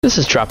This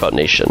is Dropout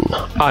Nation.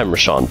 I'm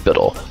Rashawn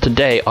Biddle.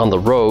 Today on the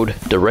road,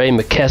 DeRay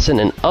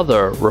McKesson and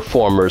other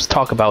reformers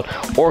talk about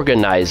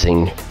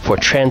organizing for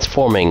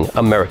transforming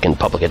American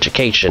public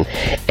education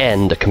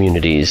and the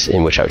communities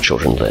in which our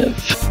children live.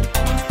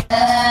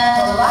 And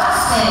then the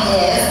last thing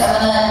is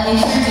I'm going to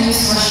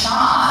introduce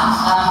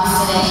Rashawn,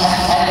 who's sitting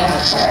at the end over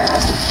here.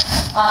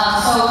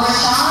 So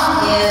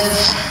Rashawn is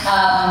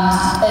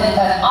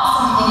an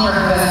awesome thinker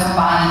who has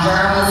combined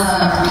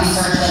journalism,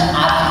 research, and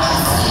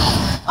advocacy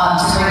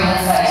to bring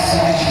insights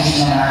to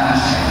education in our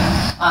country.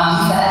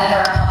 He's the editor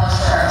and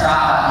publisher of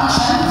Dropout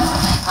Nation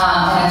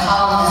and a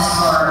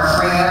columnist for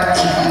Freer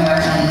and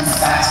American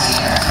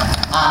Spectator.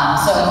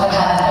 So I've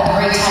had a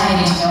great time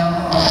getting to know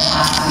him over the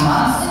past few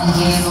months, and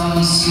he is going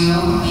to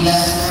lead us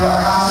through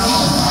our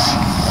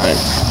conversation. All right.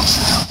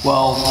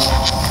 Well,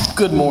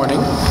 good morning.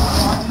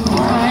 Good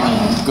morning.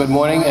 Good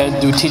morning.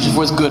 And do teachers'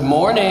 voice good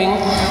morning?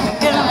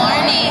 Good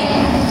morning.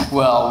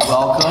 Well,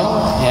 welcome.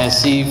 Yeah, I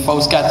see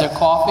folks got their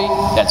coffee.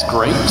 That's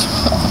great.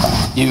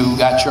 You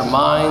got your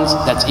minds.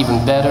 That's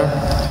even better.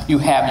 You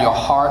have your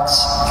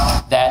hearts.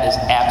 That is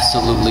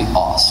absolutely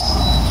awesome.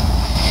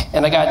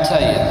 And I got to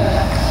tell you,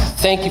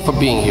 thank you for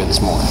being here this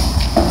morning.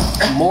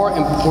 More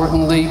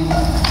importantly,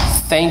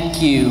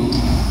 thank you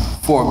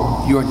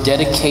for your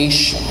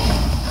dedication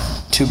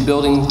to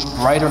building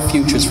brighter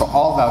futures for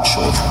all of our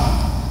children,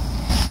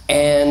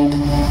 and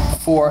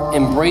for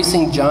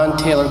embracing John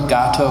Taylor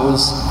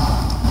Gatto's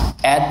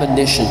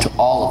admonition to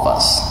all of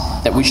us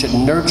that we should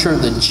nurture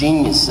the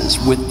geniuses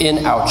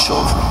within our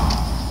children.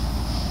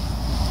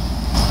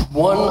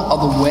 One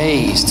of the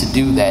ways to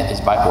do that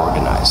is by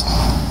organizing.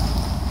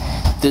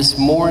 This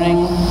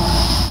morning,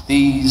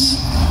 these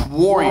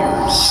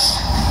warriors,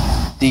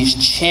 these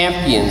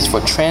champions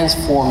for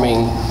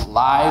transforming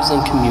lives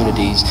and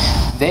communities,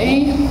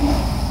 they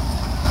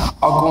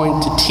are going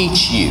to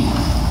teach you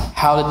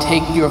how to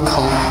take your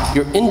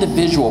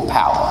individual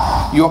power,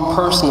 your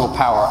personal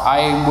power,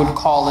 I would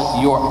call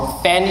it your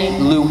Fannie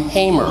Lou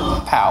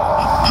Hamer power,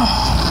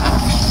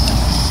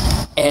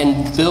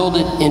 and build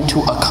it into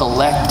a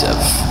collective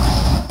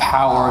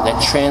power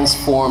that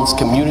transforms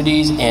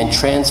communities and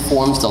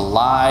transforms the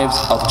lives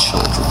of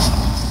children.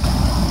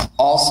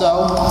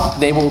 Also,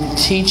 they will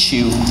teach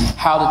you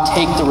how to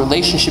take the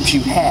relationships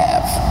you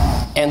have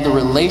and the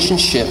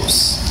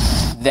relationships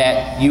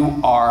that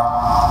you are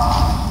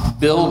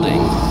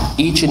building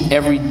each and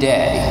every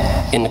day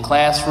in the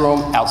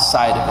classroom,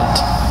 outside of it,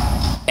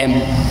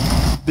 and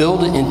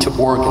build it into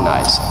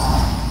organizing.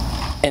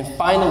 And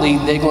finally,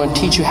 they're going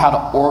to teach you how to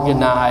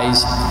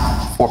organize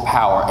for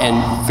power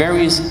in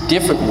various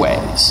different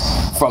ways,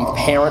 from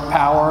parent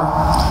power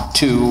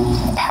to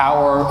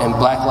power in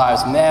Black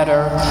Lives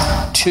Matter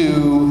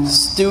to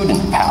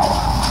student power.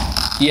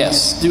 Yes,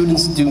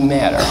 students do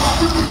matter.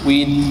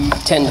 We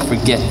tend to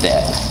forget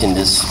that in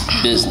this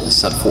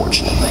business,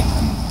 unfortunately.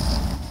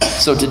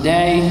 So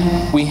today,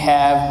 we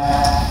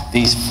have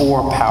these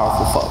four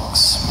powerful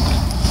folks.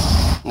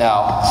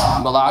 Now,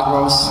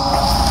 Milagros,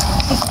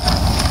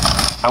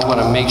 I'm going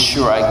to make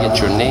sure I get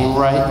your name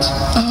right.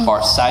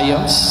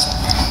 Barzallo.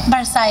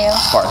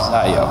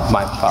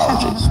 My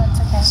apologies. That's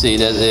okay.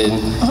 See,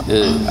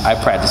 I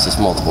practiced this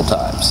multiple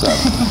times. So.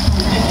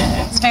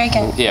 It's very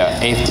good. Yeah,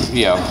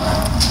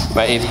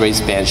 my 8th grade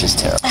Spanish is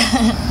terrible.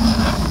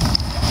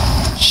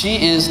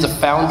 She is the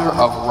founder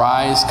of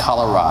Rise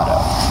Colorado,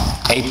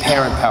 a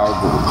parent power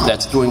group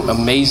that's doing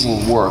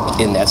amazing work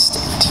in that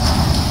state.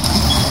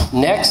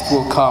 Next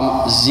will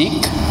come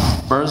Zeke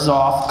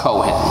Berzoff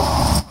Cohen,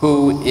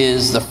 who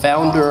is the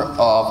founder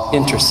of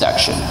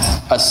Intersection,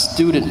 a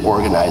student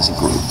organizing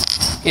group,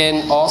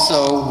 and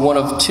also one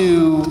of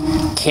 2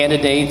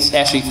 candidates,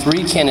 actually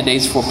 3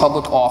 candidates for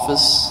public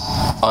office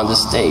on the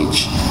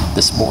stage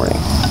this morning.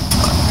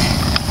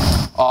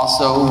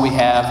 Also, we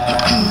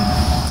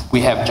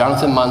have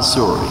Jonathan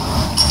Mansouri,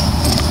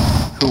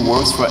 who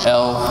works for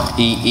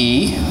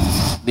LEE,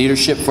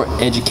 Leadership for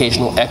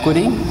Educational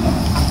Equity.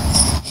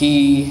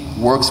 He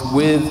works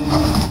with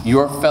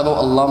your fellow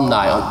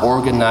alumni on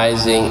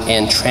organizing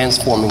and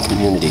transforming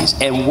communities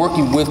and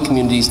working with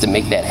communities to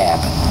make that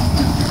happen.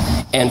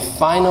 And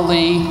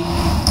finally,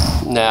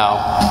 now,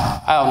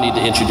 I don't need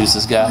to introduce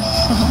this guy.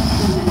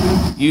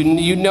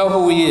 You know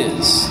who he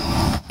is.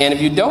 And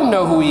if you don't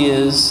know who he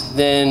is,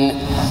 then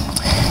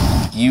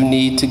you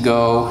need to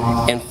go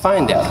and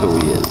find out who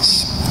he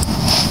is.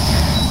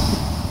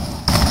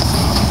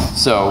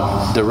 So,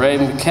 DeRay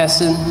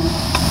McKesson,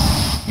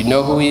 you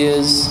know who he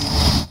is,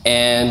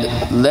 and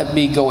let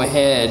me go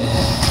ahead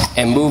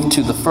and move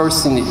to the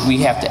first thing that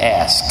we have to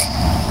ask.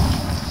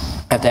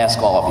 I have to ask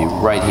all of you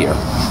right here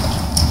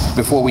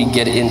before we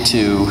get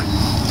into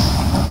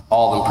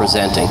all of them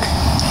presenting.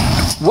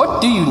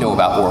 What do you know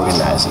about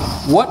organizing?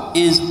 What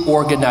is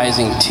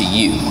organizing to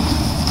you?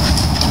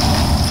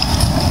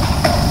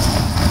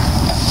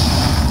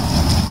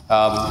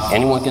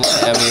 Anyone can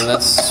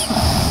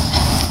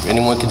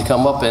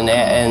come up and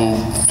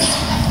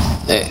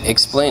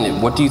explain it.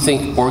 What do you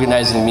think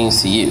organizing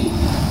means to you?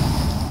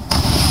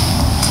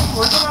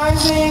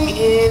 Organizing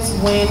is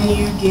when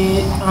you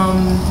get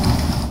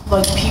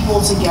like people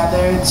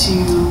together to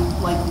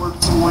like work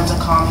towards a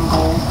common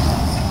goal.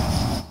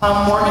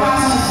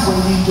 Organizing is when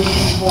you get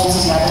people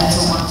together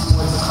to work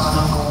towards a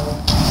common goal,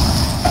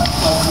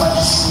 like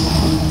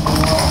legislatively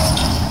or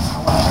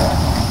however.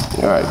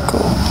 All right,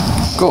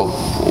 cool.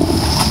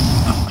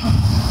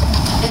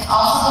 It's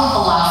also the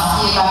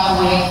philosophy about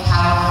the way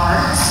power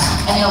works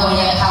and the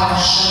way that power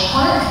should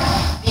work,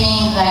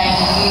 being that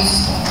you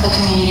use the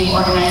community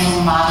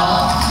organizing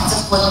model to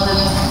flip the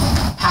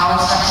power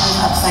structures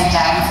upside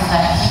down so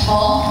that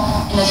people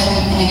in a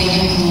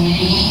given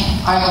community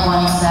are the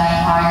ones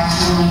that are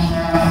determining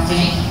their own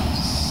fate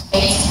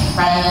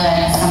rather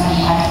than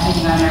somebody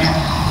advocating on their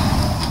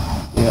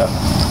behalf. Yeah,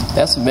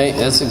 that's amazing.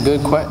 That's a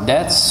good question.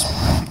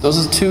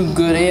 Those are two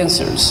good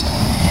answers.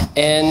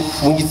 And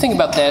when you think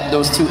about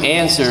those two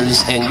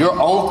answers and your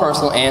own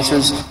personal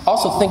answers,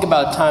 also think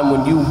about a time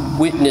when you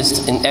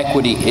witnessed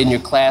inequity in your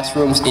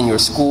classrooms, in your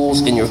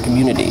schools, in your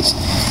communities.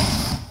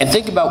 And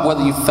think about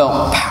whether you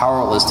felt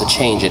powerless to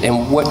change it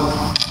and what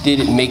did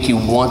it make you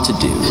want to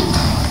do.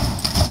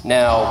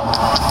 Now,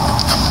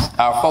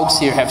 our folks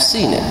here have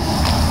seen it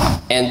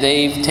and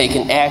they've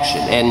taken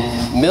action. And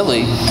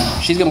Millie,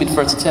 she's going to be the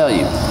first to tell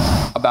you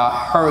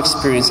about her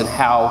experience and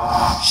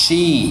how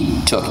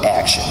she took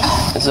action.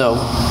 And so,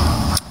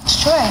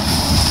 Sure.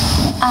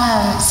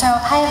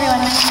 Hi everyone,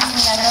 my name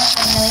is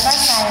Millie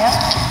Barsayo.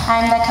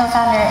 I'm the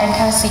co-founder and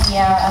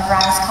co-CEO of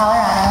Rise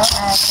Colorado,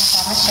 as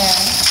Michelle was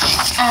sharing.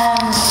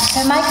 So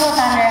my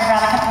co-founder,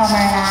 Veronica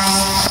Palmer, and I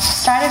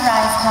started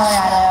Rise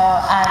Colorado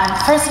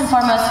first and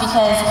foremost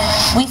because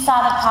we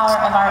saw the power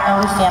of our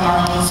own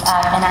families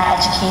in our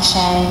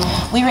education.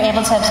 We were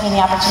able to obtain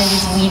the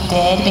opportunities we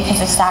did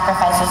because of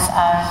sacrifices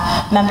of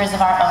members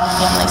of our own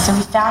families. So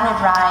we founded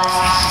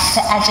Rise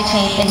to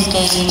educate,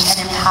 engage,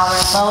 and empower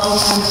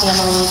low-income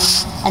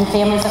families and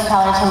families of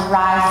color to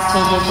rise to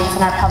engagement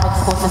in our public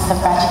school system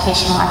for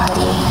educational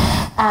equity.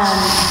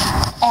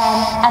 And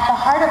at the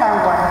heart of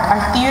our work,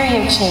 our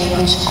theory of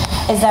change,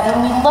 is that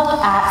when we look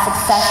at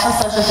successful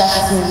social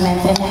justice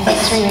movements in the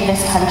history of this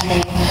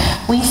country,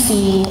 we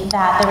see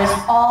that there was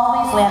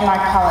always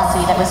landmark policy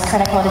that was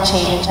critical to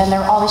change, and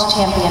there were always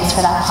champions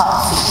for that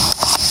policy.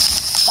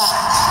 But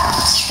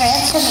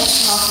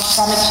transformational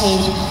systemic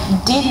change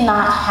did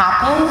not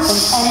happen in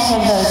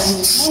any of those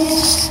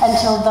movements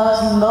until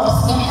those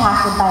most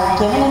impacted by a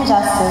given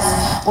injustice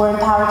were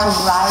empowered to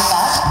rise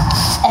up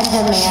and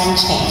demand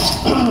change.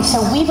 So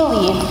we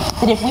believe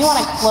that if we want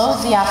to close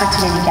the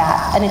opportunity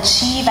gap and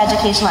achieve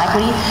educational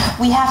equity,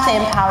 we have to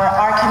empower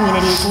our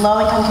communities,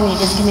 low-income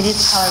communities, communities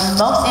of color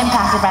most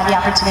impacted by the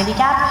opportunity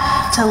gap,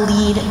 to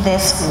lead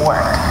this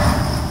work.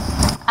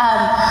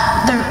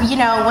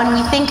 When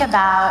we think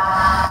about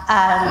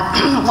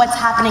what's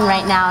happening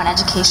right now in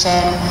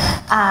education,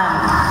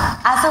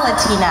 as a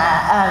Latina,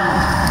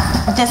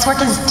 this work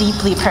is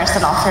deeply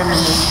personal for me.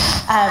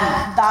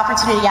 The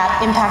opportunity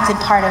gap impacted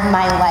part of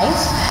my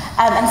life.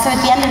 And so at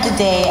the end of the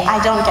day,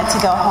 I don't get to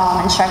go home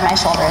and shrug my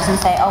shoulders and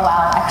say, oh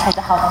wow, I tried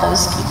to help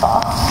those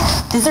people.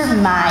 These are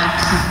my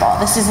people.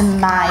 This is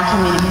my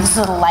community. This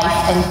is the life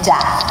and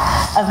death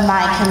of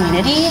my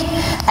community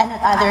and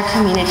other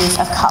communities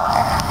of color.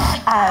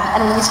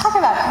 And when we talk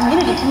about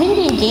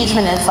community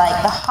engagement is like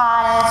the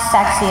hottest,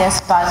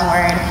 sexiest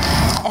buzzword,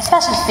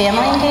 especially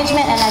family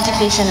engagement and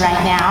education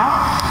right now.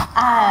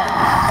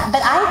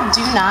 But I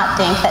do not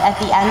think that at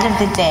the end of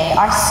the day,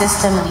 our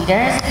system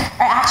leaders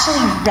are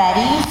actually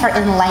ready for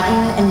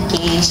enlightened,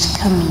 engaged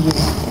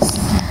communities.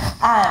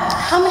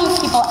 How many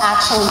people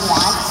actually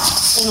want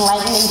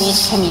enlightened,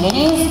 engaged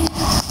communities?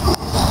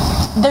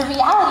 The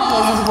reality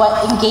is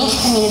what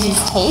engaged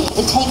communities take.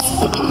 It takes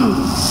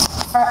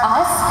for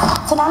us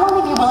to not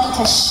only be willing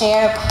to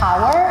share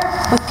power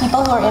with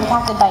people who are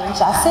impacted by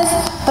injustice,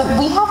 but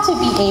we have to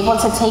be able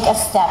to take a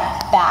step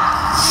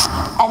back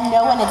and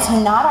know when it's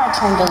not our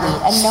turn to lead,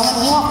 and know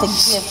when we have to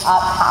give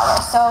up power.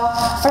 So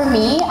for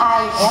me,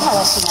 I am a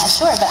Latina,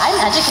 sure, but I'm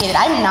educated.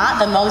 I'm not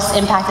the most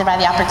impacted by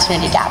the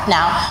opportunity gap.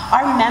 Now,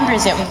 our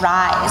members at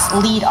Rise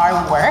lead our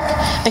work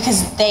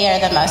because they are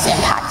the most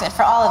impacted.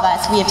 For all of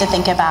us, we have to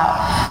think about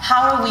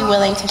how are we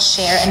willing to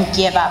share and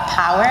give up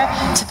power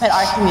to put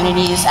our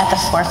communities at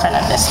the forefront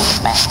of this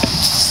movement.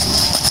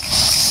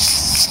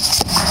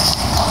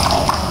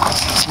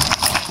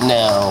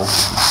 now,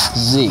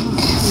 Zeke,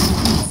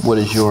 what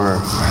is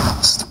your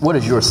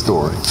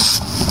story?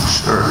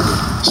 Sure.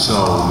 So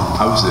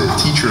I was a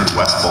teacher in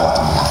West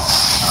Baltimore,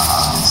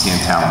 in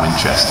Sandtown,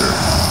 Winchester,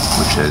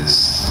 which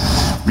has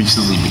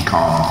recently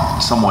become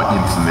somewhat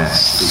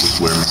infamous. It was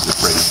where Mr.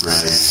 Freddie Gray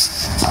and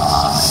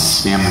his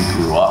family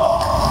grew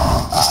up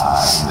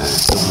in the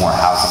Fillmore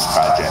housing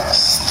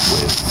projects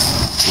with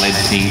lead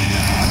paint,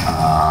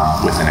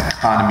 with an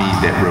economy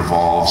that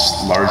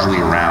revolves largely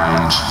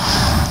around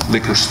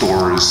liquor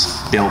stores,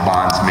 bail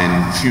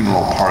bondsmen,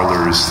 funeral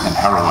parlors, and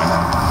heroin,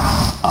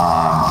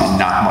 and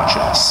not much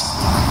else.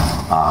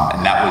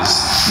 And that was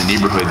the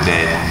neighborhood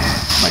that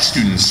my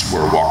students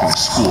were walking to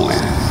school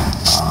in.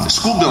 The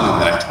school building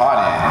that I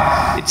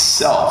taught in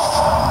itself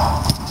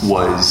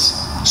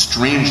was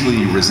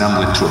strangely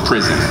resemblant to a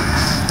prison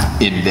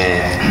in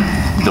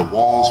that The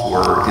walls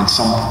were, in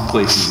some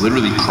places,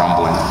 literally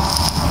crumbling.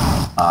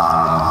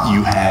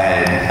 You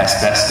had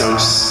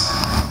asbestos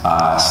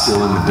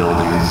still in the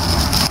building,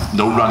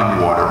 no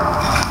running water,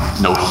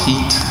 no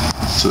heat,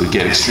 so it would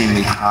get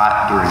extremely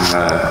hot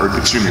or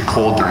extremely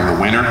cold during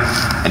the winter,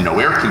 and no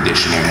air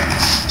conditioning,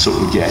 so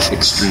it would get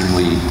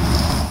extremely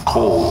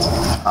cold,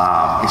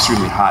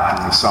 extremely hot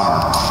during the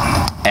summer.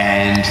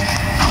 And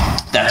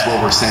that's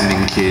what we're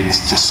sending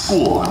kids to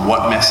school. And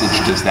what message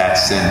does that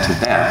send to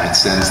them? It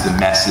sends the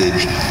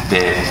message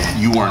that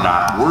you are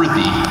not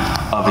worthy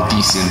of a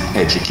decent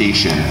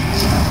education.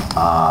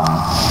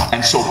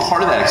 And so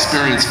part of that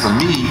experience for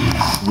me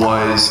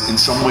was in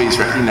some ways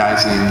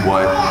recognizing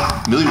what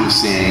Millie was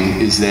saying,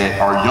 is that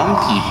our young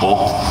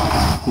people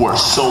who are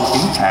so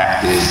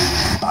impacted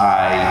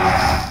by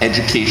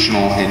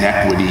educational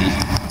inequity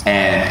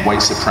and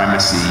white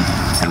supremacy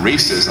and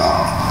racism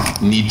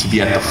need to be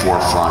at the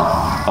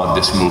forefront of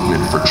this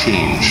movement for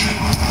change.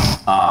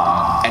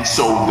 And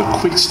so the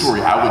quick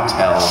story I would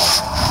tell,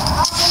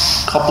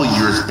 a couple of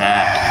years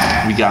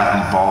back, we got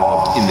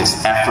involved in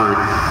this effort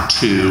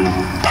to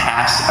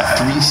pass a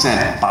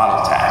 3-cent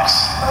bottle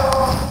tax.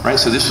 Right?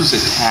 So this was a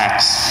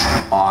tax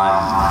on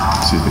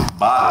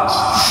bottles,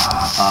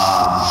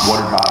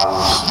 water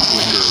bottles,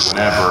 liquor,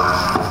 whatever,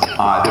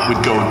 that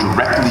would go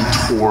directly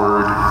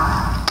toward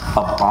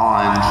a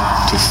bond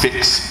to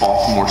fix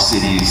Baltimore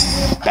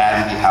City's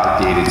badly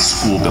outdated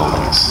school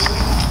buildings.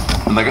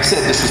 And like I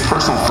said, this was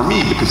personal for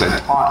me because I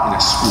taught in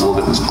a school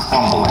that was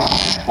crumbling.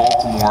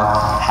 Baltimore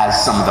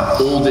has some of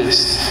the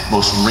oldest,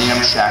 most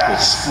ramshackle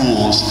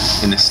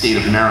schools in the state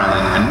of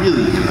Maryland and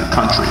really in the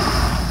country.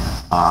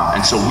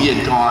 And so we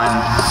had gone,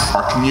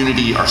 our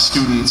community, our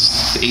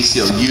students, the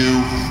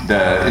ACLU,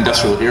 the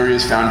Industrial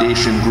Areas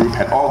Foundation group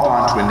had all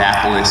gone to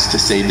Annapolis to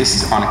say this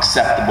is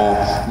unacceptable.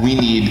 We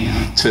need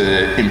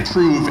to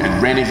improve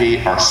and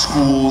renovate our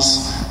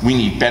schools. We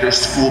need better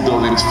school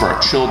buildings for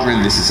our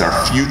children. This is our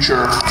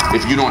future.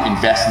 If you don't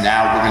invest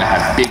now, we're going to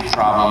have big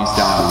problems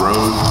down the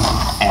road.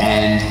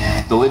 And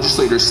the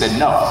legislators said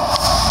no.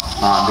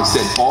 They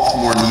said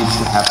Baltimore needs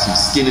to have some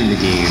skin in the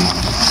game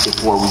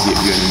before we give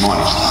you any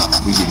money.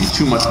 We give you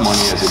too much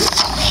money as it is.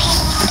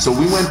 And so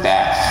we went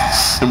back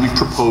and we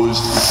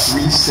proposed a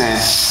 3-cent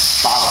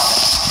bottle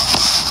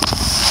tax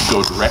to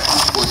go directly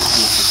towards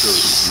school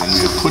facilities. And then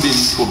we would put it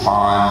into a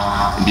bond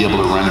and be able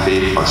to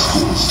renovate our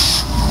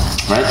schools.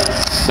 Right?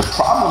 The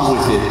problem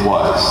with it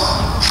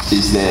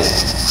is that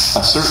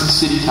a certain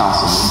city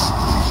councilman,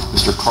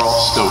 Mr. Carl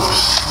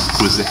Stokes,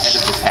 who was the head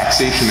of the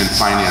Taxation and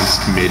Finance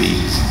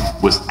Committee,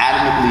 was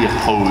adamantly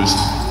opposed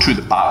to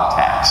the bottle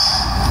tax.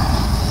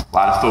 A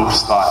lot of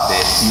folks thought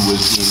that he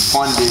was being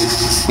funded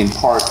in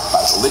part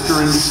by the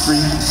liquor industry,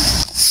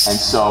 and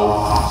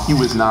so he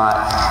was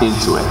not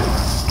into it.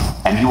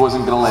 And he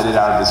wasn't going to let it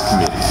out of his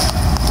committee.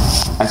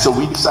 And so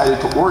we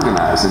decided to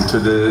organize, and to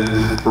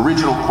the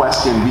original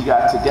question, we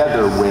got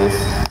together with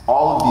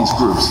all of these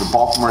groups, the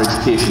Baltimore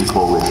Education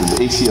Coalition,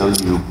 the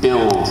ACLU,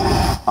 BUILD,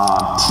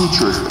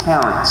 teachers,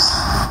 parents,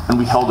 and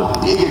we held a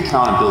big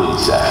accountability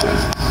session.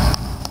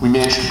 We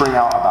managed to bring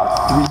out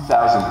about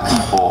 3,000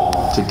 people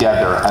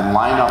together and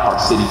line up our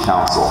city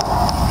council,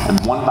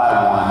 and one by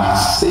one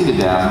say to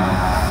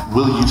them,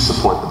 will you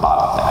support the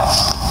bottle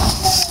tax?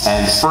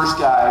 And the first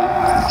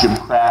guy, Jim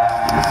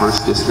Kraft, in the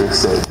first district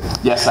said,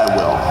 yes, I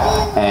will.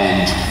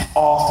 And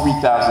all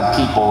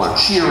 3,000 people are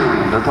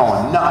cheering, they're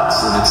going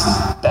nuts, and it's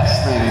the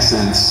best thing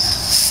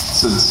since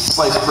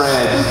sliced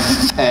bread,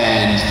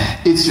 and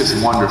it's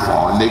just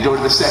wonderful. And they go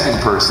to the second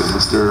person,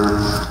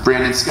 Mr.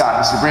 Brandon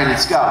Scott. Mr. Brandon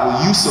Scott,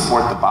 will you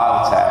support the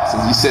bottle tax?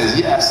 And he says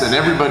yes, and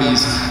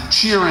everybody's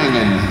cheering,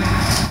 and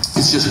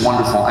it's just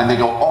wonderful. And they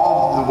go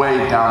all the way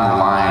down the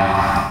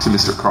line to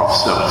Mr. Carl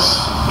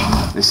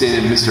Stokes. They say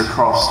to Mr.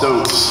 Carl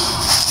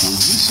Stokes, will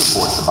you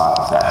support the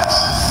bottle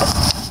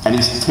tax? And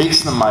he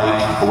takes the mic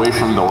away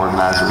from the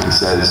organizer and he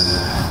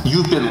says,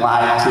 you've been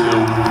lied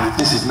to.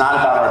 This is not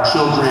about our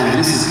children.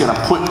 This is going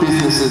to put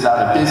businesses out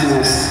of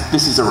business.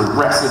 This is a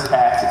regressive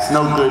tax. It's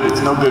no good.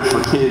 It's no good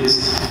for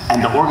kids.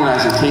 And the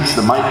organizer takes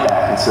the mic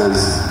back and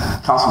says,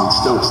 Councilman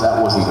Stokes, that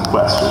wasn't the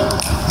question.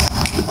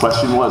 The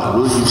question was,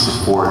 will you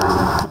support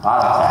the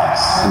bottle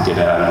tax and get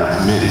it out of your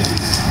committee?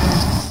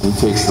 And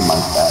he takes the mic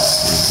back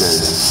and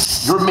says,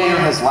 your mayor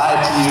has lied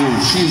to you.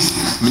 She's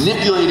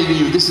manipulating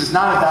you. This is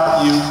not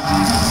about you.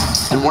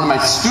 And one of my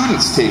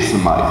students takes the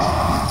mic,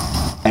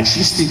 and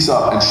she speaks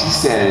up, and she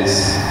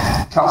says,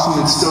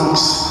 Councilman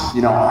Stokes,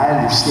 I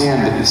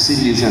understand that the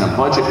city is in a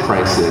budget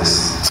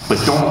crisis, but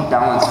don't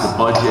balance the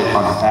budget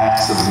on the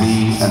backs of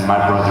me and my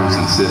brothers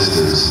and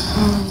sisters.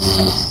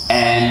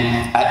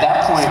 And at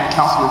that point,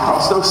 Councilman Carl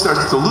Stokes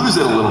starts to lose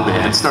it a little bit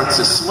and starts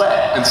to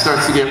sweat and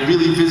starts to get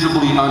really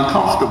visibly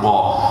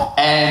uncomfortable.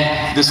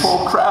 And this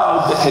whole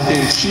crowd that had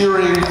been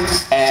cheering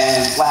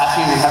and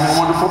laughing and having a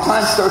wonderful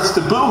time starts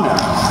to boo him.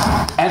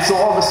 And so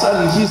all of a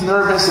sudden, he's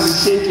nervous and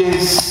he's shaking,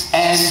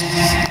 and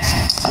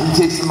he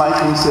takes the mic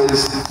and he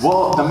says,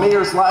 well, the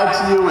mayor's lied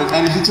to you,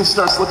 and he just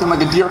starts looking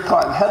like a deer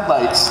caught in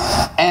headlights.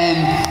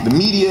 And the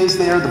media is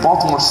there, the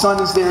Baltimore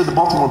Sun is there, the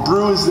Baltimore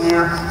Brew is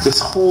there.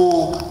 This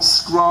whole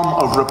scrum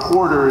of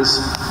reporters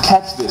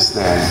catch this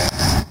thing.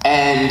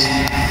 And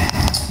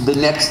the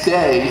next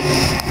day,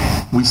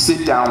 we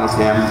sit down with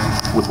him,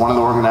 with one of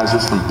the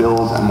organizers from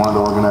Build and one of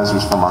the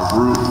organizers from our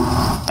group,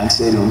 and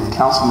say to him,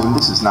 Councilman,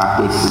 this is not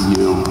good for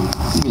you.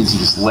 You need to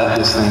just let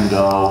this thing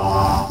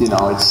go. You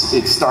know, it's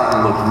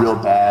starting to look real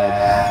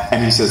bad.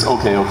 And he says,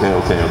 okay.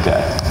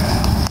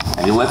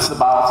 And he lets the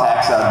bottle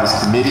tax out of his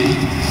committee,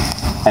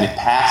 and it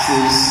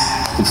passes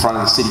in front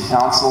of the city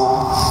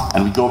council,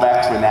 and we go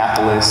back to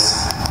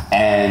Annapolis,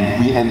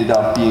 and we ended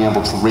up being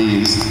able to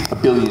raise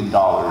 $1 billion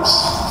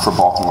for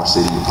Baltimore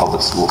City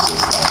public school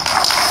system.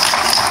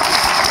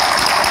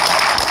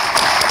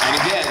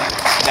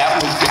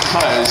 That was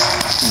because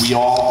we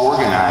all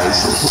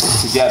organized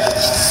together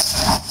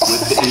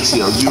with the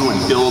ACLU and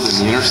Build and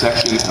the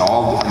Intersection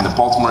and the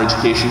Baltimore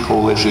Education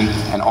Coalition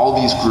and all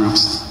these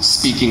groups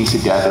speaking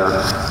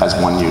together as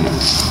one unit.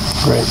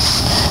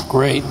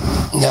 Great.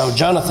 Now,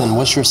 Jonathan,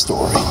 what's your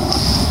story? One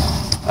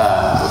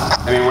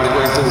of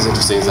the things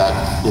interesting is that,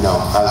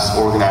 as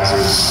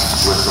organizers,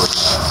 we're short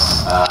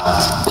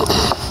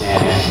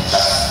and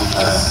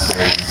that's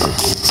because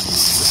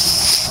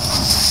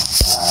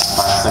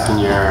my second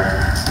year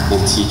in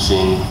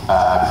teaching,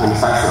 I became a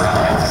science fair on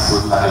campus. It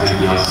was not a big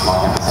deal, it's a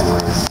small campus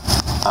anyways.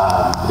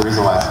 The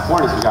reason why it's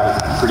important is we got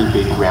a pretty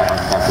big grant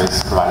on campus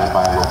provided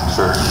by a local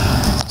church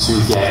to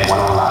get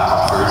one-on-one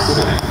laptop for every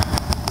student.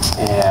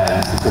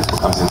 And the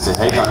principal comes in and says,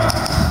 hey, John,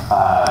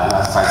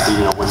 as a science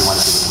teacher, what do you want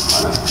to do with this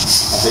money?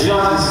 I say,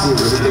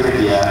 this is a really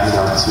good idea,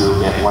 to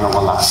get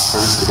one-on-one laptops for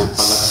every student,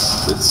 but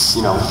let's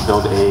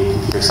build a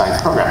computer science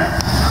program.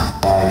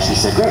 And she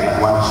said, great,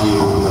 why don't you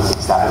take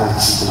a stab at it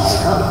and teach them how to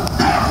code?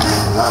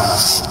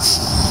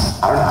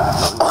 I don't know how to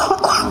code.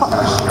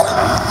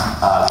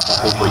 I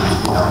think what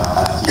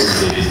as a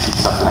teacher did is teach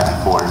stuff the night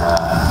before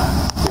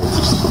and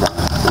teach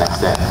the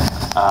next day.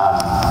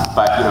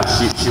 But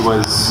she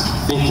was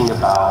thinking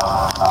about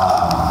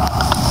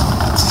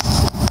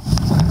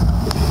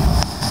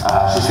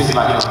you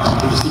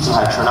can just teach them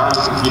how to turn on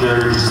the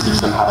computer, you just teach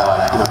them how to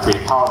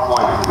create a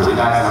PowerPoint, it's really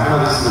nice.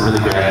 And this is a really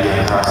great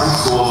idea. There are some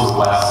schools on the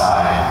west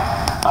side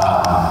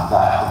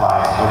that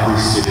provide every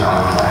student on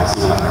the campus,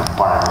 even like a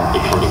requirement, a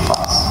coding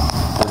class.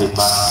 And they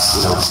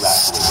must,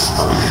 graduate with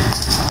coding.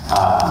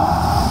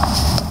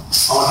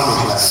 I want to make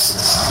sure that's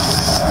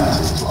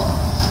as well.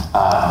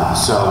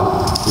 As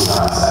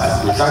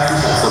your science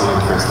teacher, I still in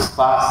the first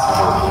class,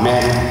 everyone came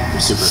in, we're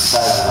super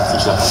excited, and our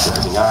teacher left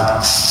everything on.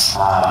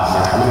 And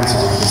they're coming in, so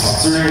we're going to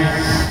Siri,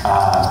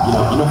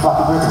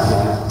 Flappy Bird,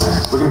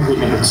 we're going to create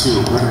number 2,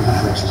 we're going to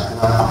have information.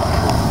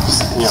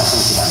 Just, things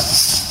like that.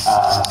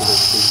 So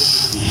there's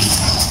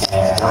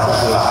and they're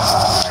also a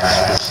laptop,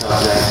 right? Their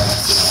children,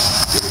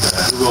 you can go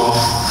to Google,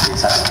 you can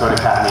type in Code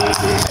Academy, you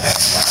can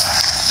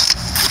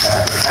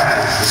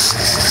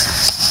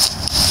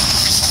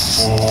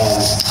and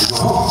you go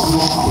home,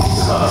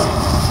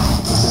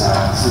 this is a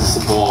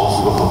simple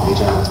Google homepage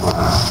on what's going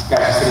on.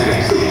 Guys, just hit it.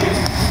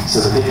 So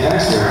they hit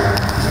enter,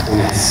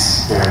 and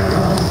it's very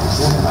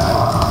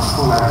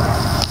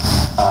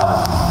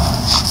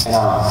and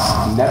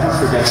I'll never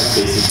forget the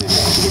faces in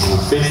there, because the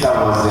face that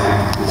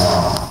wasn't,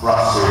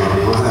 frustrated,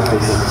 it wasn't a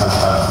face of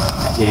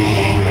getting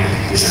angry at the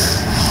computer.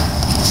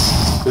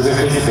 It was a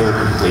face that they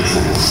were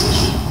complacent in this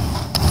issue.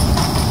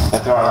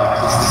 That there are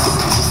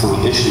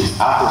consistently issues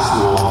after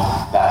school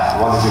that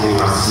one of the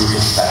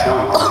research that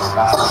don't work, their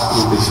basketball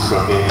group is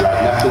crooked,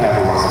 right? Nothing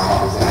ever works on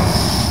campus. And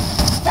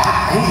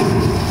that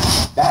angered me.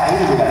 That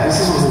this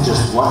wasn't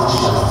just one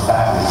issue that was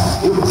affecting me.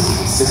 It was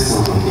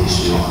consistently an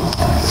issue on the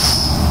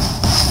campus.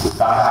 We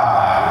found out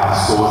that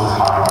school wasn't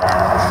hardwired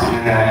across the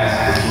internet,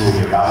 the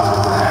community around the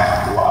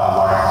internet,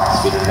 wired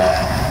across the internet,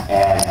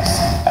 and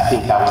I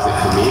think that was it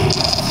for me.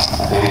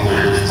 I think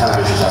there's a ton of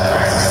issues that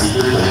affect us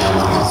teachers, but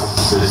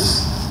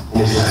there's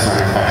initially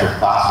starting to affect your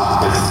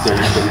classroom because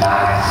they're just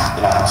denied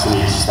an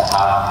opportunity just to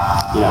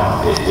have,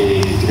 a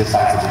computer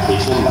science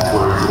education. That's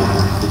where the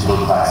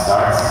digital divide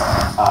starts.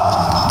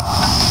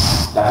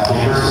 That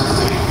became personal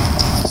to me.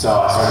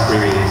 So I started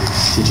bringing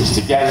teachers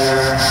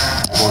together,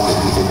 everyone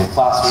in the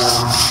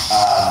classroom.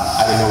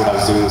 I didn't know what I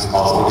was doing was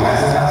called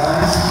organizing that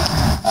time.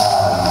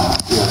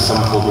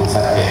 Someone pulled me and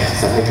said,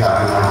 hey,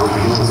 John, what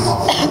you're doing is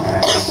called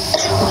organizing.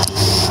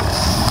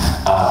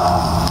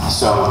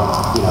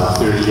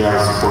 Through the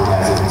years of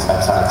organizing a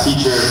ton of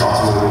teachers,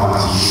 ultimately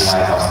wanted to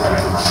utilize, I was ready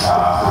for my job,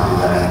 I couldn't do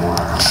that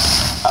anymore.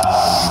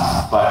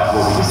 But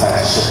what we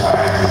decided to shift our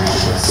energy and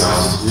shift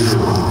ourselves to do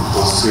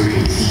was create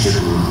a teacher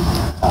group,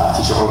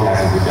 teacher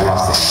organizing group in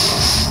Los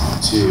Angeles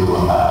to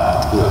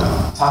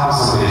tackle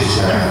some of the issues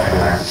that are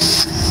affecting our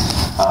communities.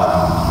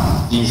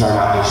 These are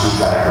not issues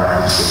that are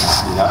directly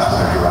impacting us,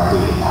 but are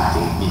directly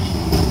impacting the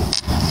community.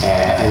 And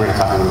I think we're going to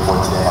talk a little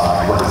more today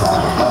about what does that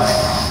look like.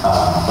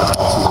 But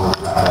ultimately,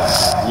 throughout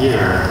that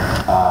year,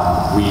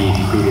 we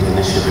created an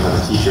initiative with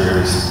other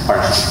teachers,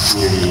 partnership with the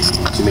community,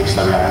 to make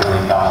sure that we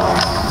got $1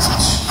 million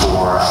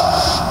for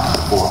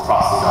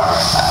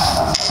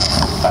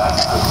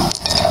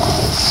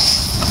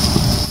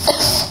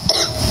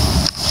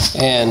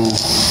And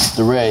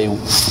DeRay,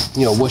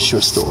 what's your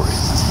story?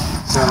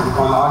 So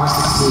on August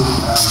 16th,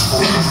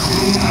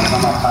 2015, I was on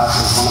my class.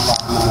 It was 1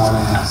 o'clock in the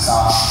morning, and I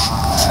saw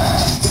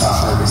tweets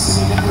about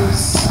Ferguson, and it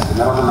was the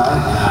middle of the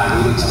night, and I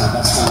waited till my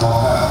best friend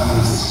woke up. He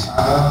was in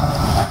Chicago.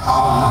 I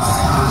called him, and I was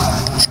like, I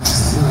realized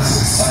it was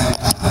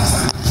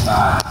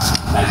 7:55,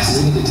 and I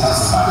just needed to tell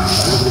somebody because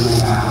I lived in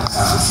Minneapolis.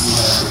 I was seeing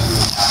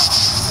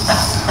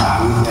that I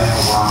moved there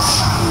for long, so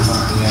my was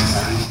up there,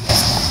 so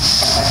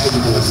I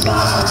couldn't do it as long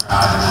as I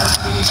tried, and I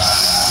didn't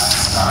anybody.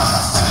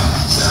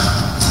 So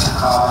I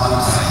called him, I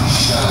was like, you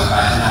should go.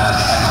 I did not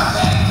have my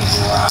bag because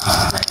they were out of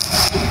the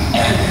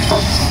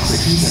everything. So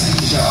he said,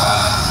 you should go.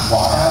 I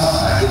walked out,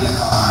 I did the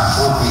call, I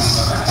phone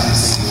Facebook, I didn't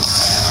say he was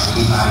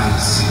anybody in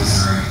the city of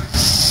Missouri.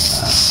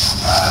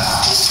 I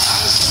was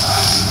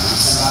somebody who knew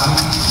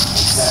somebody.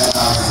 7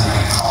 hours and I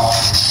got a call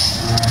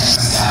from a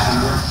staff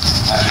member.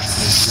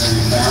 It's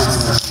very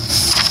balanced.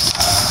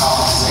 Call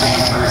the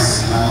same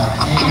person, and I'm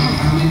like, hey,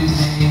 come in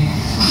today.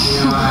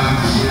 I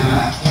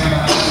care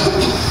about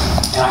you.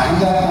 And I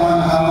ended up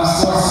on my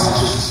store,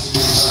 which was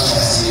student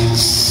protesting,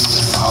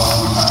 with all of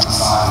them on the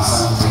side, and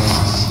some of them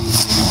on TV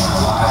or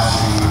a live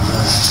stream.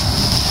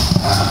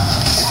 And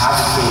I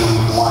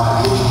became one of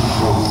the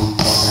people who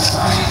were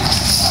fighting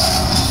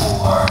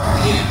for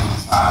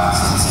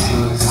violence in St.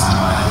 Louis. I'm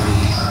one of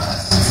the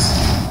protesters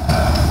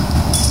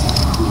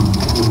who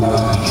know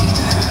me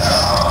and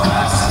are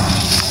organized.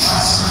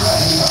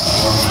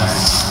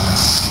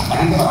 I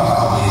think about a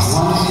couple things.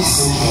 One is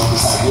essential,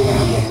 this idea that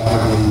we have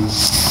never been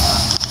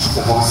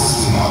the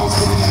voices we've always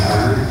been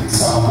heard, and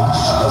so much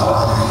of the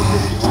work that we've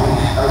been doing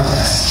in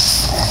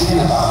protest has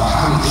been about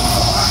how we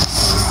amplify the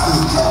stories, how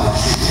do we tell the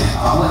truth in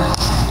public,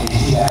 and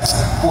do that as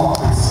a core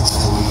principle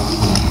of what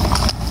we believe.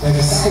 There's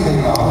a second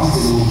thing about what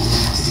does it mean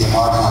to be a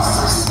marginalized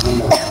person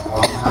in the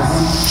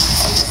organizing,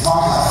 and as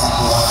marginalized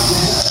people are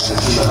positioned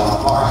as people on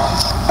the margin.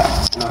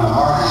 And on the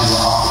margin, you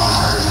are often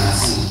unheard and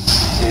unseen.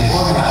 And in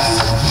organizing,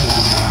 people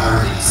become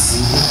heard and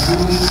seen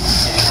differently,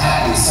 and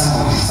that in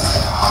some ways is like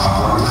the power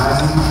of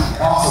organizing.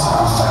 It also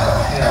comes like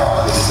a peril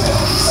of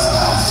visibility.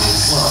 Sometimes in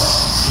this world,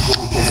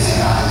 people because they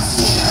cannot be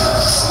seen and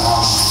heard, so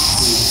long as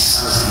seen and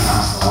heard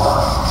becomes the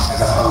work, as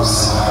opposed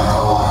to whatever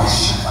goal or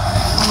issue like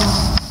that.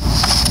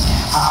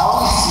 I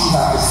always see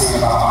about this thing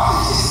about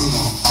authenticity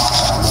when we talk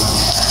about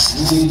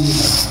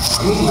communities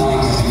or any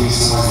language that we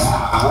use the word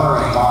I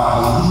worry while I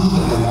believe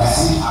in the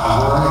message, I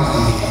worry and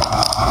think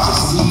about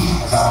authenticity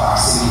as our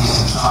proximity to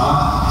the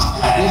trauma.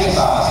 And I think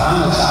about like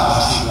I'm a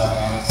child of two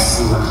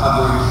who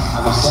recovered.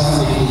 I was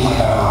doesn't make me a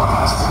better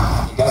organizer.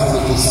 It doesn't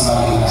make me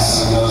somebody who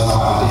necessarily knows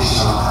about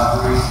additional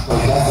recovery, but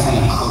it does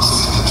make me closer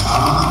to the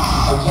trauma.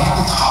 But we have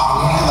to talk,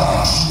 we have to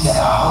like tease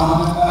that out a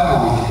little bit better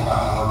when we think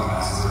about the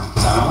organizer.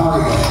 Because I'm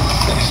worried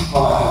that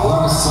people like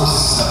whoever's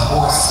closest to the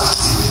poorest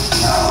person,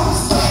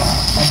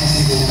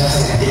 that's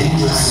like a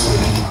dangerous way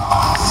to think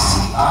about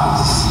authenticity.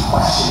 Authenticity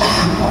question is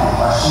an important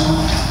question.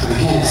 But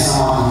again, as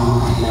someone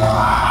who,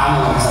 I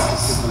know what it's like to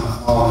sleep on the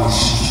floor when they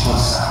shoot you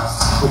close to the house,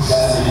 which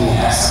doesn't mean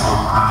an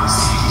external crime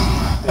safety.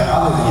 There are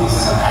other things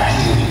that like I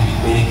do that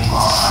make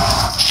qualify.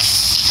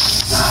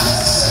 It's not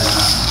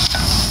necessarily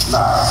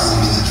about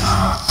proximity to the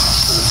trauma.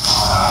 So it's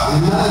called out.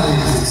 And another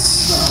thing is it's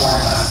super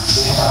important to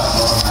think about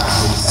the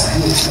organizing this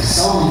idea is there's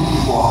so many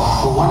people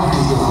who want to do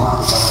good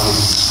work with other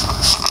people.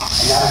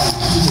 And that is the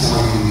key to the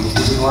way we need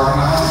to be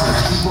organized. There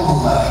are people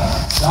who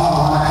don't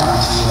want to come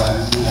to a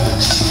meeting of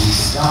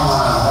institutions, don't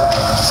want to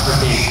whatever,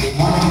 but they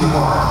want to do the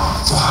work.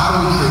 So how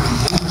do we create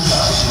the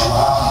infrastructure to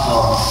allow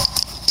people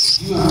to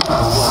do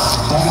incredible work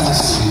that doesn't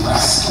necessarily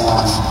rest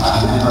on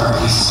a member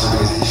of this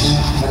organization?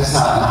 That is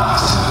not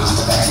not to those,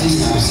 but that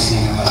is an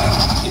understanding of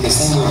in the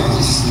same way that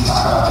we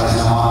talk about there's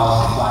no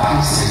model of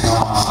blackness, there's no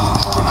model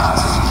of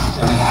organizing.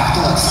 That we have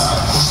to start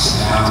to push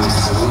the boundaries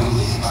of the way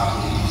we think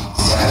about getting people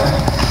together.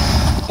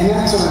 And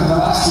then sort of the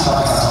last two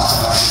buckets I talked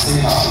about, the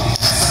thing about big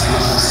bets. I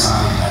know personally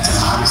on big bets, and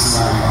obviously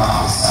running your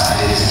office,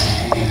 it is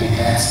a big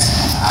bets.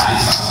 I did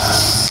talk about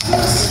it, it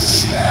was a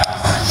big bet. I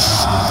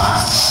was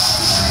like,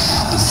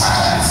 these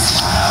projects,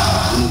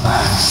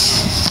 anybody,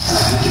 and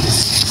I think it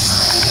just is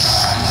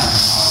about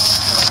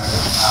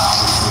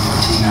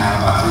 $300,000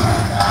 now,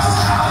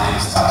 and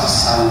it's about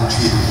just telling the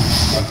truth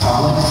in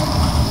public.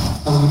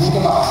 But when we think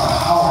about the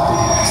power of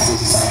big bets, it's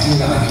this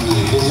idea that like you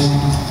need a vision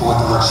for what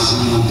the work should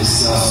be, you need to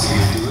still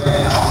figure do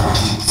it, and how much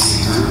you can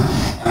see through.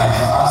 And like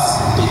for us,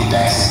 the big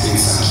bets has been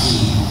some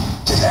key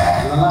to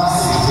that. And the last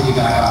thing to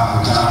piggyback off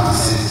what Jonathan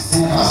said is the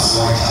thing about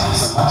storytelling.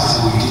 So much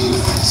of what we do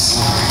is like a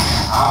story.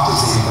 I often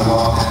say that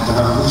the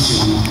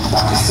revolution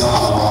like is built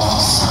on the wall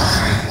of story.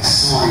 Right? The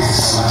stories are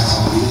so much of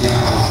what we do.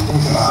 When we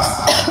think about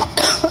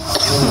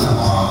building the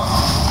wall,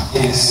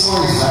 and the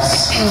stories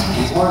rest in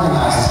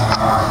organizing our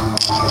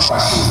argument on the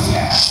questions we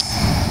ask.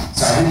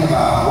 So I think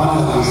about one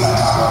of the ways I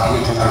talk about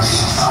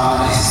intergenerational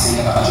trauma is to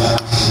think about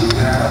generation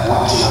leader, like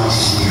what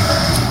generation we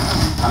are.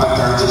 I'm a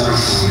third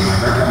generation leader.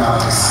 My great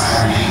grandmother was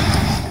her name,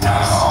 and that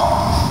was all.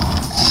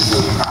 She was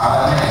really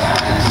proud of it, and I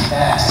didn't keep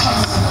that until I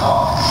was an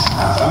adult.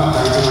 But I'm a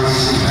third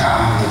generation leader.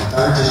 I'm the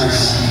third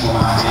generation of people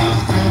in my family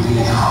who can read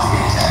and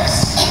comprehend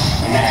text.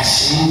 And that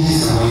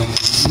changes the way that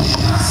me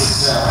and my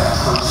sister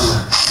approach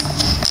literacy.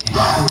 And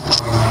definitely the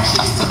way my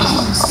kids do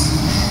literacy.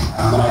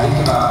 When I think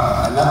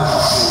about another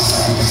question,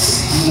 I think of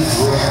safety,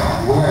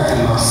 where are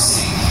you most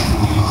safe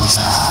when you go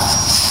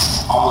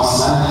outside? Almost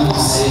none of you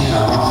will say in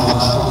a room full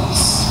of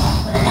police.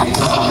 Right? And it's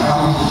about how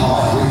many people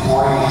are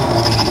reporting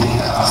when they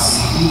think about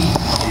safety,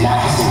 and that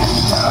is the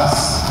key to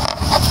us.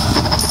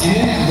 And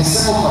then the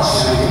simple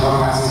question, I think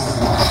organizing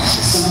something like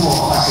the simple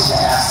question to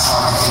ask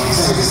hard to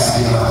answer is this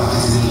idea of what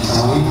does it mean to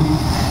win?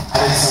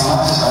 I think so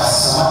much of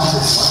this work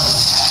is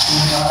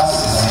passion for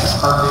us, it's like the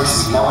purpose,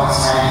 we know it's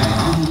right,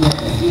 we do it,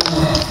 we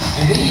feel it,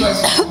 and then you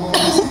ask what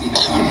does it mean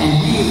to win?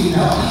 And you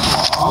know,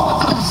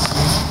 all of us.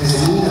 Does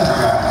it mean that I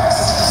got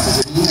past the test? Does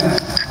it mean that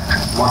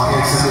more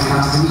parents simply come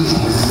to the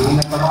meeting? Does it mean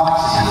that they're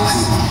watching?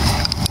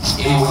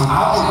 And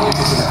without the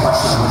answer to the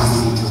question of what does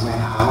it mean to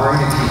win, I'm worried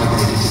that people are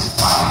going to get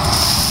disappointed.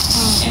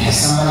 And as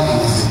somebody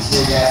who has been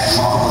tear gassed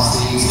in multiple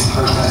states and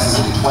protests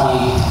in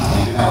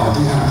 20 and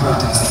 300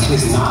 protests, like, it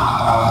is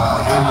not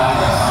about, like, I'm not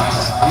going to fight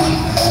to fight, I'm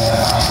going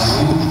to fight to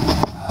win.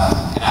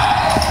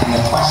 And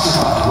the question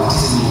about what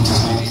does it mean to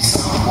win is so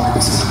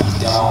important so that we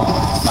don't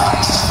fight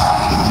to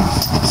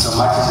fight. So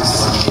much of this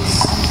work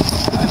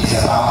is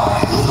about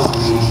like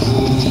building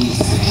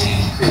communities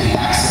and creating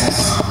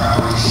access and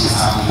reparations,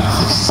 how we know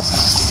this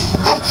is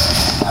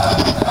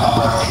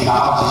our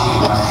technology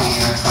and our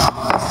care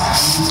trauma that's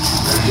happening.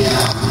 But again,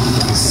 I believe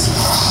in the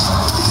simple question of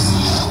what does it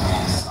mean to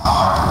win is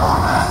our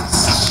organizing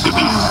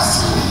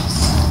session.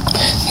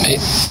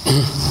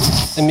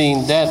 I mean,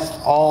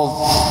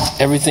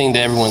 everything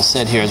that everyone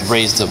said here has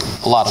raised a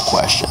lot of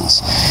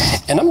questions.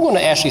 And I'm going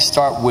to actually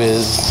start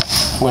with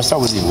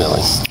you,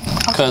 Millie.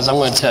 Because I'm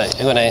going to tell you,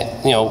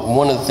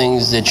 one of the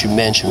things that you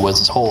mentioned was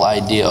this whole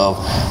idea of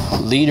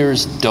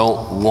leaders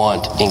don't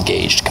want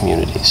engaged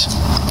communities,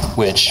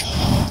 which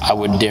I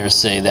would dare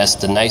say that's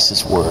the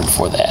nicest word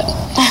for that.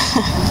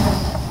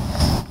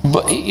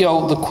 But,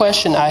 the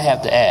question I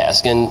have to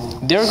ask, and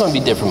there are going to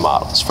be different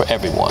models for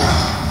everyone,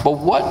 but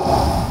what,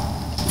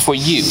 for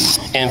you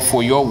and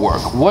for your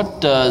work,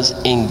 what does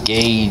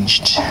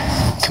engaged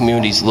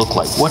communities look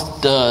like?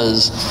 What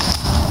does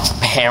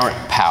parent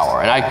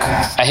power, and I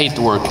hate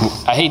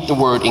the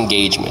word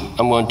engagement.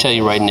 I'm going to tell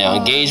you right now,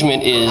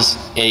 engagement is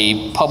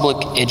a public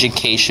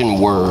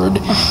education word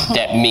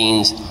that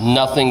means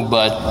nothing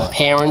but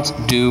parents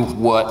do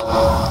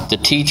what the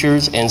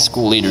teachers and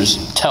school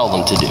leaders tell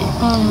them to do.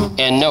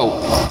 And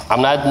no,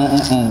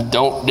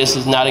 this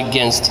is not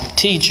against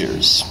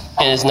teachers,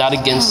 and it's not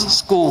against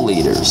school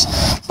leaders,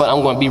 but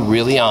I'm going to be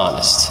really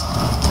honest.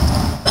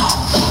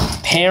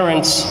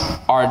 Parents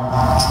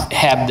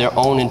have their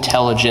own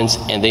intelligence,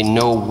 and they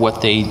know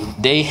what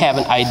they have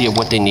an idea of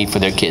what they need for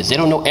their kids. They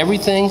don't know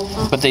everything,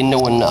 but they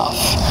know enough.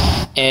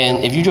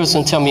 And if you're just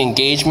going to tell me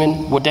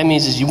engagement, what that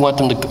means is you want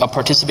them to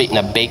participate in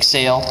a bake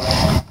sale.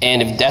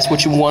 And if that's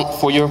what you want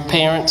for your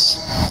parents,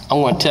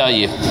 I'm going to tell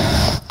you,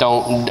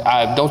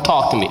 don't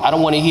talk to me. I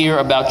don't want to hear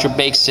about your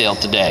bake sale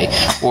today,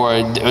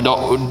 or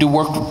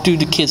do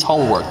the kids'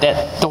 homework.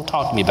 Don't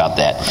talk to me about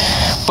that.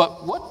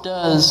 But what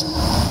does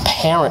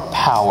parent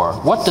power,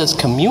 what does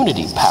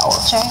community power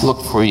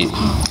look for you?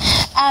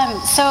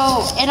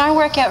 So in our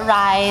work at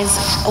RISE,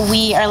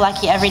 we are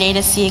lucky every day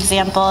to see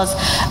examples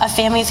of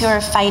families who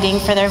are fighting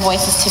for their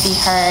voices to be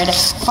heard,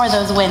 for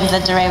those wins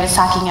that DeRay was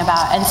talking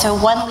about. And so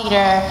one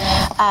leader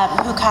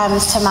who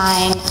comes to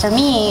mind for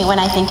me when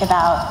I think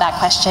about that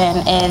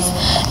question is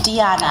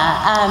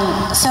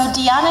Diana. So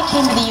Diana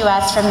came to the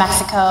U.S. from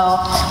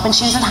Mexico when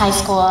she was in high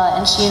school,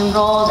 and she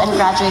enrolled and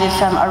graduated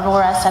from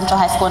Aurora Central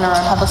High School and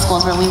Aurora Public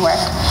Schools, where we work.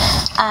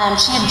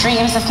 She had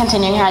dreams of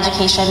continuing her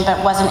education,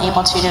 but wasn't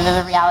able to due to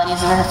the realities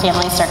of her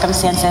family's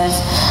circumstances.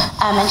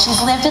 And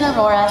she's lived in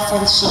Aurora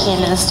since she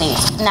came to the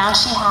States. Now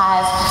she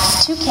has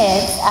 2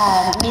 kids,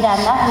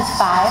 Miranda, who's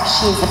 5,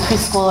 she's a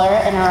preschooler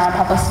in Aurora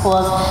Public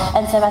Schools,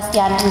 and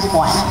Sebastian, who's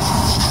 1.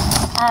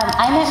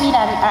 I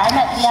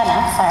met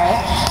Diana,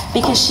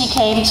 because she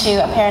came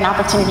to a Parent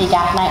Opportunity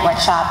Gap Night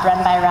workshop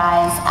run by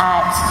RISE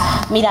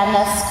at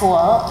Miranda's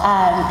school,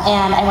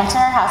 and I went to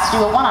her house to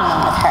do a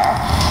one-on-one with her.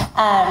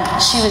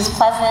 She was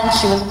pleasant,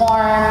 she was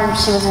warm,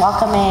 she was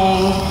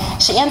welcoming.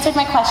 She answered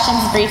my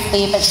questions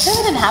briefly, but she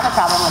really didn't have a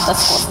problem with the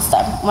school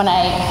system. When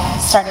I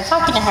started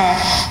talking to her,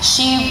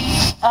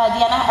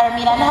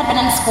 Miranda had been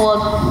in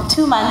school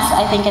 2 months,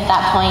 I think, at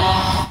that point,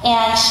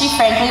 and she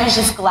frankly was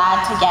just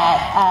glad to get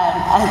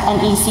an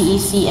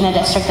ECEC in a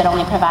district that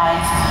only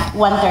provides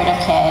 1/3 of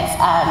kids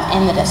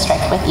in the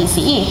district with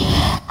ECE.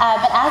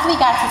 But as we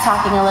got to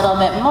talking a little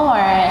bit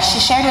more, she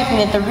shared with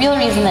me that the real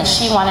reason that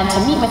she wanted to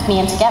meet with me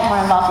and to get more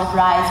involved with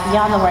RISE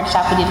beyond the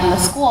workshop we did in the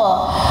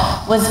school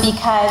was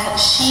because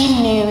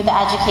she knew the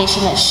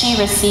education that she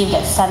received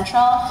at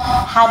Central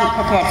hadn't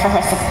prepared her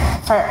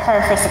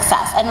for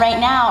success. And right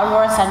now,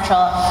 Aurora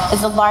Central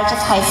is the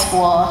largest high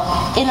school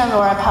in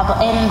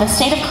in the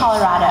state of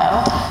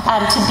Colorado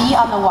to be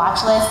on the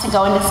watch list to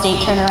go into state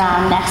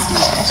turnaround next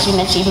year if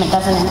student achievement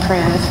doesn't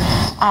improve,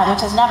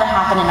 which has never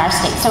happened in our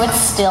state. So it's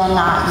still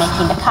not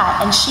making the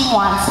cut, and she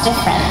wants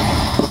different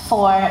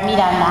for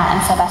Miranda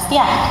and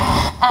Sebastián.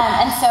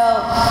 And so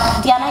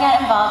Diana got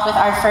involved with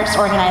our first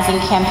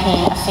organizing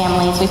campaign of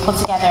families. We put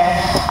together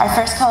our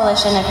first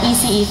coalition of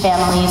ECE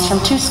families from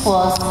 2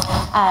 schools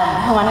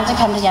who wanted to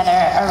come together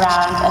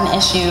around an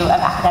issue of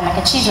academic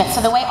achievement.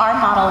 So the way our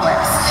model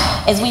works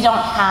is we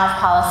don't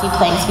have policy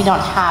planks, we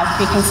don't have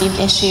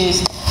preconceived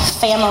issues.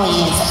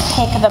 Families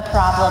pick the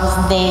problems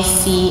they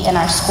see in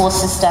our school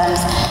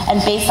systems, and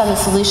based on the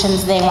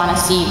solutions they want to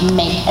see,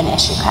 make an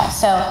issue cut.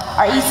 So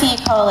our ECE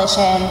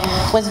coalition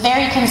was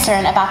very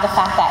concerned about the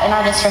fact that in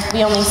our district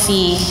we only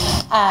see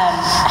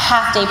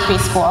half-day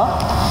preschool,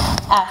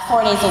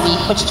 4 days a week,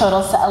 which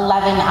totals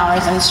 11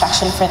 hours of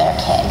instruction for their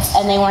kids,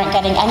 and they weren't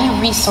getting any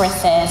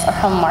resources or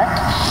homework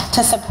to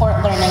support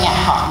learning at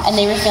home, and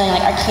they were feeling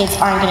like our kids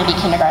aren't going to be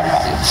kindergarten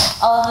ready.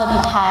 All of them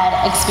had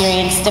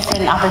experienced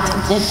different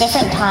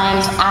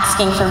times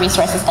asking for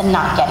resources and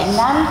not getting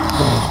them,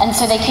 and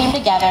so they came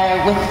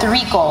together with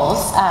 3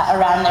 goals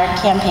around their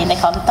campaign. They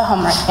called it the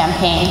homework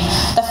campaign.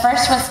 The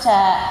first was to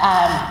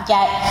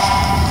get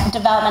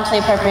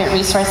developmentally appropriate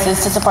resources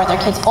to support their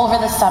kids over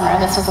the summer.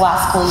 This was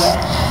last school year,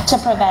 to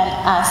prevent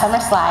summer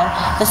slide.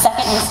 The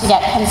second was to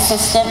get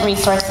consistent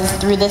resources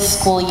through this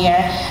school year.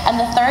 And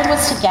the third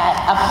was to get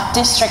a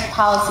district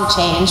policy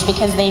change,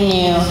 because they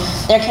knew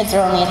their kids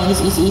are only at these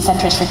ECE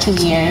centers for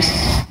 2 years.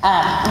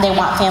 They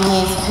want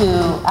families who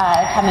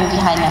are coming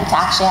behind them to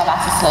actually have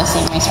access to those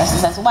same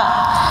resources as well.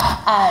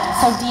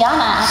 So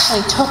Diana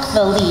actually took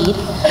the lead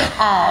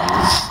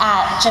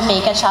at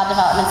Jamaica Child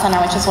Development Center,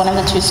 which is one of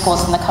the 2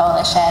 schools in the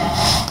coalition.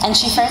 And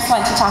she first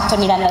went to talk to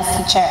Miranda's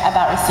teacher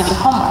about receiving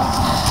homework.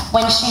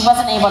 When she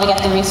wasn't able to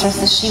get the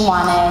resources she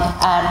wanted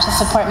to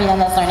support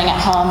Miranda's learning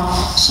at home,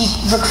 she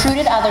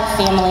recruited other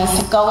families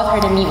to go with her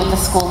to meet with the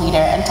school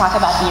leader and talk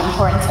about the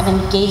importance of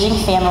engaging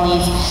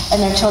families in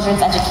their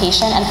children's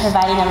education and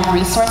providing them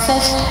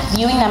resources,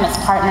 viewing them as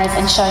partners,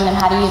 and showing them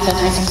how to use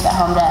those resources at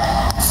home to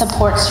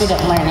support student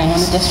learning when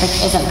the district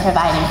isn't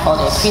providing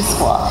full-day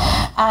preschool.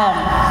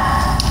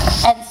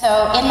 And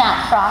so in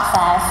that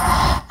process,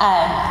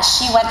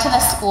 she went to the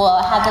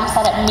school, had them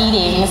set up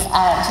meetings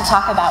to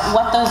talk about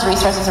what those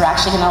resources are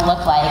actually going to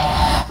look like,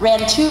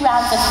 ran 2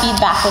 rounds of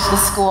feedback with the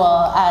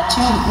school,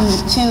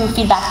 two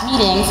feedback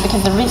meetings,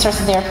 because the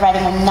resources they were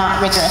providing were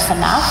not rigorous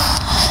enough,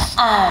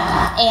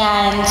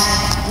 and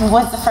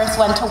was the first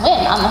one to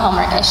win on the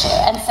homework issue.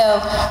 And so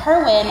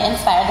her win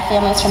inspired the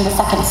families from the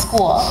second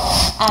school,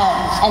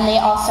 and they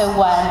also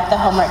won the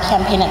homework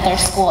campaign at their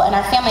school. And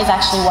our families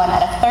actually won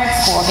at a third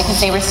school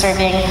because they were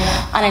serving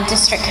on a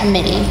district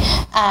committee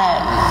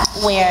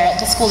where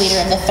the school leader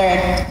of the third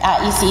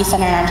ECE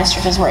center in our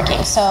district was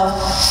working. So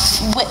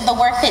the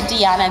work that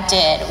Diana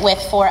did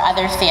with 4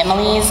 other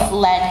families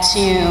led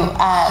to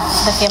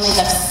the families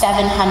of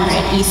 700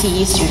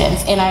 ECE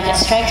students in our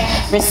district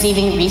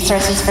receiving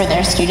resources for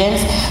their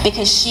students,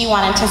 because she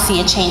wanted to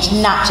see a change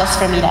not just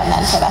for Miranda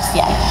and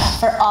Sebastián,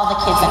 for all the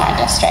kids in our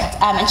district.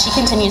 And she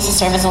continues to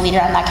serve as a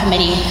leader on that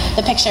committee.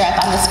 The picture up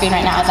on the screen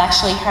right now is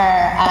actually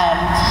her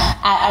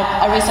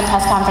at a recent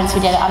press conference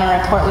we did on a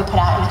report we put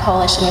out in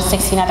coalition with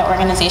 16 other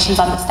organizations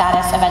on the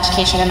status of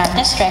education in our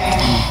district,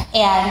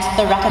 and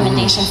the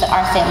recommendations that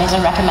our families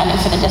are recommending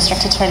for the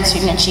district to turn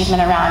student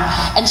achievement around.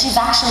 And she's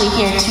actually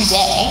here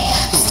today,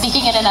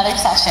 speaking in another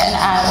session.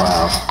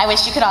 I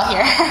wish you could all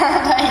hear her,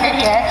 but you're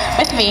here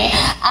with me,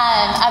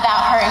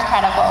 about her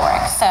incredible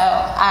work. So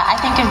I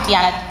think of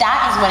Diana, that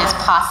is what is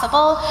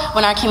possible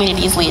when our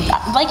communities lead.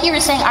 Like you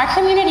were saying, our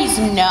communities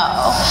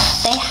know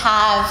they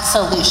have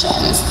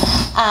solutions,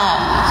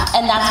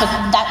 and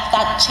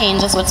that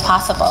change is what's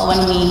possible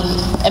when we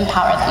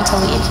empower them to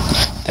lead.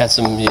 That's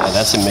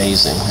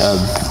amazing,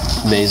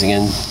 amazing.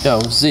 And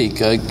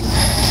Zeke,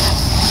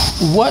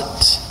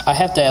 what I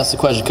have to ask the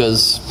question,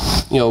 because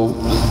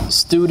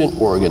student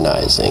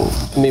organizing.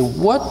 I mean,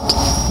 what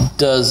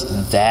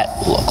does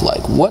that look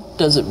like? What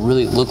does it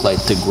really look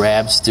like to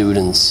grab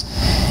students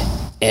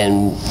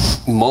and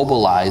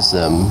mobilize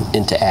them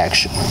into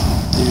action?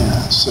 Yeah,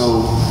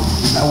 so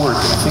in my work,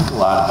 I think a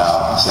lot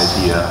about this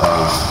idea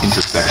of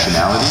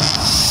intersectionality,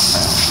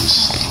 which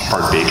is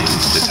hard-baked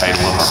into the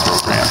title of our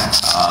program.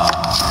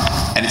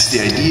 And it's the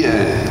idea,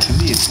 to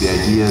me, it's the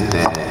idea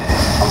that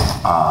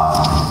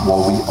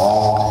while we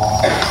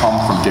all come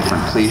from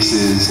different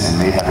places and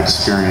may have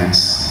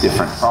experienced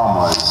different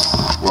traumas,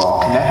 we're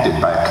all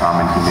connected by a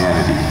common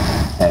humanity,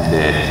 and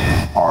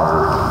that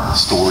our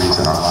stories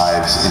and our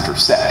lives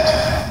intersect,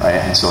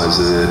 right? And so as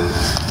a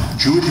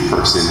Jewish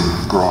person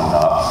growing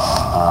up,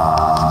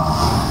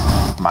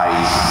 my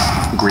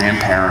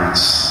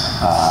grandparents,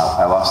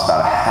 I lost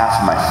about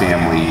half of my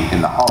family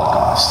in the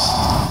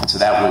Holocaust. And so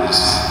that was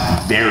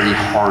very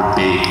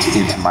hard-baked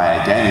into my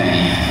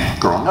identity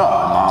growing up.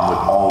 My mom would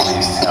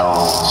always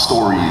tell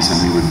stories, and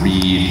we would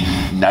read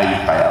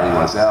Night by Elie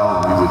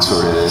Wiesel, and we would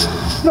sort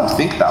of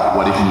think about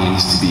what it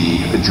means to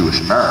be a Jewish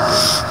American.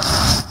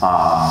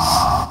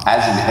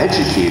 As an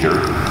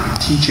educator,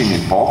 teaching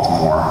in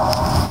Baltimore,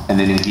 and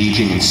then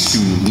engaging in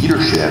student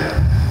leadership,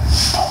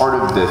 part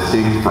of the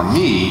thing for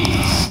me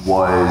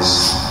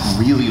was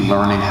really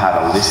learning how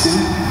to listen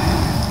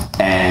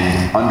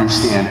and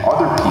understand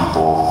other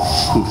people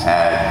who've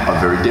had a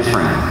very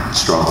different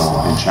struggle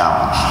and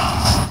challenge,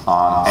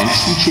 and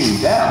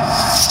teaching them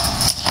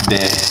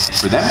that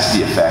for them to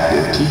be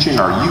effective, teaching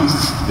our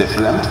youth that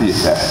for them to be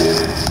effective,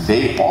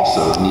 they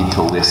also need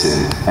to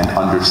listen and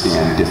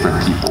understand different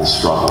people's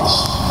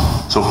struggles.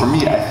 So for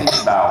me, I think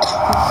about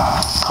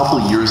a couple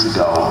of years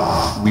ago,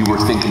 we were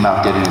thinking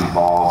about getting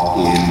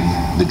involved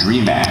in the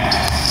DREAM Act,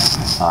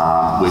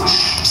 which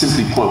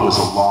simply put was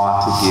a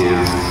law to give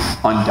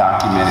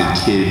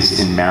undocumented kids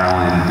in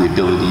Maryland the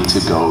ability to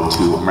go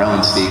to a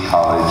Maryland State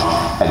College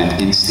at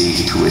an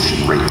in-state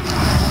tuition rate.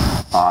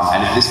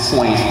 And at this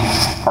point,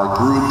 our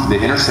group, the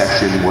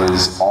intersection,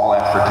 was all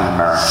African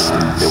American.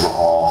 They were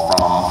all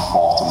from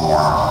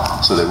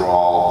Baltimore, so they were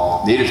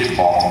all native to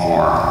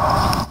Baltimore.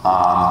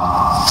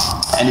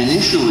 And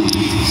initially,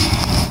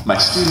 my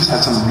students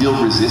had some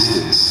real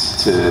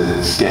resistance to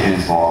getting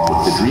involved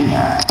with the DREAM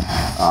Act.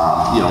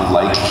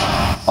 Like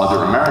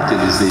other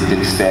Americans, they've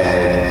been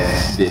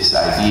fed this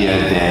idea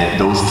that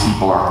those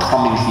people are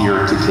coming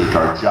here to take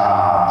our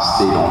jobs,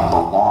 they don't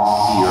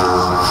belong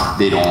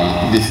here,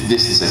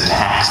 this is a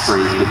tax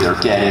break that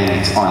they're getting,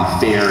 it's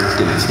unfair, it's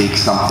going to take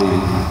something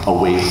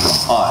away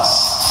from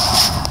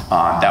us.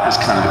 That was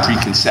kind of the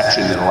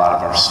preconception that a lot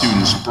of our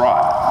students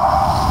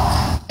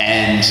brought.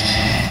 And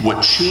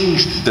what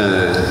changed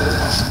the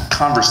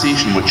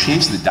conversation, what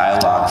changed the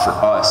dialogue for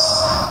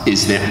us,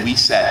 is that we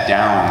sat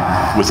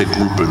down with a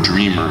group of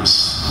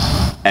dreamers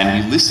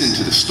and we listened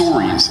to the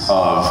stories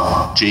of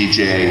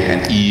JJ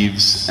and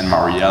Eves and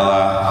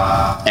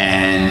Mariela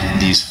and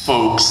these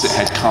folks that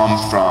had come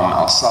from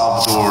El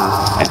Salvador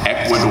and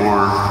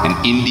Ecuador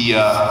and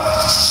India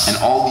and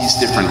all these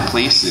different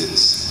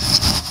places.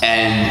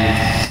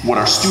 And what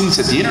our students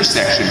at the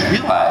intersection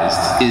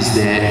realized is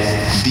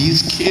that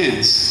these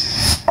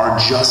kids are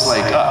just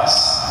like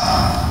us.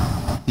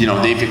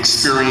 They've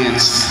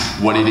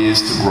experienced what it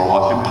is to grow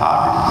up in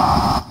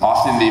poverty.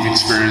 Often they've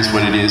experienced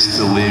what it is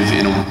to live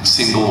in a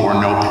single or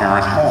no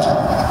parent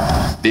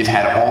home. They've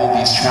had all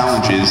these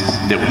challenges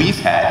that we've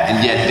had,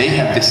 and yet they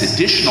have this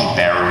additional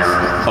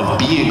barrier of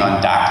being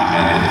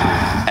undocumented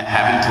and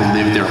having to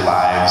live their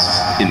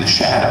lives in the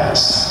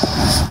shadows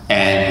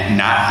and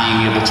not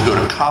being able to go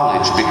to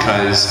college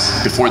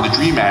because before the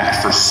DREAM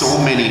Act, for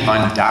so many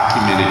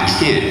undocumented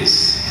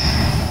kids,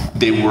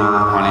 they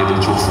were unable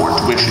to afford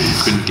tuition.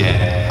 You couldn't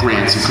get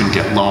grants, you couldn't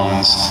get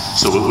loans,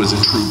 so it was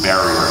a true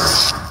barrier.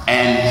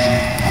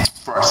 And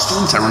for our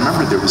students, I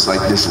remember there was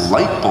like this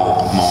light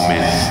bulb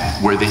moment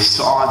where they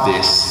saw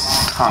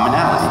this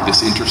commonality,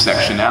 this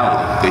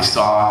intersectionality. They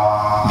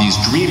saw these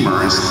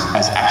dreamers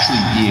as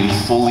actually being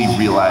fully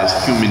realized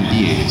human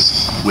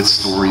beings with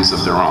stories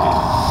of their own.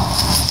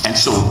 And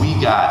so we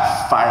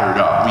got fired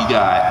up. We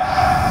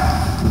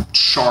got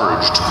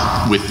charged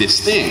with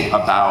this thing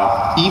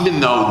about, even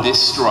though this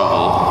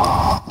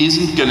struggle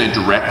isn't going to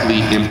directly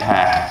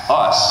impact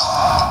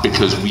us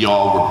because we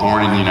all were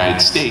born in the United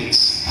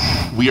States,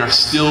 we are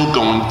still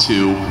going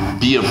to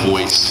be a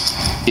voice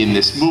in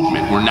this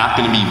movement. We're not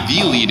going to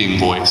be the leading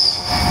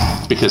voice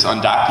because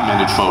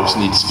undocumented folks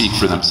need to speak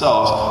for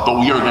themselves, but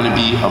we are going to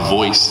be a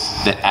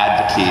voice that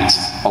advocates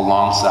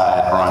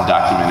alongside our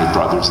undocumented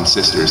brothers and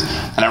sisters.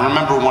 And I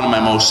remember one of my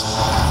most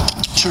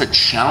sort of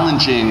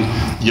challenging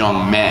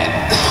young men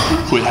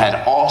who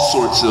had all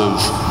sorts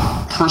of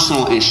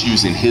personal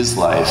issues in his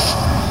life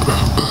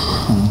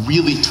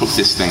really took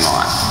this thing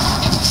on.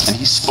 And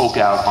he spoke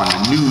out on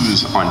the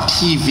news, on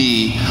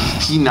TV.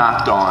 He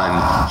knocked on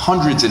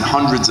hundreds and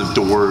hundreds of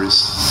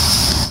doors.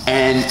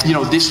 And,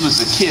 this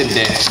was a kid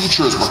that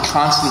teachers were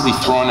constantly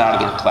throwing out of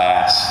their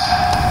class,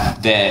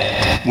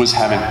 that was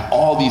having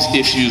all these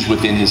issues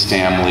within his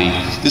family.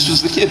 This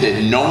was the kid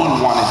that no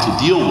one wanted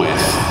to deal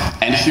with.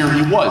 And here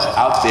he was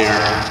out there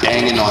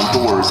banging on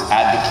doors,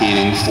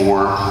 advocating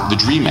for the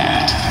DREAM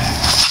Act.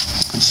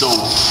 And so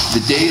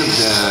the day of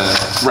the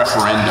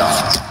referendum,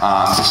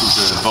 this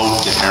was a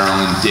vote that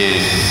Maryland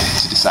did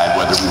to decide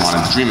whether we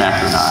wanted the DREAM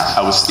Act or not.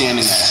 I was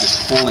standing at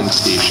this polling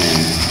station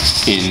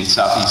in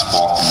Southeast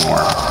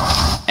Baltimore,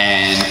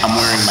 and I'm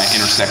wearing my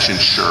intersection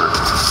shirt.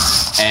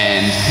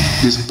 And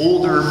this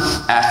older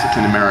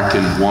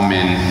African-American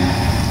woman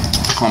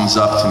comes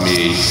up to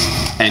me,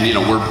 and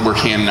we're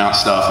handing out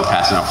stuff, we're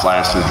passing out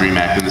flyers to the DREAM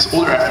Act, and this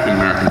older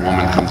African-American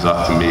woman comes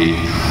up to me,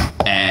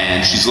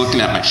 and she's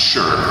looking at my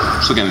shirt,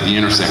 she's looking at the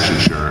intersection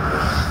shirt,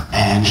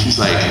 and she's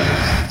like,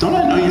 "Don't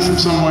I know you from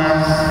somewhere?"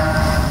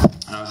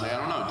 And I was like, "I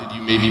don't know, did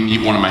you maybe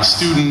meet one of my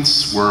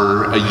students?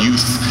 We're a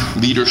youth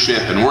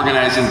leadership and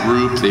organizing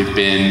group, they've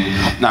been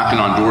knocking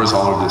on doors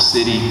all over the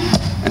city."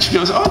 And she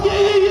goes, "Oh,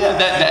 yeah,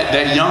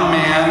 that young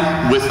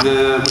man with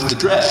the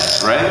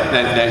dreads, right?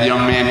 That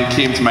young man who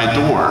came to my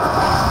door."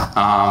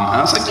 And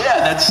I was like, "Yeah,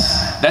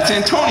 that's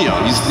Antonio.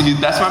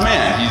 That's my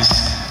man.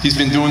 He's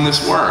been doing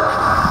this work."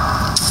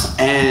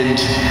 And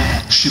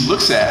she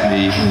looks at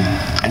me,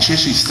 and she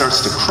actually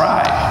starts to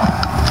cry.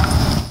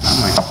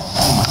 I'm like,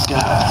 "Oh my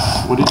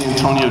God, what did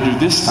Antonio do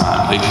this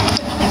time?"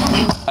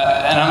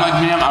 And I'm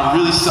like, "Ma'am, I'm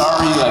really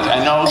sorry.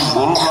 I know he's a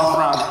little rough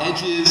around the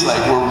edges, like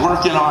we're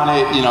working on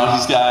it, you know,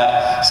 he's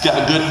got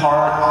a good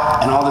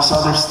heart and all this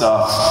other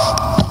stuff.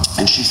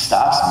 And she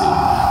stops me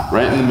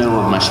right in the middle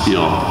of my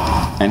spiel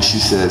and she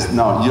says,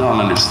 no, you don't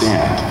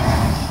understand.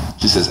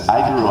 She says, I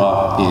grew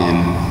up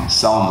in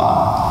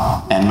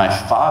Selma and my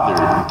father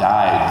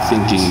died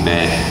thinking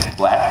that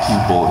black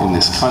people in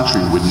this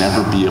country would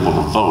never be able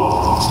to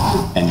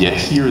vote. And yet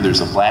here there's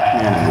a black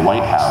man in the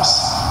White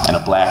House and a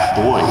black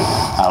boy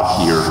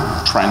out here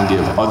trying to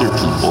give other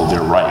people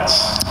their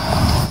rights.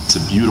 It's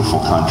a beautiful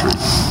country.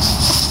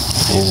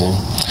 Amazing.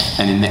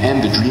 And in the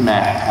end, the DREAM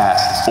Act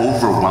passed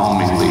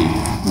overwhelmingly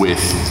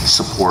with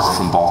support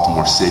from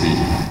Baltimore City.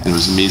 And it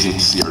was amazing to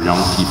see our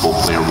young people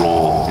play a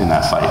role in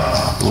that fight.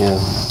 Yeah,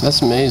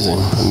 that's amazing.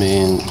 I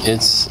mean,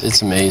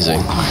 it's amazing.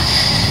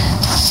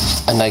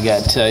 And I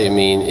got to tell you, I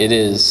mean, it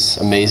is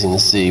amazing to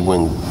see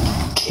when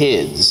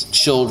kids,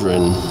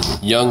 children,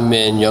 young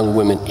men, young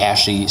women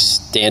actually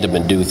stand up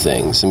and do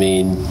things. I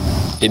mean,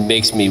 it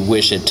makes me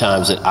wish at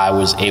times that I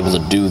was able to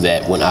do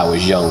that when I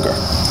was younger.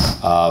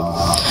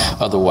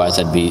 Otherwise,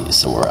 I'd be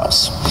somewhere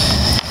else.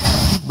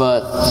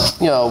 But,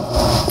 you know,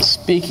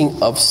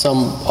 speaking of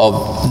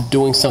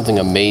doing something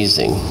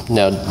amazing,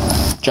 now,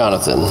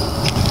 Jonathan,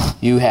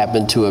 you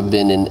happen to have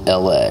been in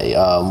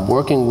LA,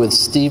 working with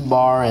Steve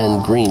Barr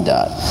and Green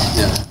Dot,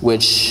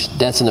 which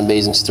that's an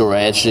amazing story.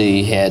 I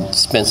actually had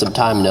spent some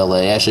time in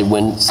LA. Actually,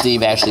 when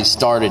Steve actually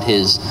started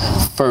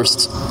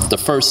the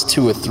first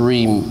 2 or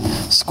 3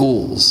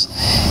 schools,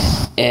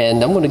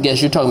 and I'm going to guess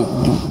you're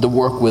talking the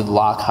work with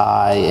Lock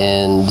High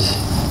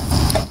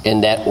and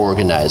that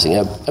organizing.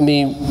 I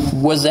mean,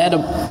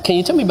 can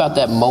you tell me about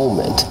that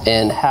moment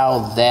and how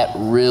that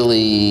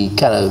really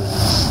kind of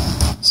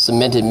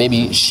cemented,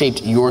 maybe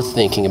shaped your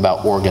thinking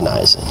about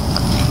organizing?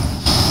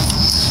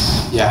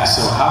 Yeah,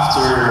 so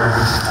after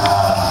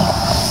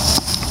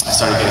I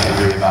started getting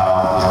angry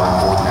about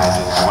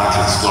organizing, I wanted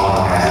to explore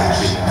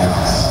organizing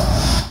actually.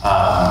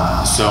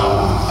 So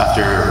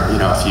after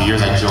a few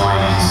years, I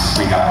joined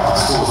Green Dot Public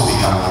Schools to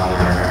become one of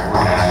their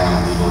organizing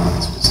and legal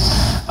schools.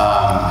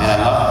 And I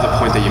love the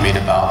point that you made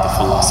about the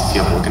philosophy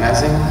of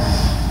organizing,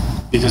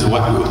 because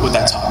what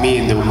that taught me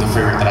and the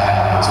framework that I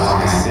had when I was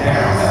organizing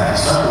there was that I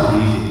started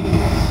believing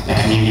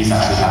that communities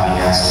actually have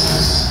the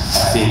answers.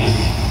 I think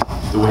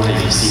the way that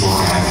you perceive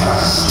organizing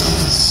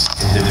changes,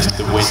 and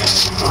the way that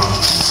you approach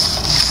it.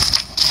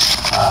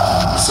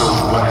 So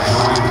when I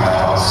joined Green Dot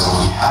Public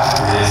Schools, we had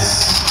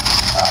this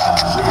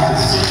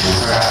vision.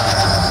 So I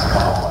asked a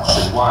couple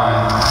questions.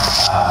 One,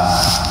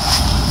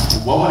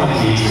 what would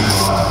engagement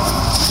look like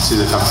to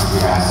the company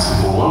we asked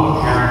people? What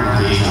would parent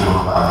engagement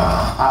look like?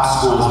 How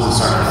schools would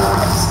start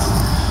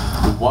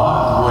organizing?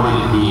 What would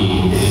it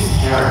mean if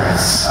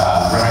parents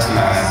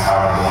recognize the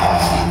power they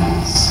have in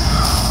communities?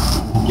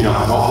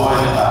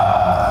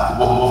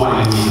 What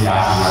would it mean to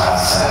actually have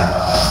a set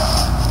up?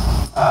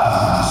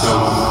 So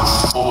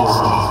over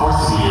the course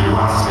of the year, we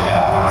want to say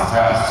that. We want to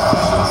try this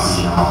project. We want to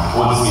see,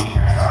 what does the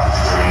parents start to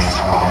train?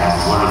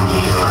 What do we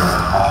need to learn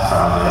at the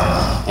front of it?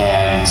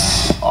 And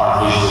our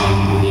vision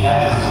in the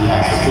end, we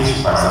had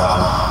expectations for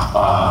ourselves.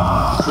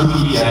 Could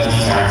we get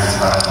these parents in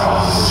front of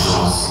college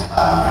officials in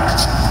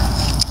America?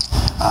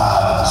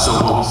 So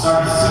what we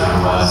started to do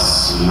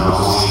was, it was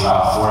only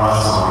about 4 of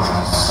us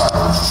organizers to start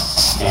with.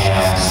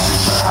 And we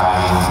started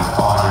having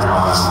 100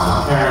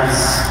 on parents.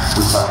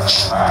 We started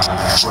providing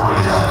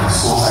coordinators in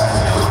school sites,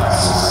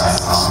 school sites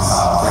in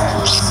Los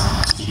Angeles,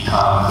 to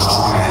become the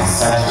organizing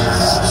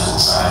centers at the school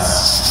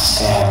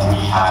sites. And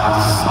we had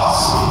hundreds of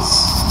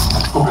philosophies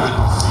over the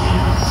course of the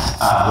year.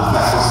 Within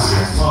that course of the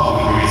year as well,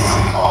 we created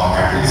something called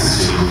the Parent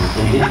Institute.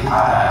 And in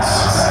that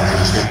society,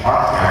 we trained our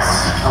parents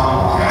to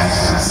become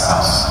organizers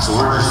themselves. So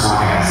we're just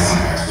organizing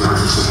parents. We're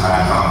just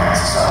having young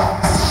parents to start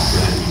organizing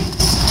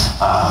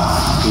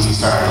because we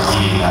started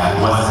believing that it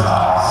wasn't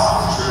about our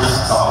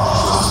self-interest.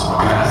 Self-interest was to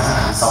organize.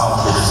 The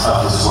self-interest of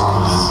this work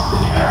was the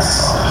parents'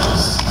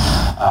 self-interest.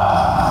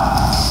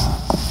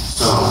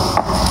 So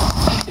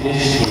an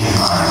issue came to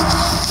mind,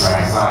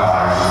 right? It's not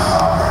about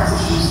our parents'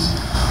 issues.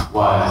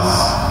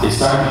 It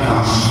started to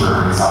become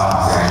cheaper in South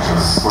Los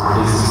Angeles for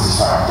a business to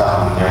start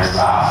dumping their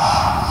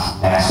trash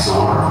next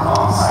door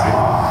on the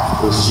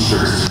sidewalk. It was cheaper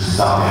to just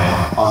dump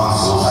it on the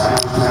school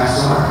sidewalk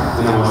next door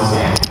than it was to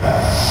stand it.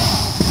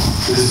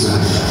 This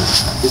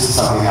is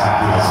something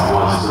that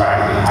was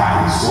directly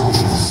impacting the school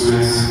because the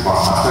students from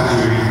across the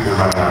country, they're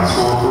running out of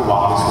school, they're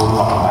walking to school, they're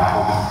walking back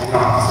home, and they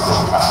don't have to go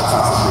to class. That's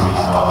not something we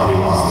have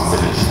anywhere else in the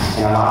city.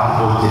 And a lot of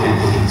people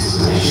didn't take into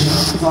consideration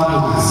because a lot of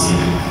people didn't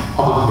see it.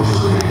 Public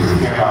officials didn't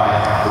really care about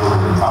it, they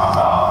wouldn't really talk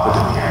about it, but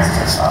the parents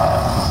cared about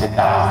it. And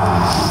that was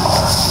the key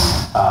part.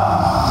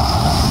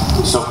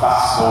 So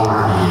fast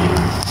forward a year,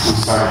 we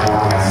started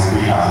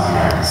organizing 3,000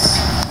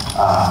 parents.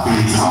 Through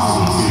these house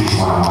meetings, through these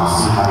one-on-ones,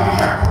 through having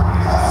parent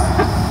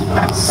organizing,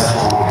 the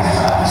central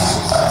organizer at these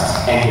school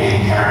sites, and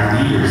getting parent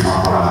leaders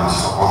on board on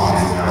these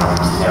organizing their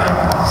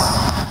networks.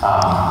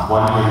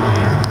 1 year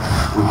later,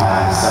 we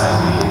had an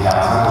assembly in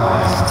downtown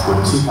LA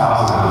with 2,000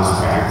 of those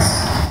parents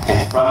in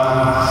front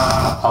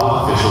of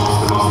public officials,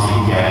 the most you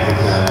can get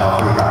with the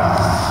California ground.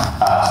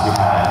 So we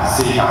had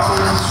city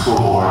councilors, school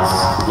boards,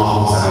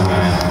 local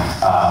assemblymen,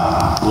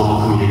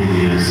 local community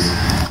leaders,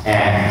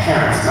 and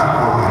parents,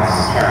 not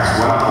organized parents,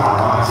 went on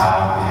board on the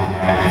title and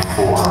demanded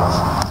for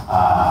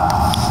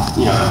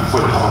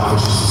the public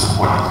officials to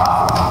support the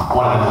platform.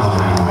 One of them was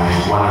minimum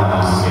wage, one of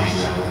them was to make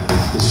sure that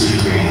the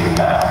street greening was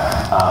better.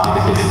 And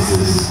the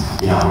businesses,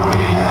 were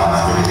getting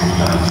penalized for getting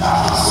trash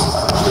on the school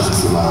side, which doesn't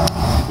seem like,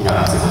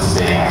 it's a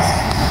big ask.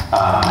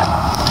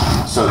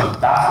 So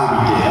that's what we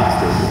did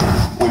after a year.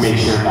 We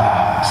made sure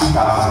that 2,000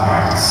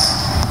 parents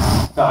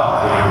felt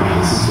that they were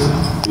being listened to.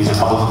 These are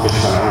public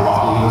officials that were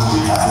walking in the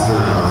streets, asking for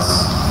their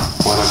votes,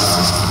 for their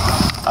votes.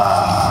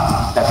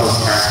 That those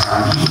parents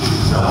are needing to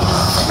build,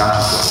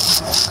 not just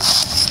build.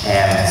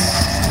 And,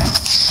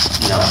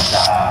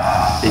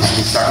 that they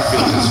start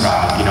feeling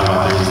distracted.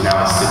 There's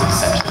now a civic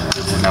center.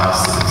 There's now a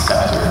civic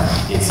center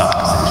in South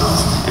Los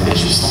Angeles. And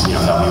it's just,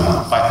 that we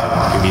want to fight for.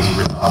 And these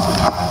written up the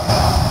top of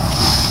that.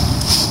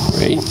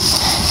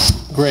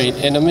 Great.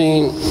 And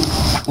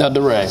now,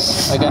 DeRay,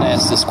 I got to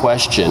ask this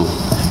question.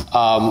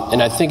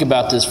 And I think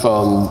about this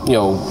from,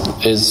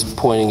 is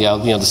pointing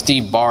out, the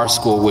Steve Barr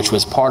School, which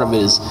was part of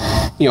it is,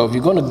 if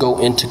you're going to go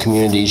into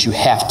communities, you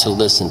have to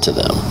listen to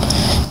them.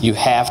 You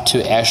have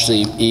to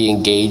actually be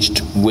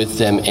engaged with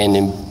them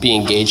and be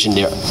engaged in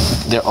their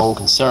own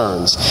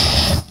concerns.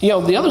 The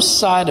other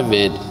side of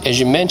it, as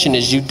you mentioned,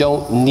 is you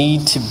don't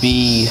need to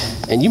be,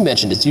 and you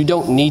mentioned this, you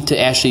don't need to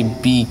actually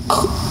be,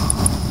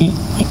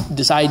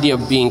 this idea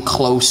of being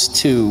close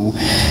to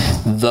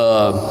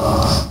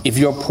if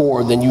you're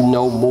poor, then you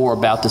know more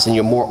about this and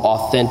you're more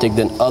authentic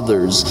than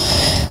others.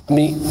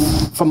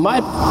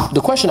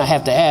 The question I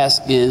have to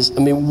ask is,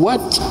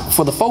 what,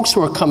 for the folks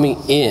who are coming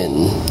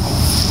in,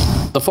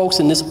 the folks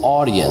in this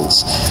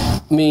audience,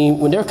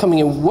 when they're coming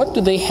in, what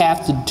do they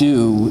have to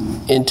do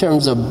in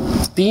terms of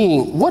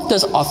what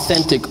does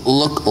authentic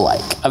look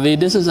like?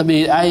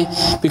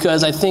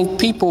 Because I think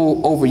people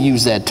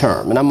overuse that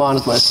term, and I'm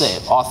honest when I say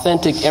it.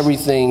 Authentic,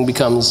 everything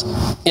becomes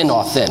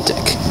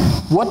inauthentic.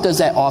 What does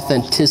that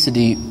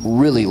authenticity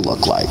really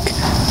look like?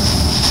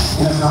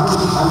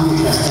 I'm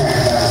being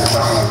transparent. That is a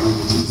question I really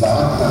use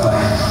out, but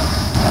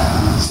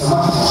so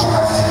much of what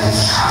I said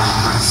is how do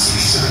you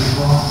speak to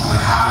people,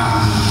 how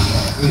do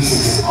we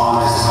increase in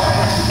honors that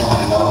people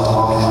that know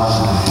what they love,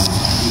 and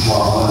people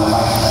are willing to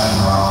fight for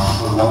them, or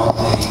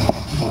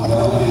people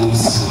know what they need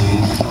to do,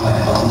 people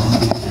that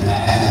believe in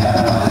that, and that,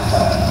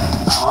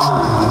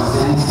 honor one of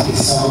the things, because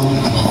so many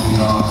people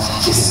feel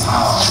this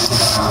power.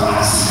 When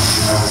I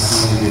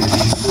see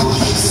these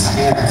foolishness as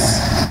parents,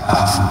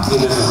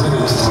 there's a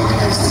riddle to the way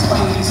parents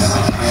complain. It's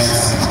like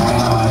parents are going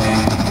all day,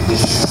 the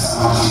dish is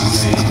so much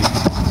easy,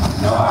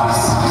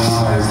 nobody's complaining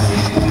on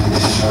Thursday, and the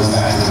dish goes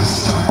back to the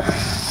store.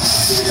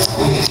 There's a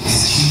way that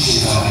these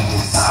teachings are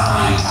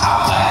designed to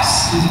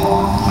outlast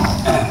people,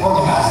 and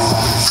organizing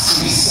like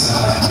space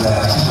so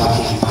that people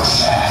can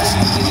push back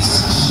and things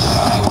that people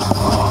have been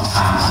for a long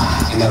time,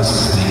 and those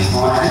sorts of things.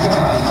 When I think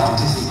about the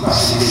authenticity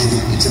question,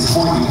 it's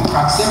important.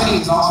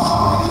 Proximity is also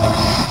important.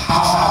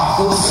 How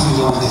close are we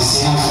willing to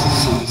stand with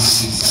people we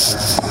see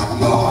that are a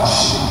real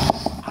question?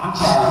 I'm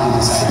challenging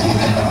this idea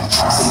that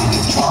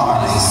proximity to trauma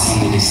is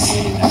standing next to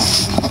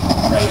people,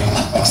 right?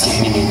 Like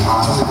standing in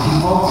concert with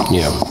people.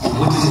 Yeah. And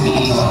what does it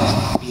mean to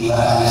be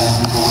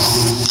loving people,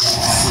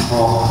 ask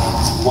people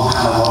what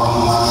kind of world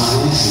you want to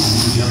live in, and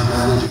use your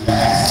privilege or your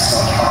access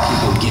to help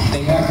people get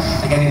there?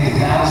 I think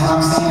that is what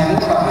I'm saying. I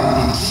think about it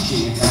in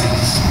teaching.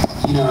 It's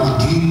do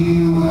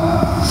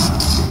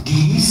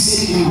you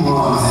sit in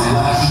rooms and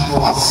let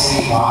people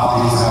say wild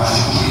things about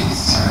your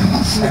kids?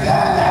 Right?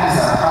 That is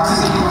a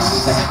proximity question.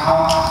 It's like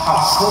how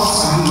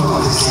close are you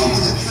willing to stand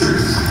to the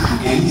truth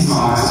in these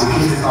moments when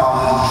the kids are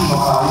calling,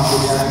 people calling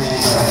kids every day,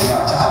 like,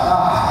 child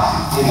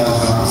die. In those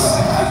rooms,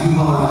 are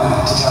you willing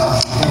to tell the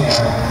truth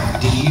there?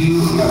 Do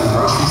you, the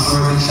grocery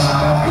store they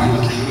shop at? Are you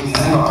a community?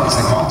 I know a place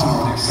like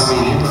Baltimore, there's so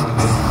many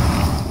neighborhoods.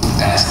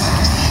 That's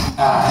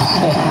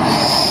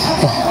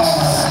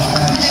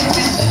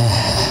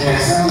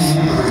there's so many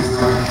neighborhoods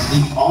where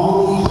the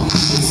only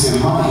place you can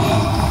spend money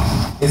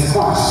is a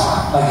corner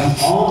store. Like,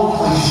 the only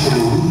place you can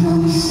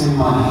legally spend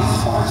money is a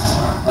corner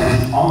store. Like,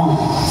 the only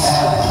place.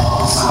 That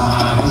blows my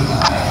mind.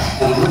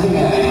 And living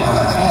in a neighborhood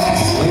like that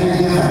is very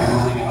different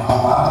than living in a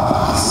whole lot of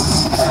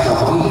houses. Like, the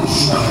way that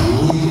you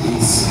live in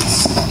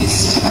space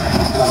is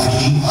different. Like,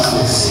 you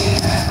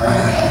understand that,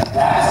 right?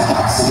 That is a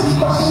proximity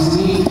question to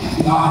me.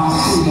 The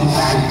authenticity, I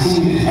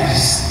continue to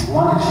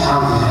want to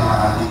challenge it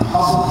in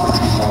public for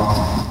people,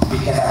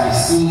 because I've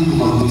seen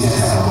people use it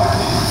as a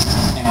weapon,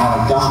 and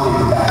I don't think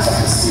that that's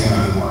like the spirit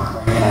of the work,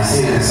 right? And I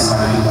say that as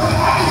somebody who's like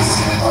activist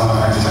and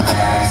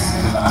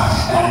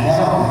and I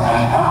don't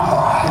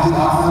proactively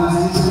offer those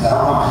things, because I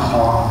don't want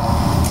people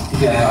to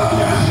be like,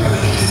 you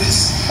really do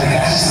this. Like,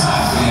 that's just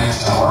not fair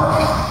to work.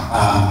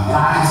 And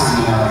I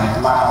consider,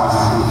 my father's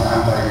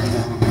I'm 30,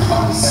 he's been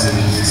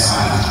 27 years, so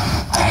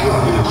I grew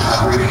up in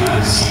recovery and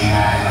understand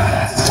that, and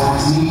that's important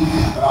to me.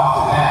 But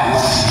off of that,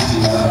 unless you do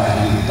know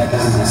that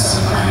doesn't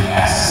necessarily bring me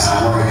access. And I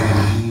worry that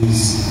we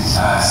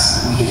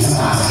can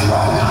sometimes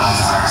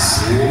weaponize our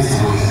experience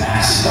in ways that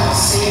actually don't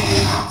say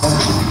anything. Some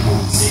people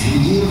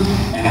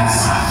and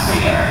that's not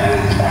fair,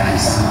 and that can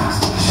sometimes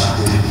be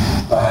destructive.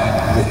 But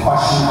the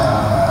question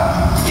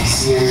of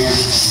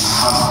experience and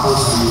how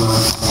close are you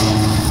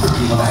for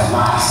people that have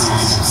not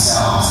experienced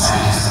themselves,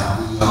 and just a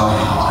real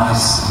and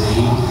honest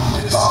thing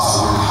that is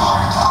also really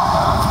hard to talk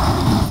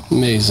about.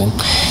 Amazing.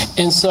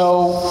 And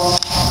so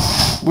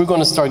we're going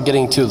to start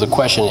getting to the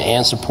question and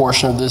answer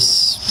portion of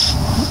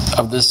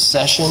this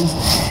session.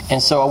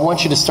 And so I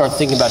want you to start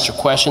thinking about your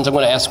questions. I'm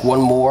going to ask one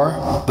more,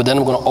 but then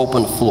I'm going to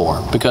open the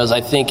floor, because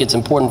I think it's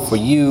important for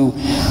you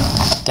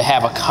to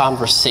have a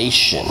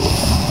conversation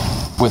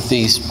with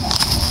these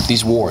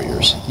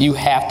warriors. You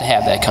have to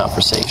have that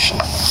conversation.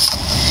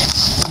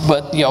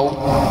 But,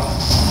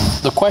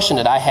 the question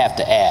that I have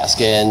to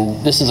ask,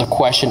 and this is a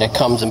question that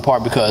comes in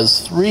part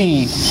because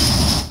 3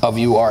 of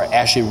you are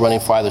actually running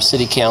for either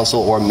city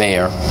council or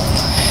mayor.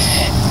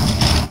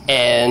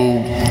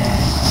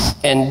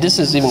 And this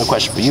is even a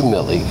question for you,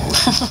 Millie,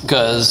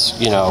 because,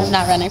 I'm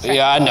not running for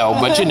Yeah, I know,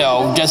 but,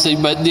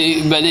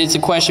 but it's a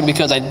question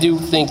because I do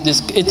think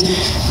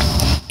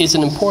it's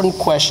an important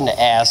question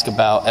to ask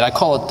about, and I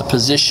call it the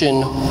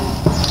position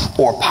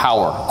or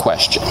power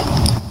question.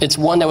 It's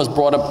one that was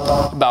brought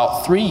up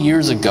about 3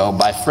 years ago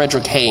by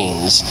Frederick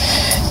Haynes,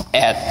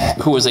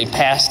 who was a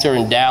pastor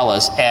in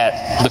Dallas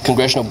at the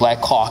Congressional Black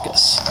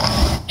Caucus.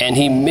 And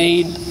he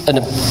made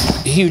a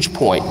huge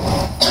point.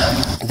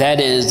 That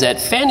is that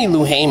Fannie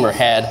Lou Hamer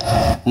had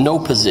no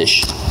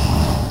position,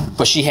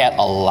 but she had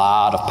a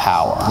lot of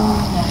power.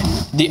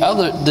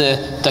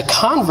 The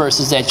converse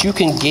is that you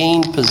can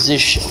gain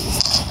position.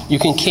 You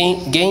can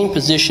gain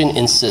position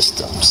in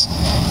systems,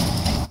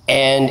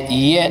 and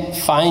yet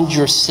find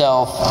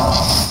yourself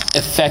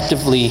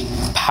effectively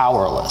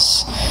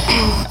powerless.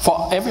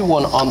 For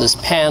everyone on this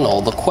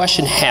panel, the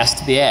question has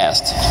to be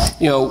asked,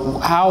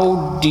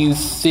 how do you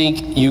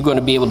think you're going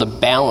to be able to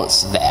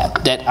balance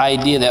that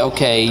idea that,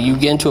 okay, you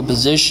get into a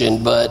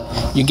position, but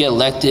you get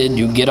elected,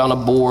 you get on a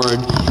board,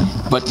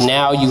 but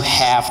now you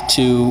have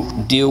to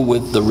deal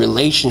with the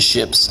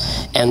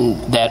relationships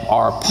and that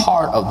are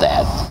part of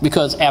that.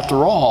 Because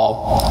after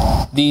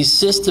all, these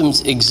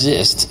systems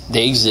exist.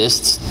 They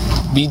exist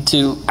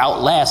to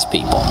outlast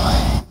people.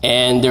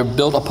 And they're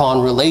built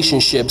upon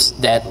relationships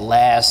that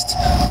last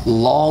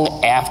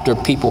long after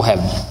people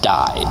have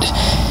died.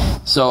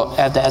 So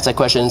I have to ask that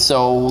question.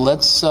 So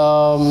let's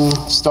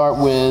start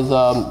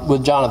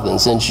with Jonathan,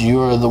 since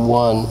you're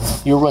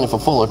running for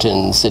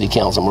Fullerton City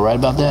Council. Am I right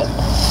about that?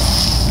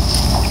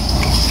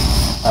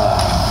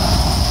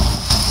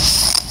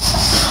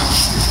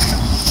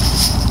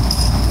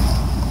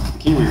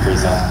 Can you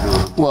rephrase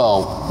that?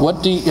 Well,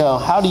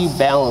 how do you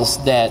balance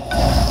that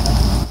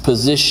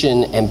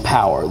position and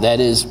power? That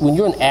is, when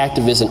you're an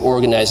activist and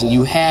organizing,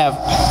 you have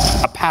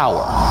a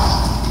power.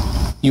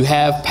 You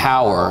have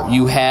power.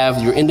 You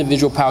have your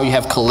individual power. You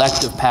have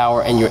collective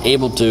power, and you're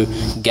able to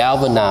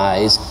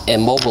galvanize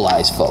and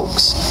mobilize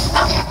folks.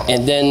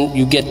 And then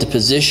you get the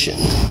position.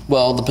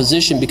 Well, the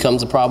position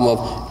becomes a problem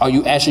of, are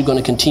you actually going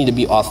to continue to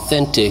be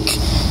authentic?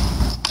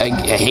 I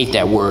hate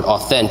that word,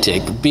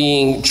 authentic.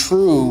 Being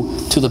true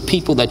to the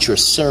people that you're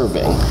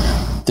serving.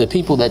 The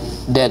people that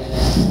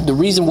the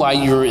reason why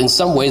you're, in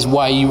some ways,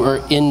 why you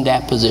are in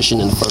that position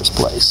in the first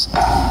place.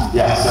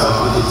 Yeah, so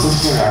it's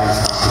interesting to have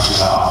this conversation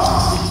about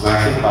authenticity. When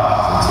I think about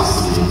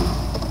authenticity,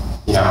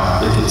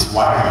 it's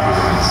why are you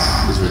doing this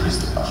is really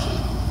the question.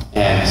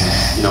 And,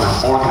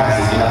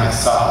 organizing in and of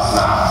itself is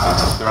not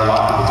authentic. There are a lot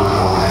of people doing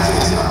organizing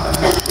that's not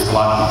authentic. There's a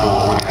lot of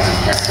people organizing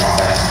parents in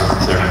Los Angeles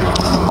for their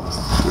political moves.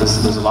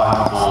 There's a lot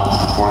of people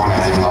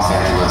organizing in Los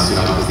Angeles,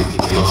 because they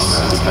think it looks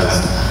good, because,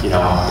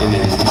 in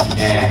the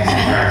end,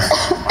 parents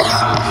are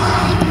not looking at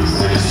communities,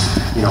 they're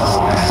just,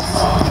 organizing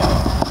something.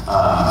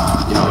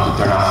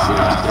 They're not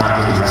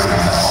really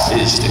recognized at all.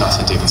 It's just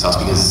inauthentic themselves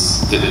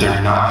because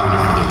they're not doing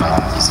it for the right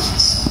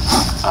reasons.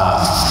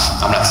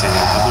 I'm not saying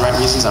I have the right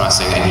reasons. I'm not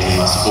saying any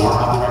of us four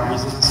have the right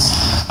reasons.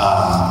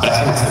 But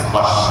I think that's the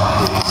question I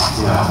think,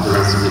 the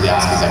race to really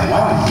ask is like,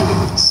 why are you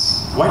doing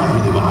this? Why do you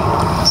really want to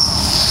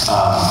organize?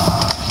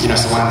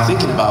 So when I'm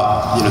thinking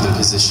about, the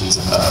positions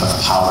of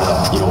power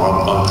that, or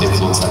of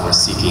influence that we're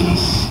seeking,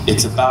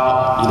 it's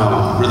about,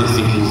 really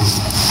thinking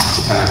to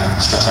kind of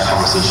stretch that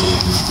conversation.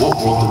 What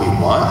world do we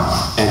want?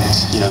 And,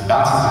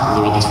 balancing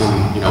the world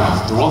between,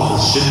 the world that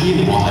should be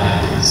and the world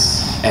that it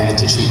is. And the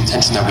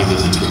tension that we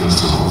live between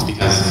those two worlds.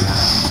 Because,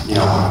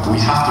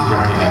 we have to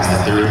recognize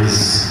that there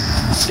is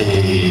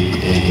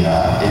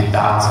a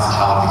balance of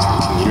power between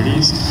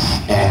communities,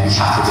 and we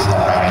have to get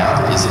that right now.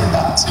 There is an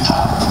imbalance in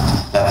power.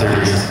 That there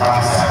is a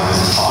private sector,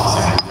 there's a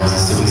public sector, there's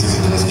a civic sector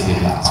that is in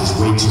imbalance. There's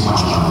way too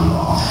much money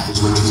involved.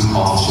 There's way too many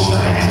politicians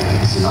that are angry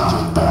because they're not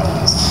doing the right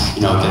things.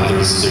 That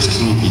there's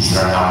communities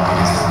that are not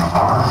organized around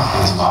power, and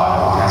there's a lot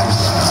of organizers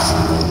that are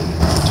not doing it in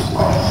a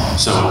particular way.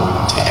 So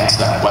to answer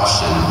that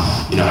question,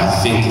 I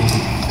think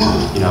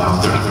You know,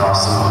 there are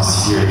some of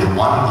us here that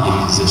want to be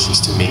in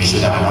positions to make sure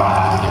that we are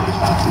advocating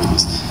for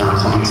communities, and we're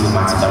coming to the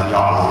mindset that we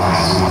are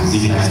organized. We want to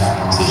legalize that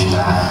conversation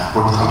that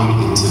we're coming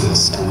into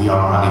this, and we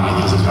are running it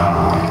because we are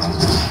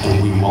organizers,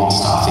 and we won't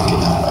stop thinking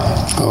that way.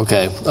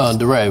 Okay,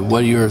 DeRay,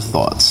 what are your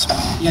thoughts?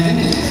 Yeah, I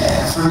think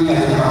for me,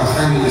 I think about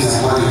framing is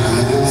like what are your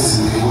commitments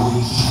and will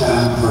you keep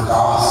them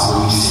regardless of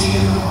what you see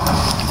in the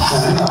world. So I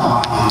think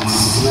about my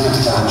commitments,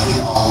 commitments that the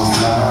truth always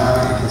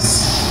matter, right?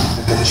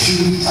 The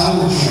truth,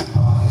 telling the truth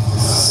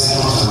is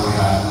essential to the way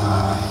that I've done my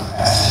life for the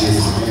past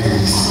years of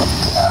years.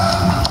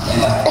 And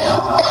that I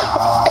don't know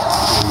how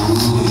to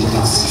move in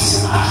different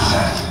spaces and not keep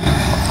that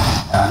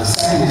commitment. The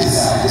second is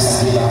this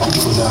idea that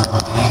people deserve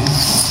our pain.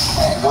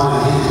 One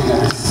of the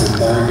things is the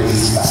third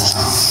basic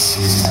background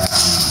is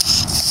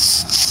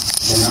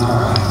the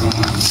number of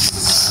things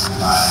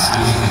I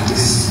mean,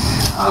 this is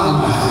probably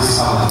my first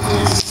public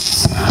appearance in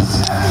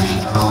Cincinnati.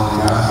 The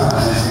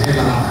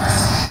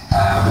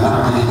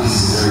number of things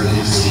is very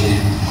interesting.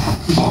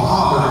 People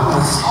call their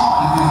reports,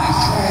 I'm like,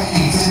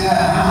 hey,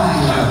 and I'm like,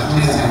 you know, the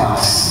place I want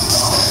to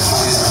the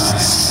place are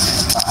nice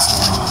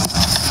platform.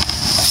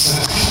 So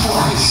people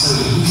are just so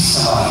used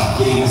to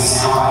like getting a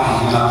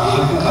soundbite, you know,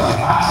 like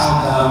if I told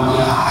them, you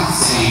know, I could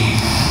say,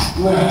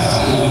 we're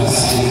you know, the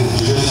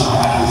traditional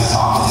Baptist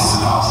office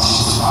and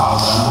politicians follow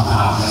them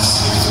about this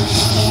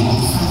transformation thing.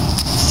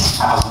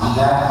 I believe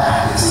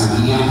that. It's in the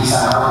medium piece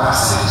I wrote. I've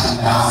said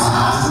it 10,000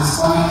 times at this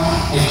point.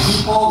 If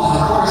people, and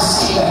of course,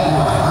 say that,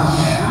 they're like, oh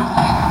yeah, I'm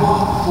like,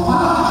 well what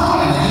about the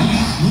plan?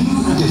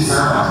 You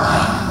deserve a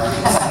plan, right?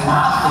 It's like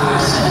not fair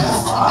to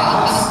people's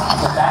lives,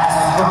 but that's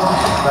like,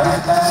 okay,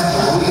 right? That's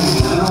like the way we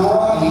live in the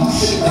world, and you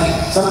should, like,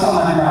 sometimes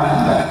I'm like,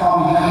 you gotta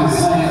call me back with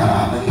Sunday come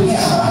on. Like, yeah,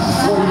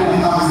 before you get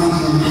a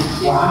conversation,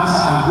 well,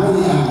 I'm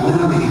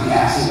literally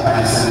reacting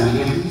by just sending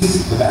me a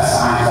piece, but that's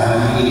fine, because I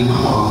don't need to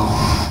quote.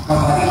 But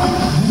like,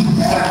 you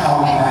better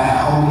call me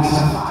back, hold me to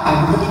the fire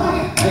with the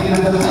plan.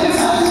 Like, the plan's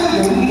not good,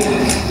 and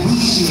we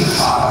should have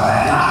thought about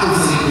that. Not to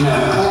say, you know,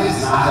 the plan is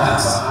not done,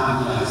 so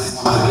I'm, you know, this is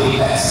one of the big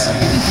bets,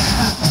 right?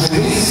 But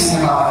it is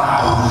something about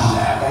I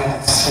believe that, right?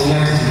 It's fair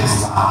to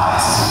people's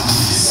lives.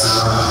 You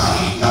deserve a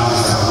plan. You don't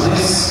deserve a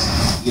list.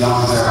 You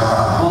don't deserve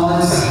a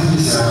bullets. Like, you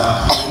deserve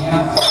a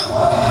plan.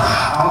 What and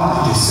how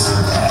you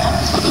deserve that.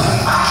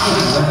 Like, I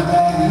can't live with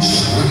that, and you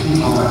should break me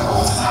over the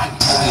coals. I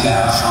can tell you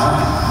that up front.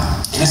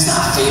 And it's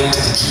not fair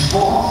to the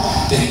people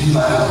that you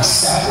like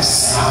accept the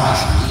sound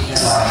like me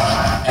as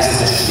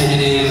a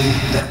definitive,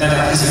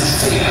 that isn't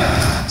fair.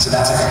 So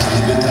that's like a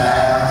commitment that I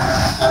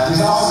have.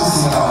 There's also this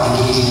thing about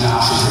engaging in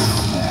options and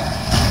feedback.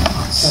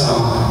 So,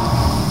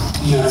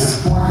 you know, it's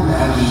important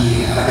that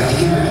we, like a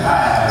commitment that I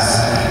have is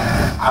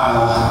that how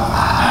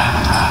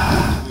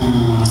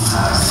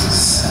does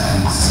this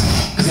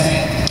is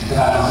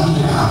that I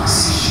believe in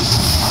conversation,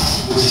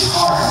 which is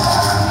hard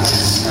sometimes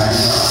because, you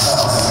know,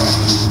 ourselves that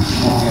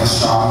people feel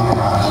strongly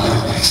about other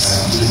things.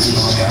 So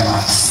people get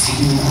like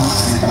speaking or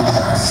thinking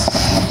about us.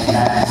 And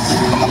that is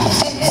really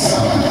easy. So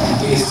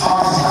it is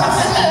hard sometimes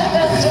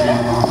because when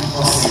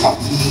people say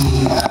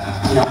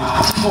you know,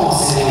 people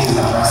say things in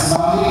the press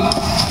about me,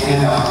 and then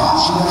they're like, oh,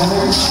 you know,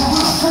 they're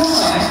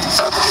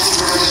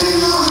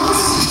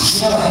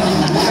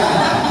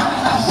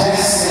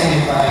just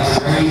say like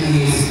the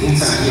radius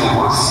is the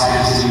worst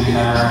attitude you can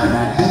ever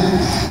imagine,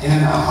 and then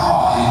they'll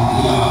call and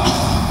you know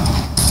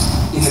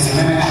it's a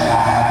commitment that I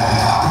have to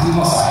talk to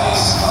people, so I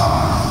answer the phone.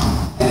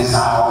 And it's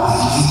not always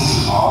easy to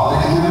keep all of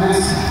the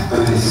commitments,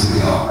 but it is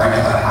real, right?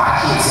 Like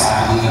I can't say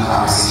I believe in a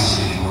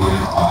conversation anymore with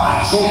a call.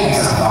 I can't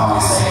answer the phone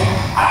and say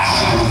I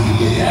can't believe you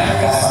did that.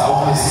 Like, that's the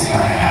openest thing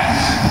I have.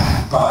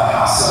 But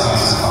I'll still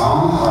answer the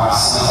phone, or I'll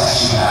still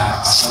text you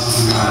back, I'll still do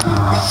your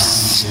number,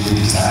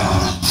 because I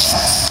believe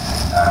that.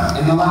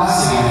 And the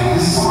last thing, I think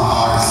this is one of the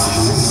hardest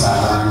things, this is what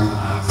I learned when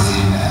I was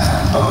in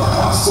both the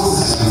public school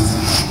systems,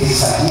 is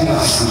this idea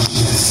of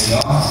solution at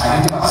scale.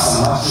 I think about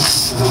so much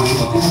the way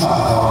people think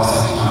about the goal is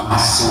like, you know, my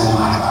school,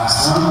 my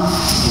classroom,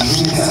 and you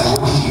think it's like,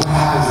 what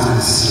happens when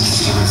the decisions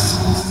to your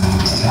schools in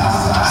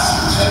 10,000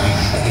 classrooms, right?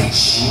 Like it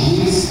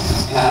changes,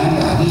 and I think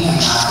that we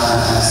have not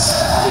done this,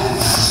 I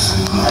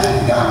think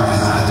the government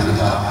has not done a good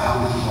job of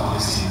helping people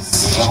understand the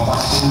scale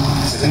question.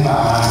 So think about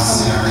when I was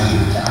sitting there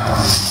reading the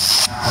capital,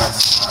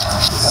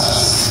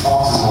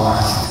 Baltimore,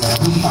 that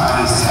we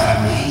find these kind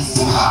of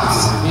amazing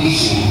pockets of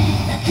innovation,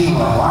 and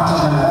people are like, why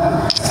don't I know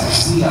that?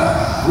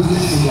 We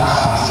can figure out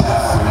how to do that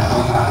for an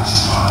employee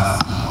package on other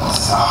people.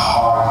 It's not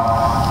hard,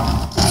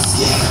 it's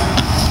different.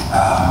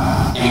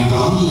 And we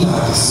believe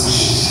that the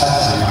solution to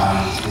touch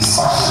everybody is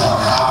question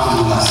about how can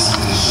we lessen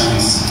the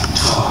constraints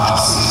to allow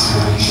some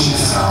innovation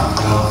that's our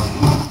ability.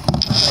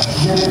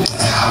 Here is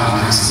how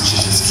you create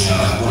solutions at scale.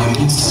 Like what it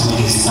means to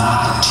me is not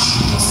that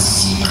two people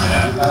succeed, but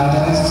everybody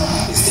does.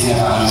 It's thinking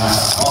about you as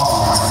a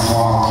Baltimore, it's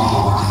more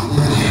people working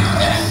live there,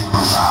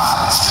 everyone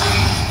thrives,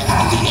 right? And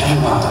I think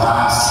everyone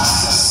thrives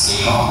is a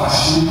scale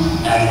question,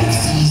 and I think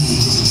it's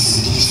easy to be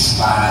seduced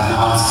by the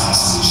non-scale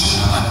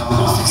solution. Like, oh, we're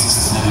going to fix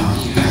this in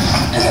every year,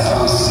 as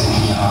opposed to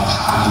thinking of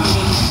how you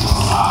make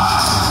people's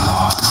lives and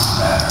lives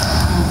better.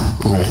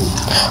 Right.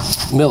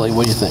 Millie,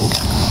 what do you think?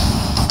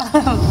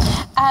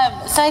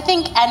 So I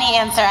think any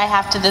answer I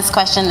have to this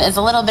question is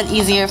a little bit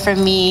easier for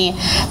me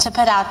to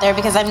put out there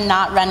because I'm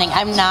not running.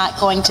 I'm not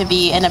going to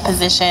be in a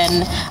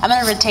position. I'm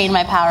going to retain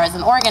my power as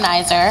an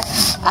organizer,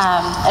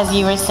 as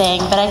you were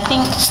saying. But I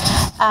think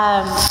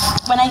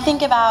when I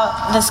think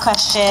about this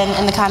question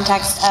in the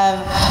context of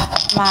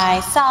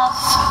myself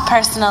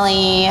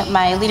personally,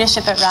 my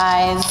leadership at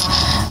RISE,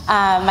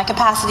 my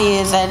capacity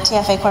as a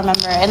TFA core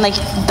member, and like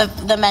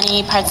the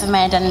many parts of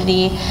my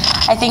identity,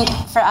 I think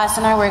for us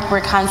in our work,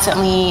 we're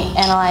constantly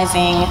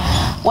analyzing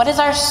what is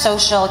our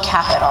social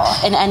capital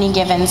in any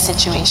given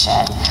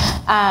situation.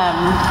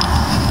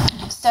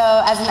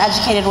 So as an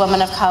educated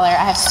woman of color,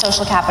 I have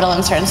social capital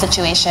in certain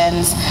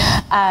situations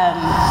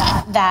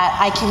that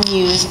I can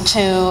use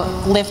to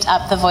lift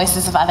up the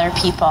voices of other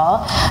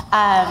people.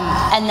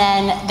 And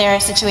then there are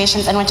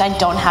situations in which I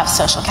don't have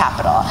social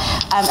capital.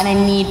 And I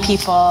need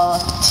people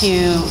to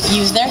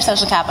use their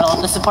social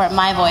capital to support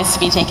my voice to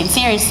be taken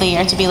seriously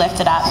or to be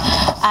lifted up.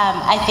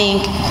 I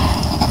think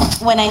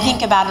when I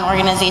think about an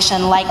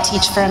organization like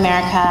Teach for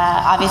America,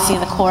 obviously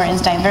the core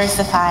is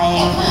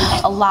diversifying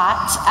a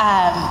lot,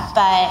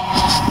 but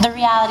the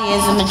reality is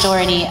the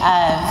majority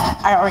of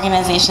our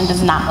organization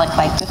does not look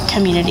like the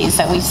communities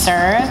that we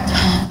serve.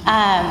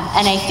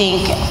 And I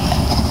think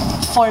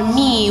for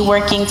me,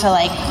 working to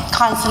like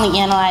constantly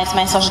analyze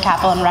my social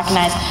capital and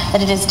recognize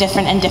that it is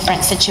different in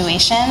different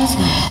situations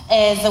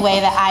is the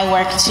way that I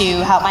work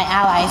to help my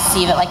allies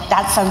see that like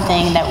that's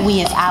something that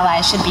we as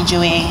allies should be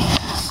doing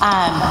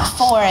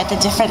for the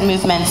different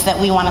movements that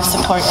we want to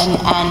support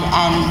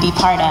and be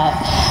part of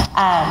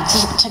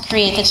to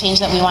create the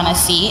change that we want to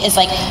see is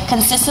like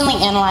consistently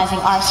analyzing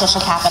our social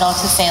capital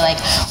to say like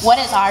what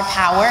is our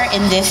power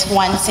in this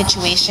one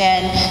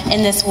situation,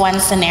 in this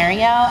one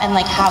scenario, and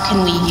like how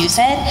can we use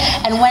it,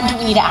 and when do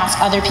we need to ask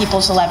other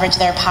people to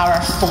leverage their power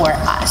for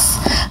us.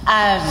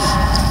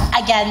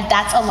 Again,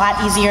 that's a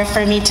lot easier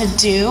for me to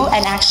do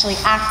and actually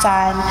act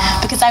on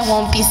because I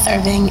won't be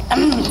serving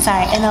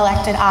an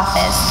elected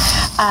office.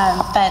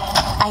 But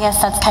I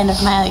guess that's kind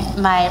of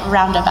my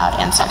roundabout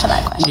answer to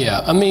that question.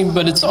 Yeah, I mean,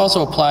 but it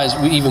also applies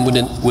even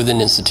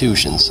within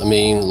institutions. I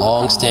mean,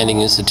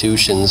 long-standing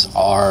institutions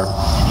are,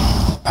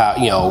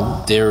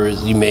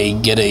 you may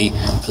get a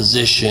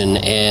position,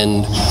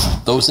 and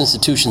those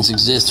institutions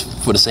exist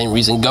for the same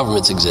reason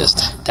governments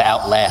exist, to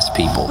outlast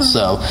people. Mm-hmm.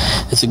 So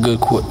it's a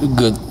good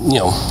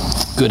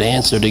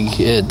answer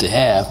to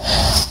have.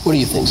 What do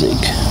you think,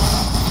 Zeke?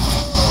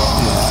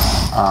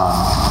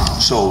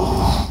 So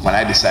when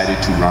I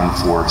decided to run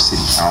for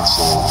city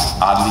council,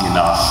 oddly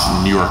enough,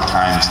 New York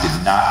Times did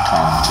not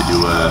come to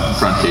do a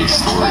front page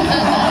story.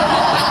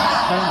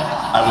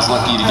 I was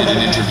lucky to get an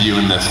interview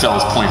in the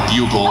Fells Point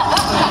Bugle.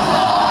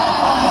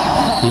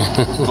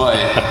 But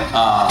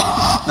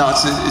no,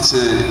 it's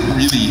a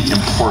really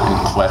important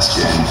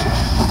question,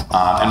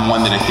 and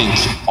one that I think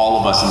all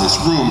of us in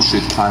this room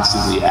should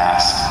constantly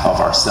ask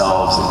of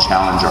ourselves and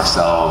challenge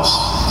ourselves.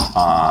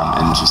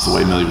 And just the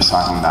way Millie was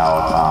talking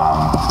about,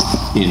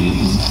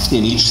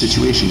 in each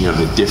situation you have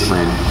a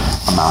different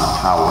amount of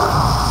power.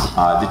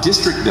 The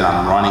district that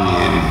I'm running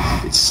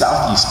in, it's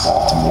southeast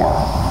Baltimore.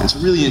 It's a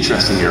really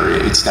interesting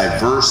area. It's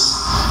diverse,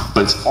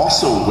 but it's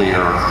also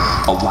where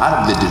a lot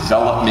of the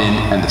development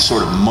and the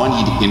sort of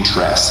moneyed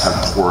interests have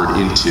poured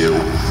into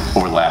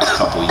over the last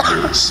couple of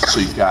years. So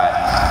you've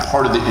got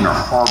part of the Inner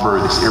Harbor,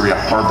 this area,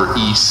 Harbor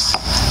East,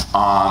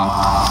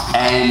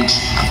 and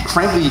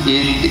frankly,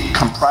 it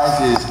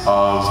comprises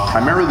of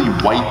primarily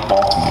white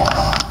Baltimore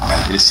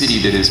in a city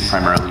that is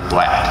primarily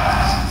black.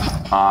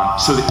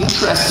 So the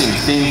interesting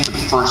thing for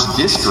the first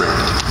district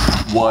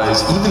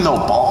was, even though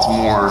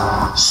Baltimore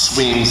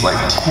swings like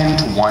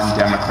 10-1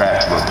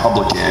 Democrat to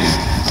Republican,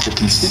 the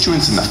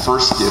constituents in the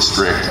first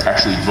district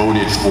actually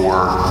voted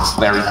for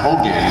Larry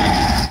Hogan,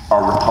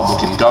 our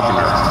Republican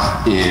governor,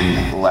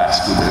 in the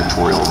last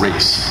gubernatorial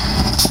race.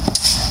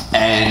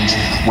 And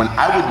when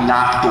I would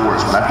knock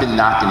doors, when I've been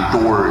knocking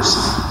doors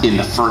in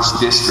the first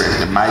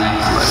district, and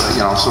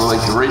sort of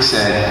like DeRay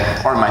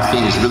said, part of my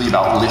thing is really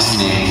about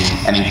listening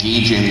and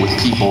engaging with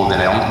people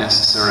that I don't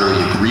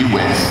necessarily agree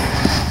with.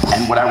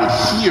 And what I would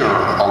hear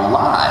a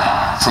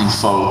lot from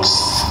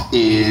folks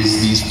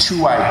is these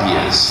two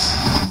ideas.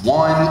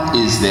 One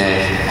is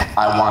that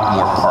I want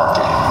more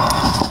parking.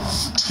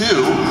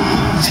 Two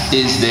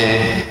is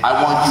that I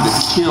want you to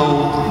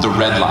kill the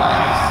Red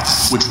Line,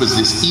 which was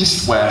this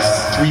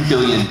east-west $3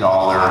 billion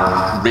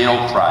rail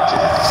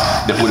project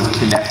that would have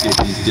connected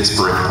these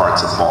disparate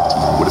parts of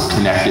Baltimore, would have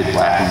connected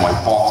black and white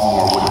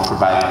Baltimore, would have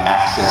provided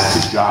access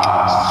to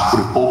jobs,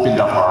 would have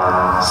opened up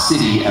our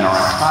city and our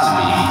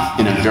economy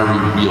in a very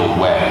real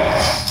way.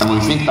 And when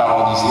we think about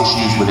all these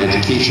issues with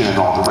education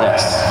and all the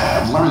rest,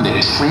 I've learned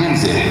that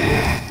transit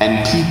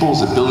and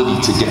people's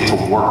ability to get to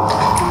work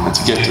and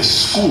to get to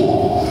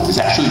school is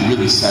actually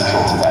really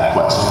central to that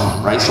question,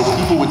 right? So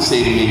people would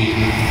say to me,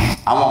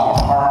 I want more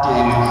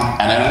parking,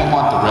 and I don't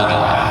want the Red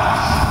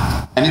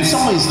Line. And in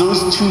some ways,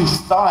 those two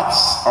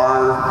thoughts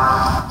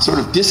are sort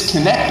of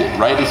disconnected,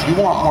 right? If you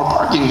want more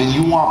parking, then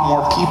you want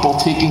more people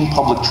taking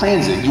public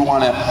transit. You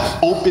want to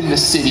open the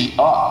city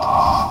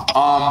up.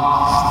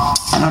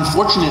 And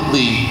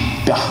unfortunately,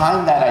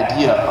 behind that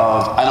idea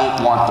of I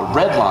don't want the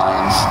red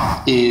line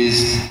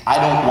is I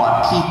don't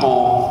want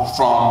people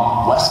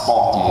from West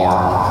Baltimore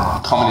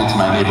coming into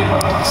my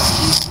neighborhood.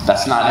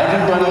 That's not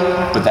everybody,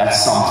 but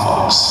that's some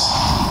folks,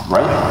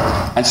 right?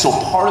 And so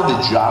part of the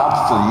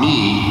job for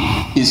me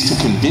is to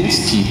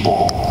convince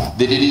people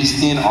that it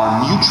is in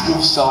our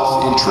mutual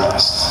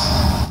self-interest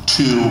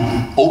to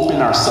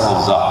open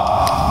ourselves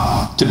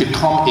up, to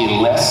become a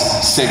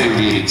less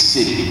segregated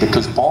city,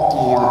 because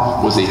Baltimore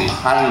was a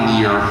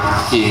pioneer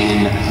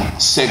in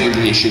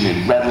segregation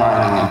and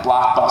redlining and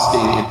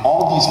blockbusting and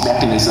all these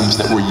mechanisms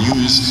that were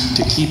used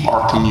to keep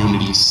our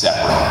communities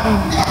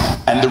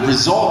separate. And the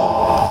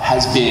result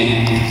has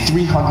been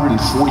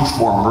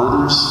 344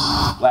 murders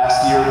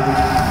last year.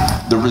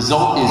 The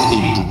result is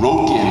a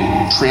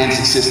broken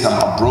transit system,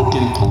 a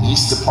broken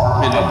police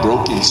department, a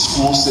broken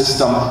school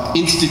system,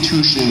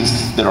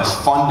 institutions that are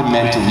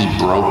fundamentally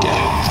broken.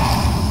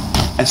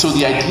 And so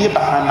the idea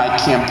behind my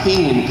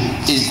campaign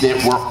is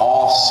that we're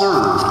all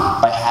served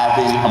by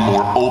having a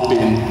more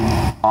open,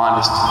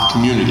 honest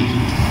community.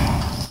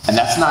 And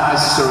that's not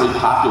necessarily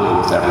popular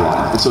with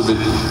everyone. And so the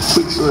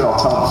quick story I'll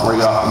tell before I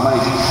get off the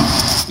mic,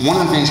 one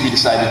of the things we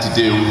decided to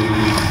do,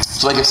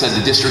 so like I said,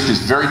 the district is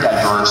very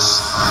diverse.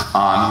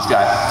 You've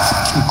got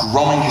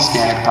growing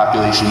Hispanic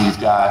population,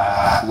 you've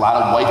got a lot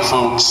of white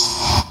folks,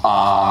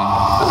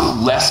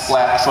 less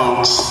black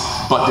folks,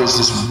 but there's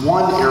this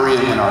one area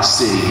in our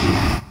city,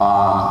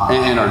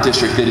 in our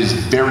district, that is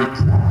very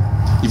poor.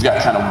 You've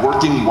got kind of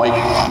working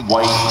working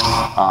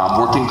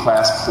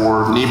class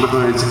poor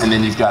neighborhoods, and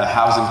then you've got a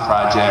housing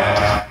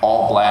project,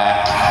 all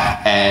black,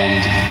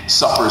 and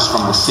suffers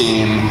from the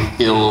same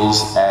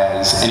ills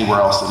as anywhere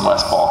else in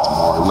West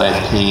Baltimore.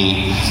 Lead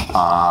paint,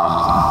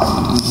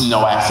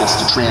 no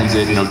access to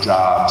transit, no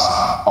jobs,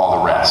 all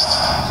the rest,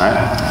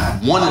 right?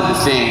 One of the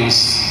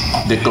things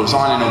that goes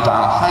on in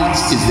O'Donnell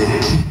Heights is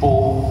that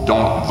people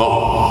don't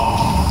vote,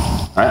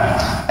 right?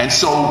 And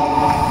so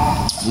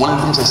one of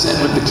the things I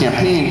said with the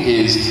campaign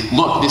is,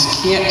 look, this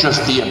can't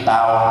just be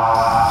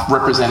about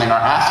representing our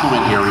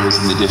affluent areas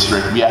in the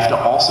district. We have to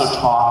also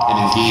talk and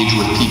engage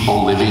with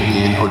people living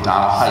in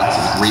O'Donnell Heights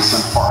and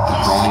Graceland Park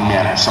and Groening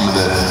Manor, some of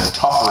the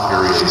tougher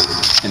areas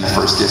in the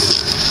first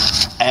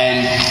district.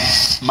 And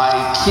my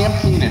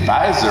campaign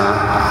advisor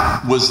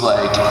was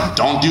like,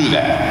 don't do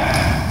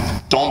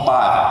that. Don't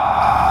bother.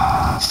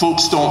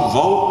 Folks don't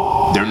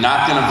vote, they're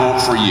not going to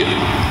vote for you,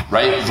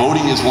 right?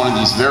 Voting is one of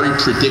these very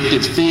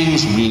predictive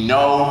things. We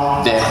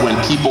know that when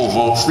people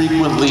vote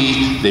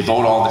frequently, they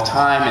vote all the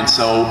time, and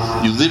so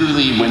you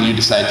literally, when you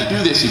decide to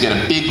do this, you get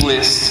a big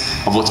list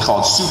of what's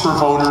called super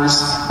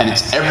voters, and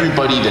it's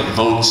everybody that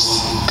votes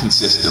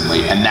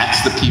consistently, and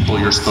that's the people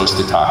you're supposed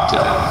to talk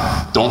to.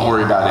 Don't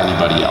worry about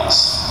anybody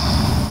else.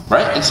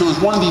 Right? And so it's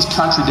one of these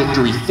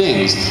contradictory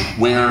things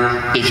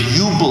where if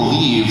you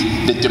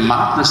believe that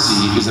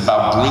democracy is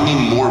about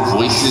bringing more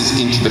voices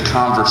into the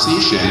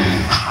conversation,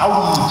 how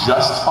do you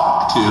just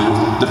talk to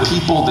the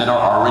people that are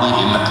already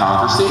in the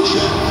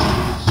conversation?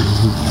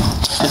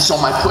 And so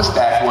my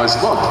pushback was,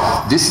 look,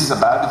 this is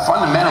about,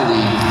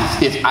 fundamentally,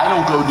 if I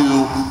don't go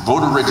do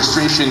voter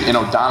registration in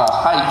O'Donnell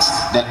Heights,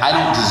 then I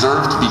don't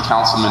deserve to be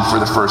councilman for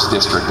the 1st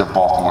District of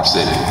Baltimore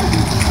City.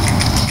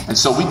 And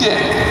so we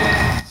did.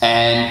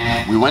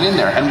 And we went in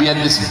there, and we had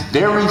this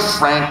very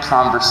frank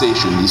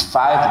conversation. These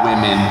 5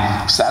 women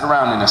sat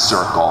around in a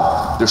circle.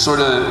 They're sort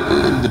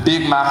of the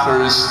big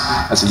machers,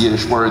 that's a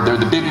Yiddish word. They're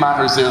the big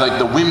machers. They're like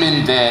the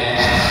women that,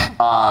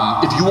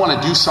 if you want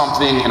to do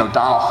something in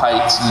O'Donnell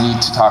Heights, you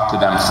need to talk to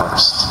them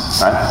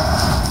first, right?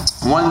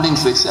 One of the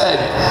things they said,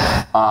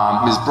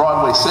 Ms.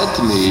 Broadway said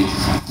to me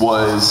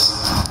was,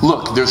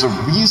 look, there's a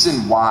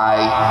reason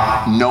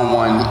why no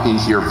one in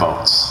here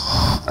votes,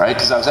 right?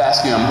 Because I was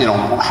asking them,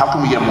 how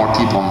can we get more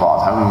people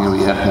involved? How can we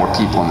get more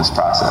people in this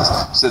process?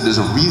 She said there's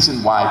a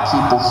reason why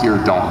people here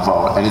don't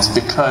vote, and it's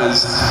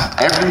because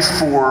every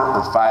 4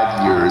 or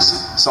 5 years,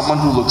 someone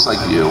who looks like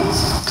you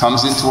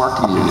comes into our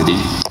community,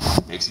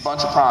 makes a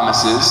bunch of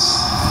promises,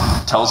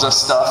 tells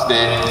us stuff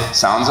that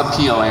sounds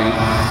appealing,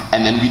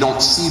 and then we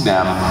don't see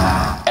them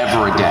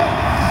ever again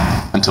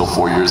until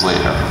 4 years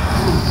later,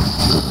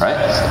 right?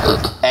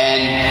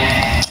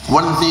 And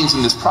one of the things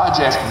in this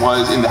project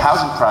in the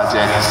housing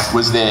project,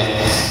 was that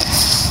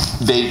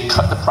they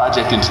cut the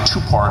project into 2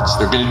 parts.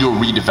 They're going to do a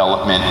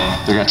redevelopment.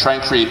 They're going to try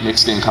and create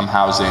mixed income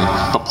housing.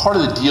 But part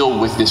of the deal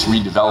with this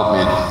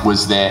redevelopment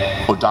was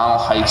that O'Donnell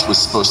Heights was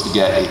supposed to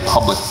get a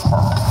public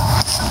park.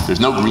 There's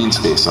no green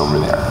space over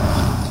there,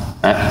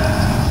 right?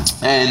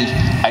 And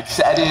I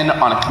sat in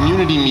on a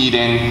community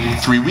meeting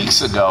 3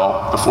 weeks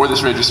ago, before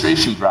this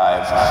registration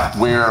drive,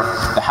 where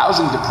the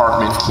housing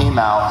department came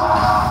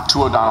out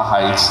to O'Donnell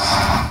Heights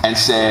and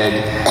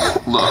said,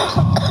 look,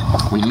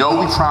 we know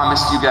we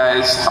promised you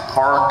guys a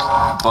park,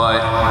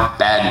 but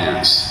bad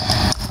news.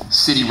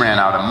 City ran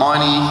out of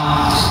money.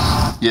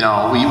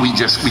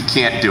 we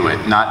can't do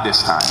it. Not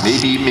this time.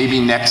 Maybe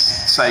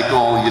next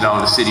cycle,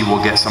 the city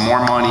will get some more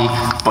money,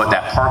 but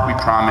that park we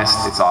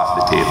promised, it's off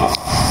the table.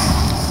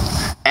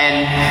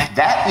 And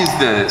that is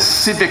the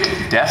civic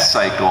death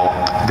cycle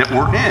that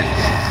we're in,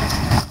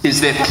 is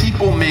that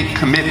people make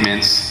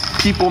commitments,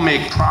 people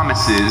make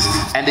promises,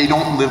 and they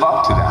don't live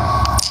up to them.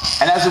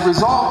 And as a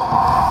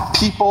result,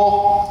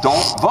 people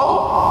don't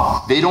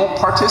vote. They don't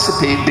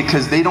participate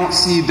because they don't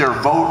see their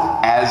vote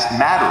as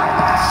mattering.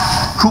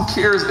 Who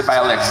cares if I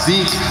elect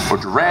Zeke or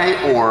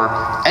DeRay or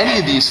any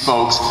of these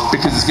folks,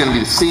 because it's going to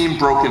be the same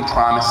broken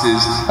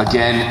promises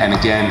again and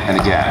again and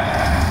again.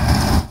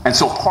 And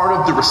so part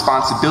of the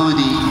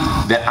responsibility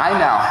that I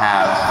now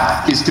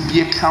have is to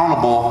be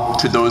accountable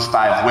to those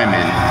 5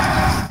 women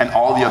and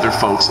all the other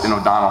folks in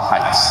O'Donnell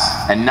Heights,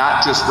 and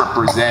not just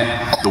represent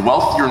the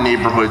wealthier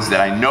neighborhoods that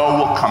I know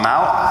will come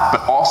out,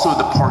 but also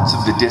the parts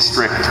of the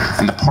district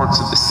and the parts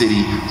of the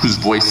city whose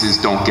voices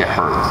don't get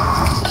heard.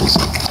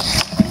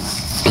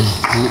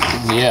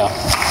 Yeah,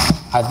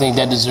 I think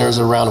that deserves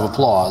a round of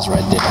applause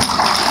right there.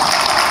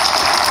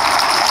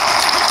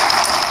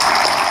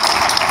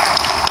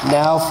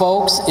 Now,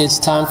 folks, it's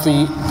time for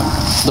you.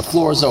 The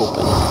floor is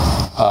open.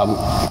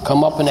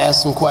 Come up and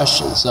ask some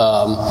questions.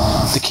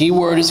 The key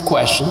word is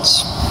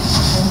questions.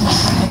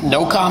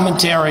 No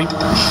commentary.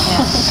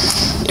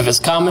 If it's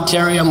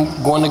commentary, I'm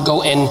going to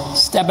go and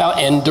step out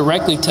and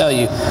directly tell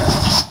you,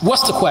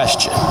 what's the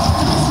question?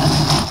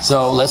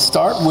 So let's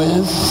start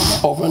with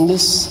over on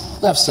this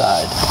left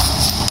side.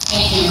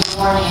 Thank you. Good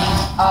morning.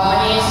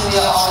 My name is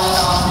Leah Alden.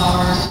 I'm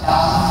over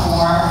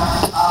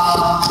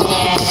 2004.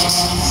 And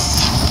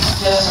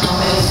just real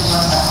quick, this is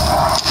one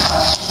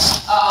question.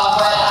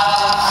 But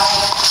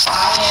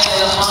I am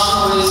the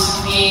alum who is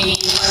being in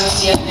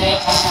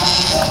CFA. I've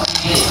been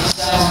separated for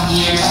 7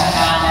 years. I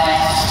found that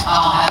as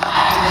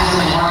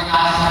activism and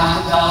organizing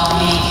and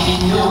developing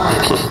in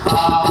Newark,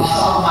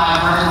 some of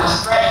my work was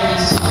threatening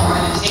to the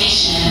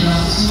organization. The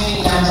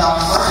community members I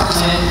was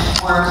working with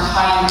were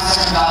highly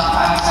concerned about the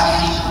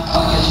privatization of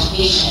public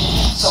education.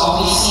 So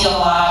we see a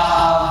lot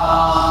of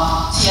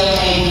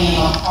CFA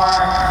being a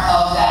part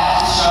of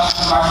that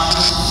destruction of our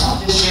school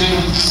district,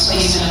 with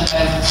displacement of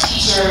better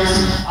teachers,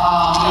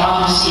 the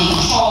understate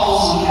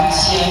controls. We have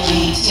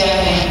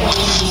CFA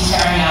appointees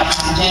carrying out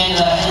this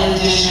agenda in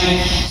the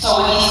district. So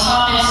with these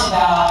comments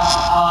about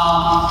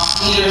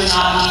leaders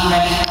not being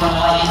ready for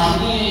enlightened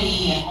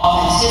community and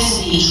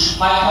authenticity,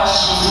 my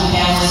question to the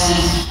panelists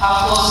is, how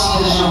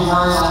closely does your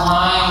work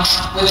align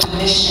with the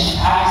mission and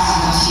practices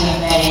of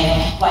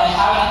CFA? Like,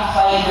 how do you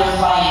fight your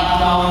fight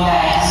knowing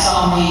that in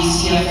some ways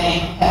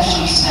CFA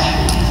perpetuates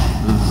inequity?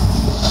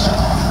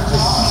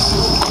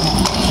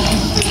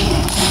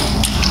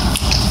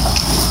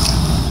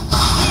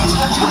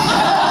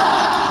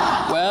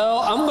 Well,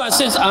 I'm going to,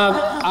 since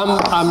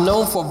I'm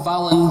known for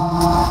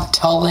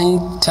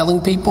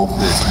telling people,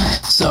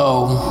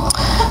 so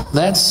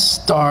let's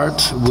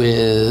start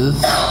with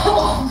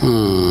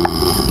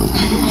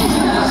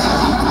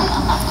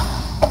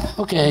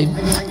okay,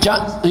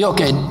 John.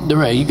 Okay,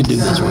 DeRay, you can do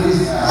this one.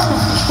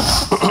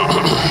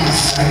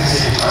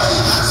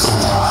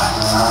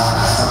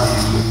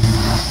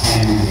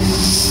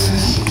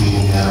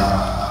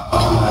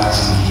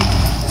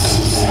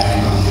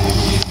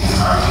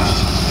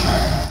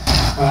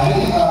 I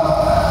think there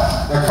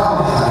are a couple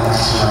of different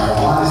things.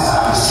 One is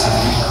obviously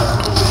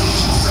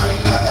relations, right?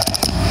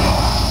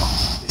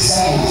 The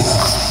second is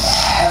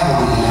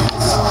heavily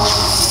influenced on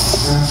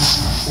racism.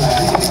 And I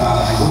think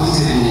about what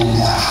does it mean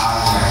to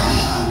hire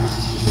 800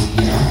 teachers a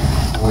year,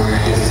 where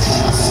there's a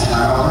 10%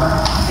 turnover,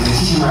 and the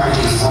teacher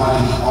market is one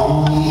of the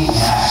only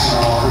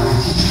national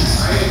recruiting teachers,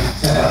 right?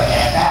 So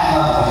at that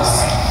level, it's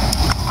like,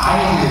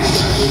 I think that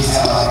your kids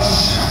have a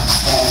teacher,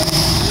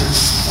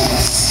 and the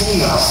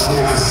scale, so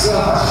there's a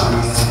scale question.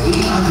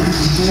 800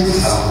 teachers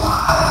is a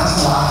lot. That's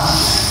a lot.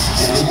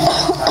 And we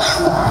got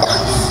 400,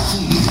 which is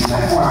huge. And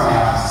that 400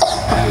 hours,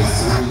 I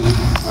was 3,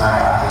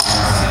 right out there,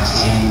 and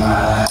 10,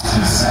 that's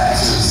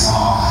really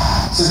small.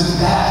 So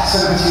that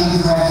sort of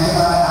changes the way I think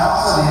about it. I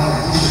also think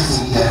that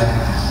districts need to,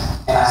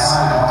 and I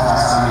saw it all the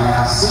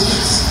time,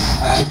 districts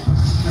can put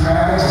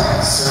America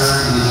to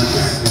serve in the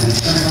interest of the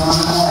district a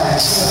little more. And I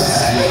feel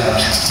this idea of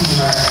Teach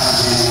America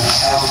comes in and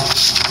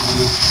helps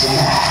you, and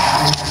that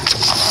happens.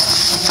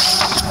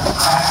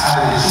 I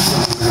would achieve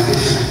in the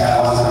district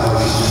that wasn't a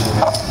relationship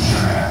with Teach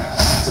America.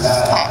 So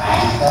that's what I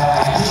think that.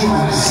 I do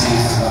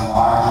understand some of the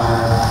larger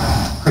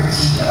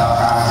critique about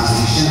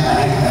privatization. I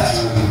think that's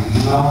really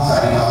real. So I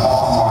think the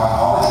Baltimore,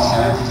 all the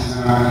teachers in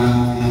our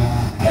union,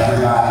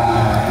 everybody,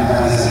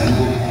 everybody's a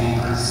union paying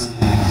person.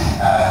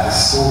 The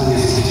school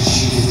is to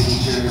choose the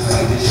teachers,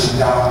 like the district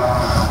don't.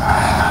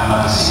 I don't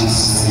understand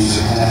some things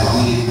that kind of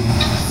lead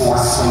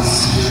fourth place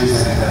teachers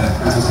that the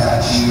principals got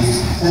to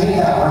choose. So I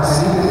think that works. I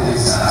think that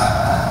there's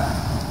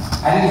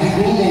I think if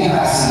anything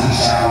I see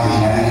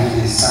challenging, I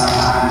think is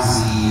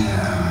sometimes the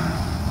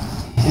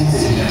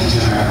intensity of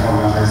teacher America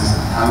members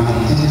coming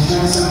into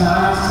districts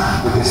sometimes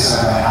with this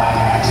sort of like,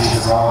 I teach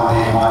the role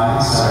day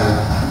one, sort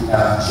of,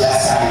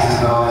 just having to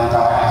go and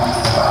talk to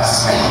the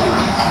bus.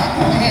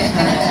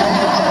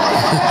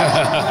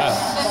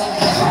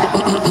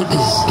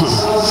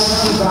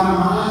 I'm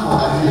mindful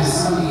that there's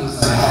somebody who's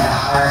like had to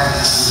hire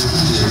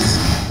teachers.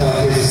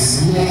 There's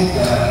this myth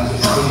that you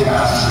can figure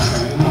out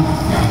teacher training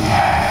and we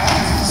have.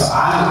 So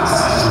I'm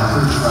excited to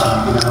recruit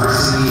from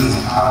universities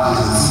and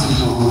colleges and see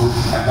people who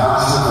have gone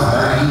to school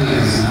for 30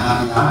 years and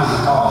I'm in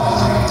the college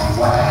and like,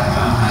 what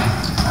happened?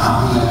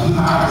 I'm like, you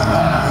hired the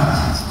better.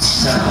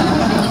 So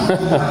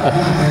I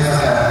think there's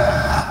like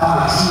I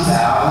want to tease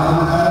out a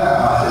little bit better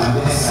about the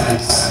myths that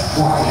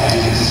support the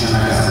idea of teacher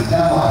as the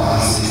devil of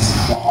places,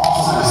 while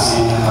also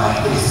understanding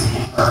like it's the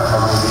imperfect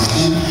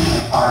organization.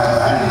 Part of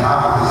I think my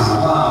work is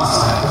alum,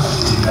 so I push it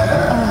to do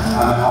better.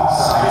 And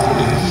also I think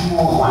that if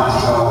people want to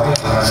go away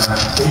forever,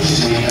 they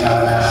should make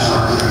another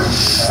national recruit.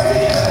 I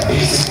think at a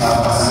basic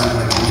level, something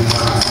like the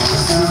university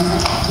system,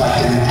 like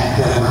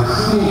the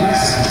recruiting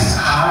aspect is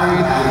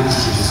hiring that many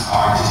teachers is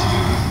hard to do.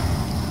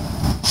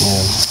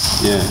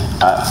 Yeah,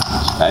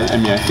 I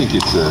mean, I think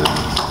it's a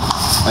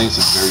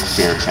very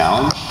fair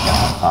challenge.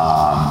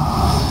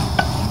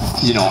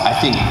 I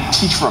think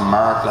Teach for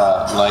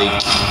America,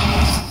 like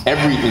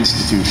every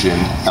institution,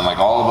 and like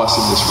all of us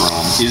in this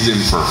room, is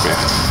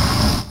imperfect.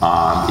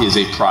 Is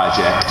a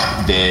project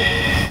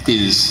that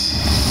is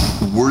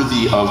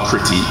worthy of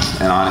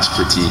critique, and honest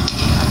critique.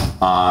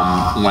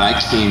 When I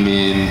came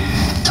in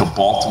to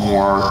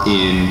Baltimore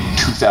in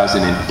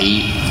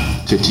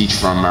 2008 to Teach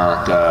for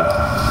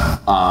America,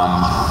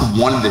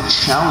 one of the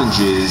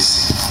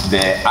challenges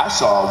that I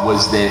saw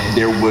was that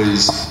there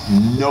was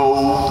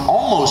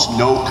almost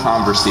no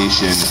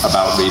conversation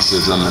about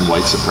racism and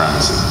white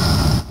supremacy,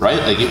 right?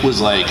 Like it was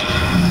like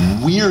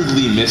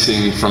weirdly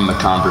missing from the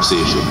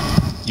conversation.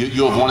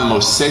 You have one of the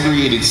most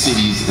segregated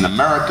cities in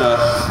America,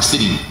 a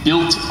city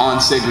built on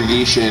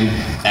segregation,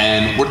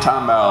 and we're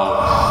talking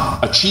about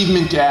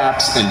achievement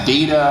gaps and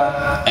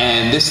data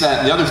and this, that,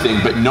 and the other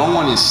thing, but no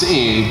one is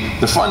saying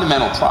the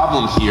fundamental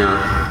problem here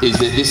is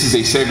that this is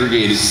a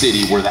segregated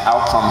city where the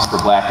outcomes for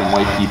black and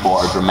white people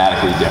are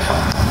dramatically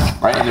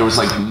different, right? And there was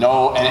like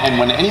and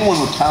when anyone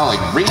would kind of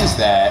like raise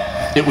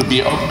that, it would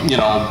be,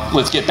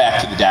 let's get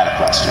back to the data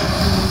question,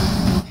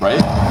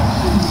 right?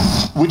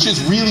 Which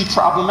is really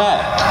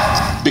problematic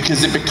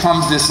because it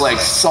becomes this like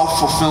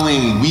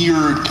self-fulfilling,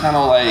 weird, kind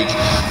of like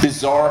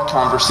bizarre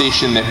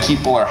conversation that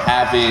people are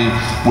having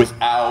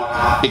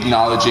without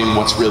acknowledging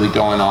what's really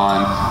going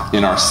on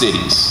in our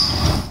cities.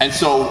 And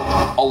so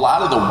a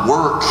lot of the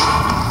work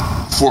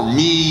for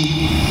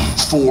me,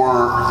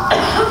 for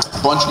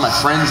a bunch of my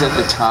friends at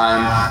the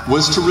time,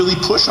 was to really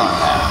push on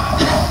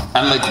that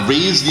and like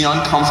raise the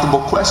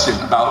uncomfortable question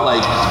about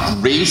like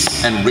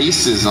race and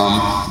racism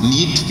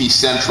need to be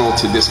central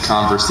to this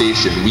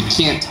conversation. We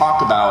can't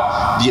talk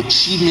about the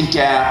achievement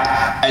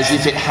gap as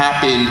if it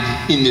happened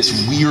in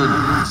this weird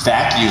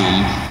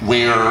vacuum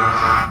where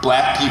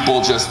black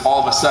people just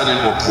all of a sudden,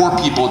 or poor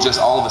people just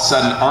all of a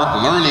sudden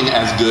aren't learning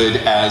as good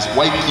as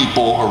white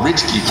people or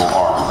rich people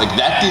are. Like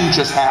that didn't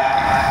just happen.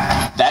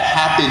 That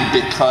happened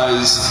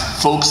because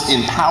folks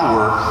in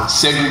power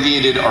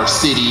segregated our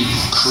city,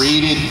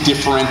 created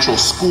differential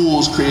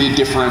schools, created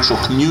differential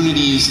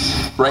communities,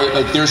 right?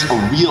 Like there's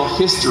a real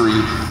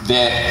history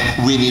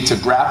that we need to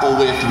grapple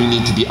with, we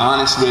need to be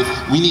honest with,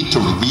 we need to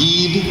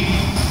read.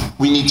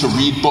 We need to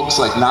read books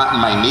like Not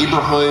in My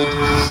Neighborhood,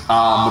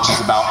 which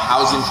is about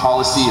housing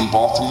policy in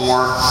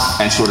Baltimore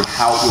and sort of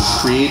how it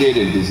was created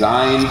and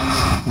designed.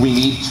 We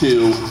need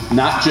to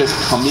not just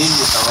come in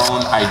with our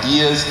own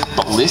ideas,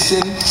 but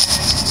listen.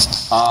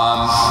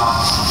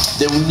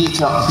 That we need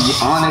to be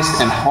honest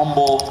and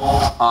humble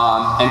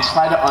and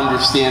try to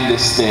understand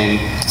this thing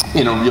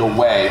in a real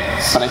way.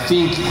 But I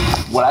think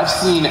what I've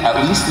seen, at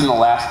least in the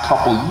last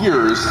couple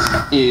years,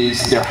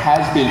 is there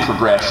has been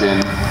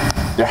progression.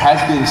 There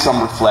has been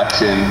some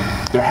reflection.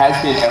 There has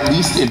been, at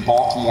least in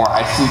Baltimore,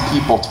 I see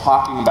people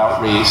talking about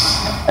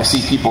race. I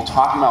see people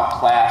talking about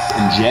class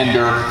and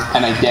gender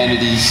and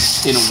identity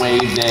in a way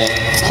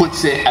that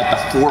puts it at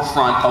the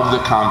forefront of the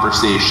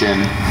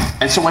conversation.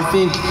 And so I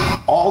think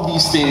all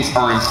these things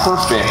are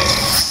imperfect,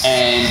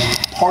 and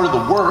part of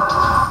the work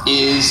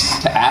is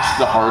to ask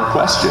the hard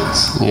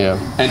questions. Yeah.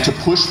 And to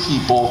push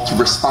people to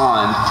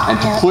respond, and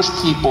to push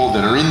people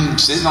that are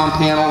sitting on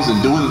panels and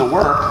doing the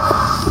work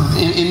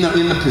in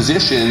the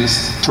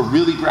positions to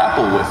really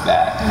grapple with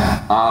that.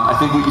 I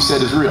think what you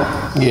said is real.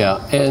 Yeah,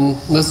 and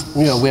let's,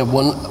 we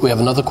have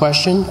another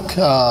question.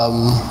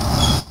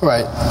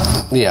 Right.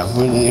 Yeah,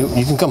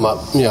 you can come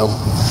up.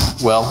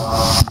 Well.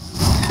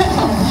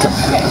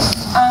 Okay.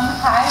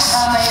 Hi,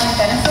 my name is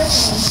Genesis,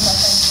 and this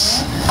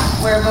is my friend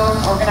Julian. We're both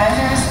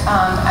organizers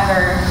at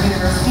our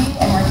university,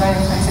 and we're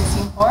joining the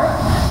 2016 floor.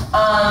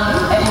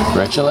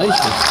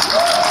 Congratulations.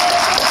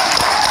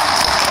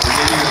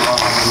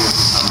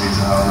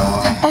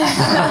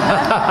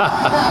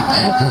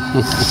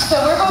 So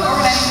we're both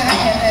organizing on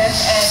campus,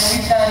 and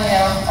we've done,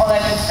 all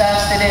that good stuff,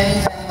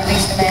 sit-ins and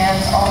release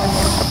demands, all this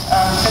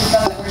good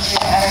stuff that we're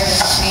doing at our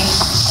university.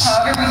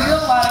 However, we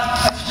feel a lot of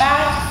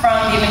pushback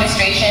from the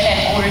administration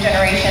and older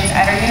generations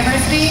at our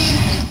university,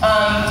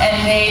 and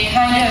they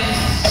kind of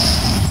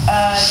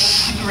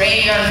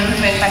degrade our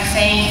movement by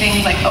saying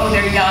things like, oh,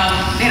 they're young,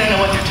 they don't know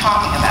what they're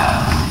talking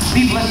about.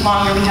 we've lived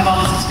longer, we have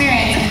all this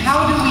experience, and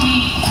how do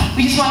we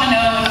just want to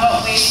know in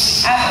what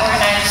ways, as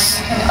organizers,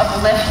 we can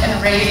uplift and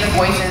raise the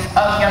voices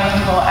of young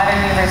people at our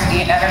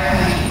university and at our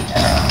community in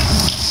general.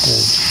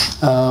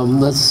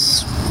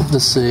 Let's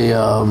see,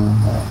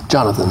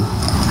 Jonathan.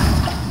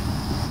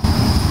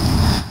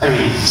 I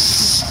mean,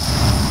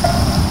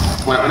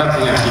 when I'm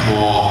thinking of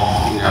people,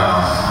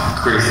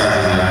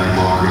 criticizing other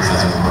people,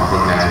 criticizing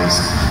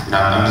organizers,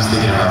 I'm just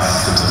thinking about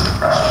systems of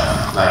oppression.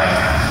 Like,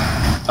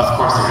 of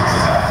course they're going to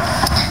say that.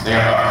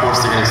 Of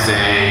course they're going to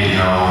say,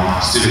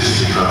 students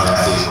should be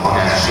protesting,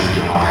 organizers should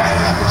be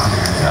organizing. Of course they're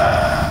going to say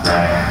that,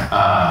 right?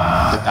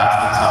 But that's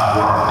the tough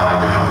work that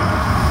I'm doing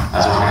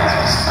as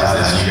organizers,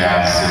 as you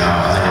guys, as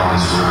everyone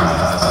in this room,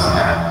 as doesn't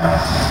happen.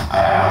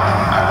 I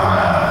want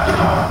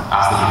to,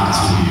 ask that you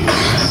continue doing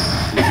this.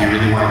 If you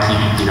really want to keep,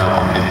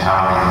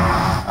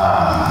 empowering,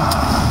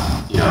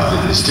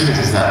 the students,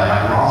 is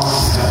that we're all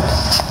just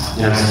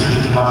keep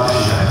thinking about the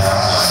issues that are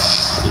out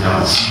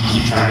there.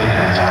 Keep trying to get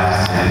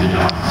energized, and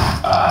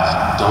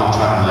don't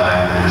try to let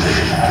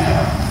administration have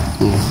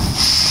you.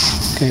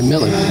 Okay,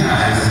 Millie.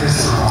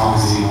 This will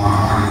always be more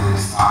important than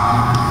this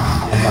time.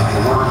 If like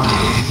the work,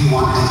 if you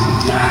want to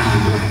be, not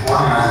you, but if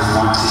organizers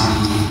want to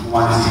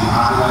be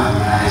popular, then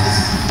that is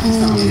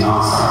going to be a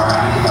non-starter.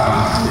 I think about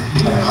the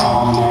people that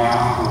call me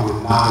now who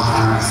would not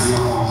return a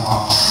single phone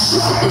call.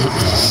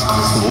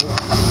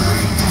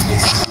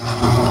 It's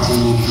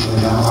 2014,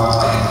 people know about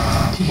like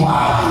people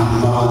out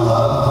who know and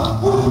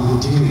love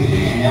wouldn't do it.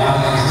 And now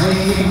they're like,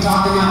 hey, keep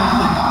talking now.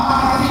 I'm like, oh, I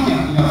got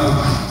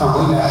from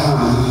way back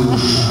when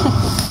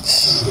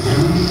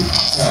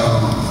so,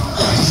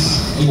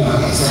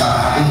 I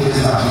think it is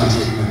about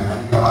communicating with them. I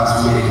think a lot of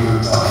communicating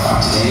with them about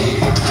today,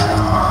 and we're trying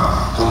to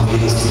don't make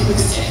those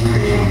commitments every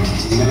day and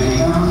continue to make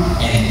them,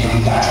 and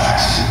we got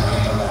traction,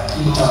 right? But like,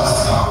 people tell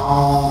us about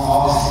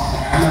all this.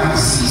 I remember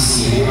the CDC,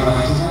 and they were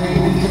like, hey,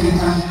 we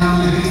couldn't come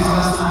down, and they told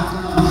us not to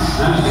come.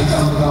 And they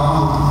tell me to go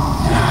home.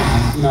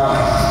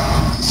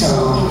 And so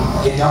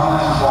it don't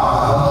let people off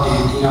the hook.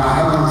 And, I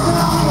heard them say,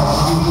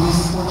 please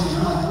support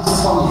you. Don't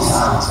support me in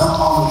silence. Don't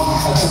call me,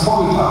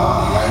 support me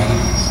publicly, right?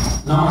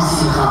 No more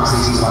secret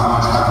conversations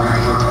about how great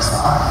the protests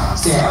are.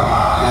 Say it out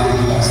loud, and I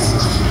think you guys can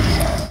push it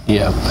together.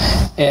 Yeah.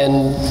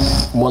 And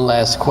one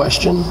last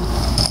question.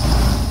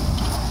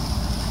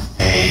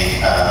 Hey,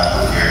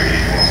 Gary,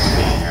 thanks for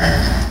being here.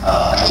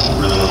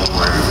 I'm really looking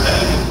forward to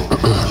that.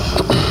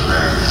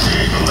 Very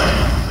appreciate for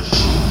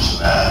pushing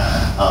that.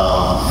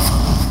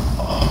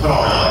 People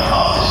don't really like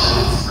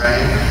politicians,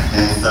 right?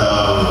 And so I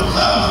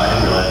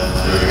didn't realize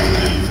that they were going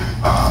to do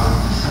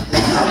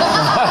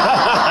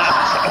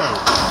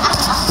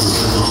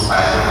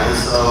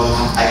so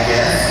I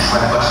guess my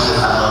question is,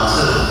 I'd love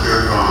to hear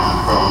from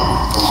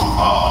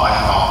all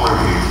four of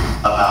you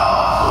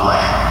about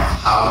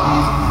how do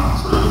you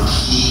sort of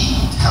keep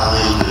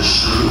telling the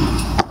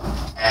truth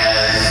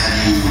as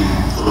you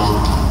sort of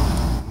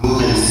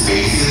move in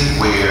spaces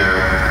where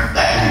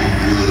that can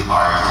be really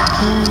hard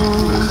to do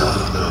because of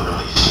the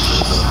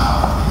relationships of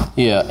power.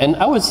 Yeah, and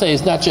I would say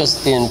it's not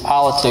just in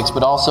politics,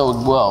 but also,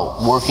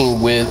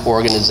 working with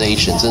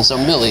organizations. And so,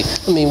 Millie,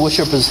 what's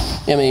your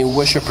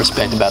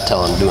perspective about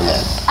doing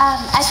that?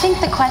 I think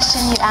the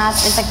question you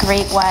asked is a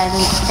great one,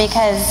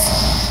 because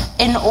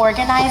in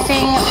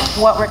organizing,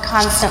 what we're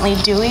constantly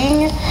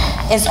doing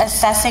is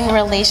assessing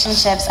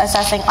relationships,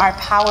 assessing our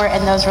power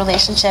in those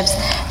relationships,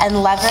 and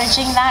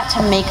leveraging that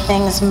to make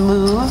things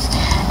move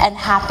and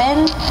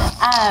happen.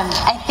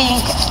 I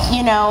think,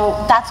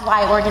 that's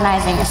why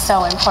organizing is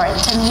so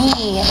important. To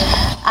me,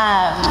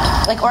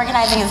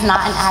 organizing is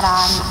not an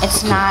add-on.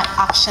 It's not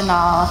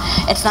optional.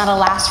 It's not a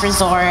last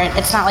resort.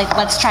 It's not like,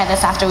 let's try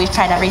this after we've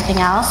tried everything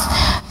else.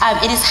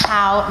 It is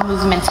how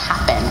movements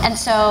happen. And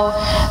so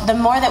the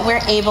more that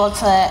we're able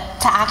to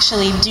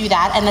actually do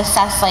that and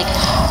assess,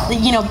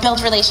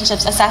 build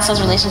relationships, assess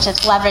those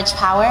relationships, leverage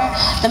power,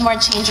 the more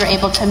change we're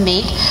able to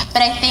make.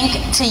 But I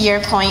think, to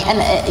your point, and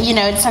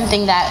it's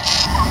something that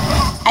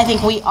I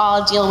think we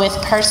all deal with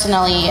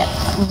personally,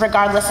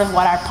 regardless of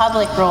what our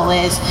public role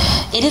is,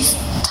 it is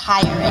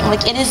tiring.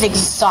 It is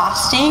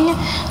exhausting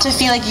to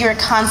feel like you're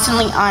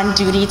constantly on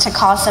duty to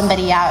call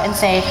somebody out and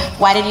say,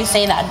 why did you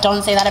say that?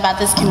 Don't say that about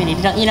this community.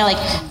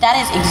 That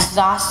is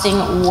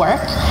exhausting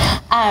work.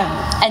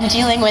 And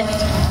dealing with,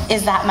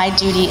 is that my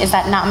duty? Is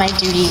that not my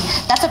duty?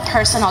 That's a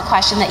personal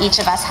question that each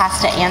of us has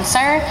to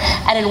answer.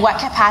 And in what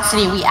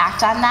capacity we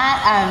act on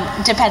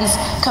that depends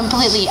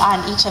completely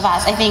on each of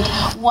us. I think,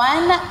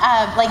 one,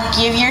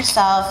 give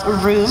yourself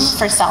room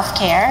for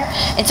self-care.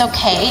 It's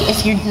okay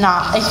if you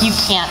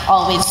can't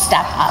always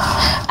step up.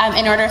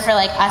 In order for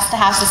us to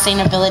have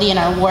sustainability in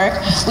our work,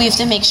 we have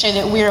to make sure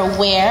that we're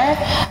aware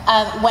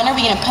of when are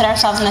we going to put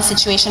ourselves in a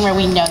situation where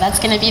we know that's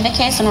going to be the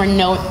case and we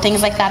know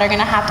things like that are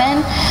going to happen.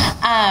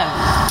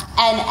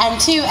 And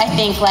two, I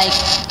think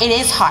it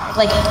is hard.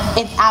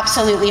 It's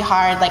absolutely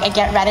hard. I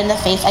get red in the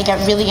face. I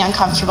get really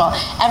uncomfortable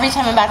every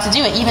time I'm about to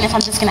do it, even if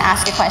I'm just going to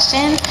ask a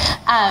question.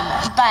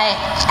 But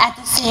at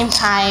the same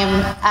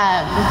time,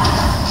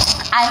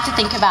 I have to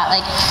think about,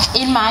 like,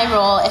 in my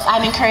role, if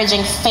I'm encouraging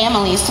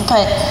families to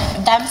put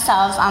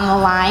themselves on the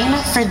line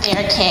for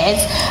their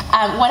kids,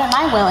 what am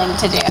I willing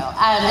to do?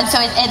 And so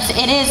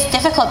it is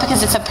difficult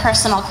because it's a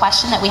personal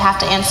question that we have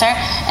to answer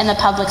in the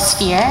public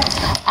sphere,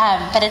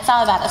 but it's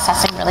all about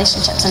assessing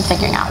relationships and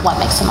figuring out what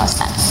makes the most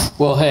sense.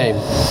 Well, hey,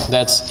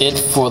 that's it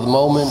for the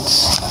moment.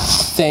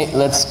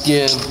 Let's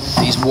give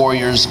these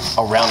warriors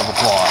a round of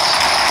applause.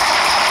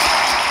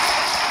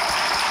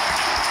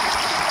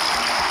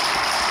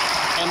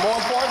 And more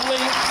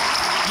importantly,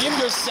 give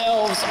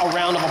yourselves a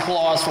round of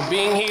applause for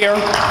being here.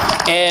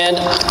 And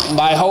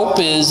my hope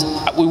is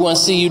we want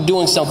to see you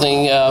doing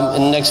something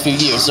in the next few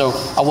years. So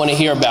I want to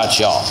hear about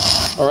y'all.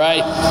 All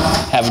right?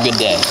 Have a good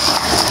day.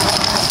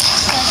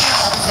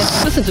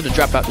 Listen to the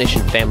Dropout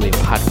Nation family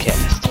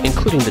podcast,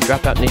 including the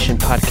Dropout Nation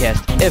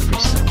podcast every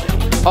Sunday.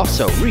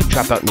 Also, read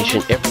Dropout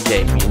Nation every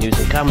day for your news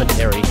and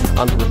commentary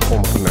on the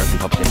reform of American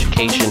public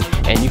education,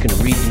 and you can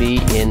read me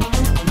in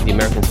the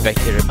American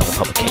Spectator other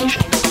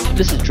publications.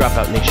 This is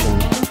Dropout Nation.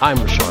 I'm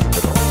Rashawn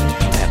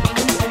Biddle.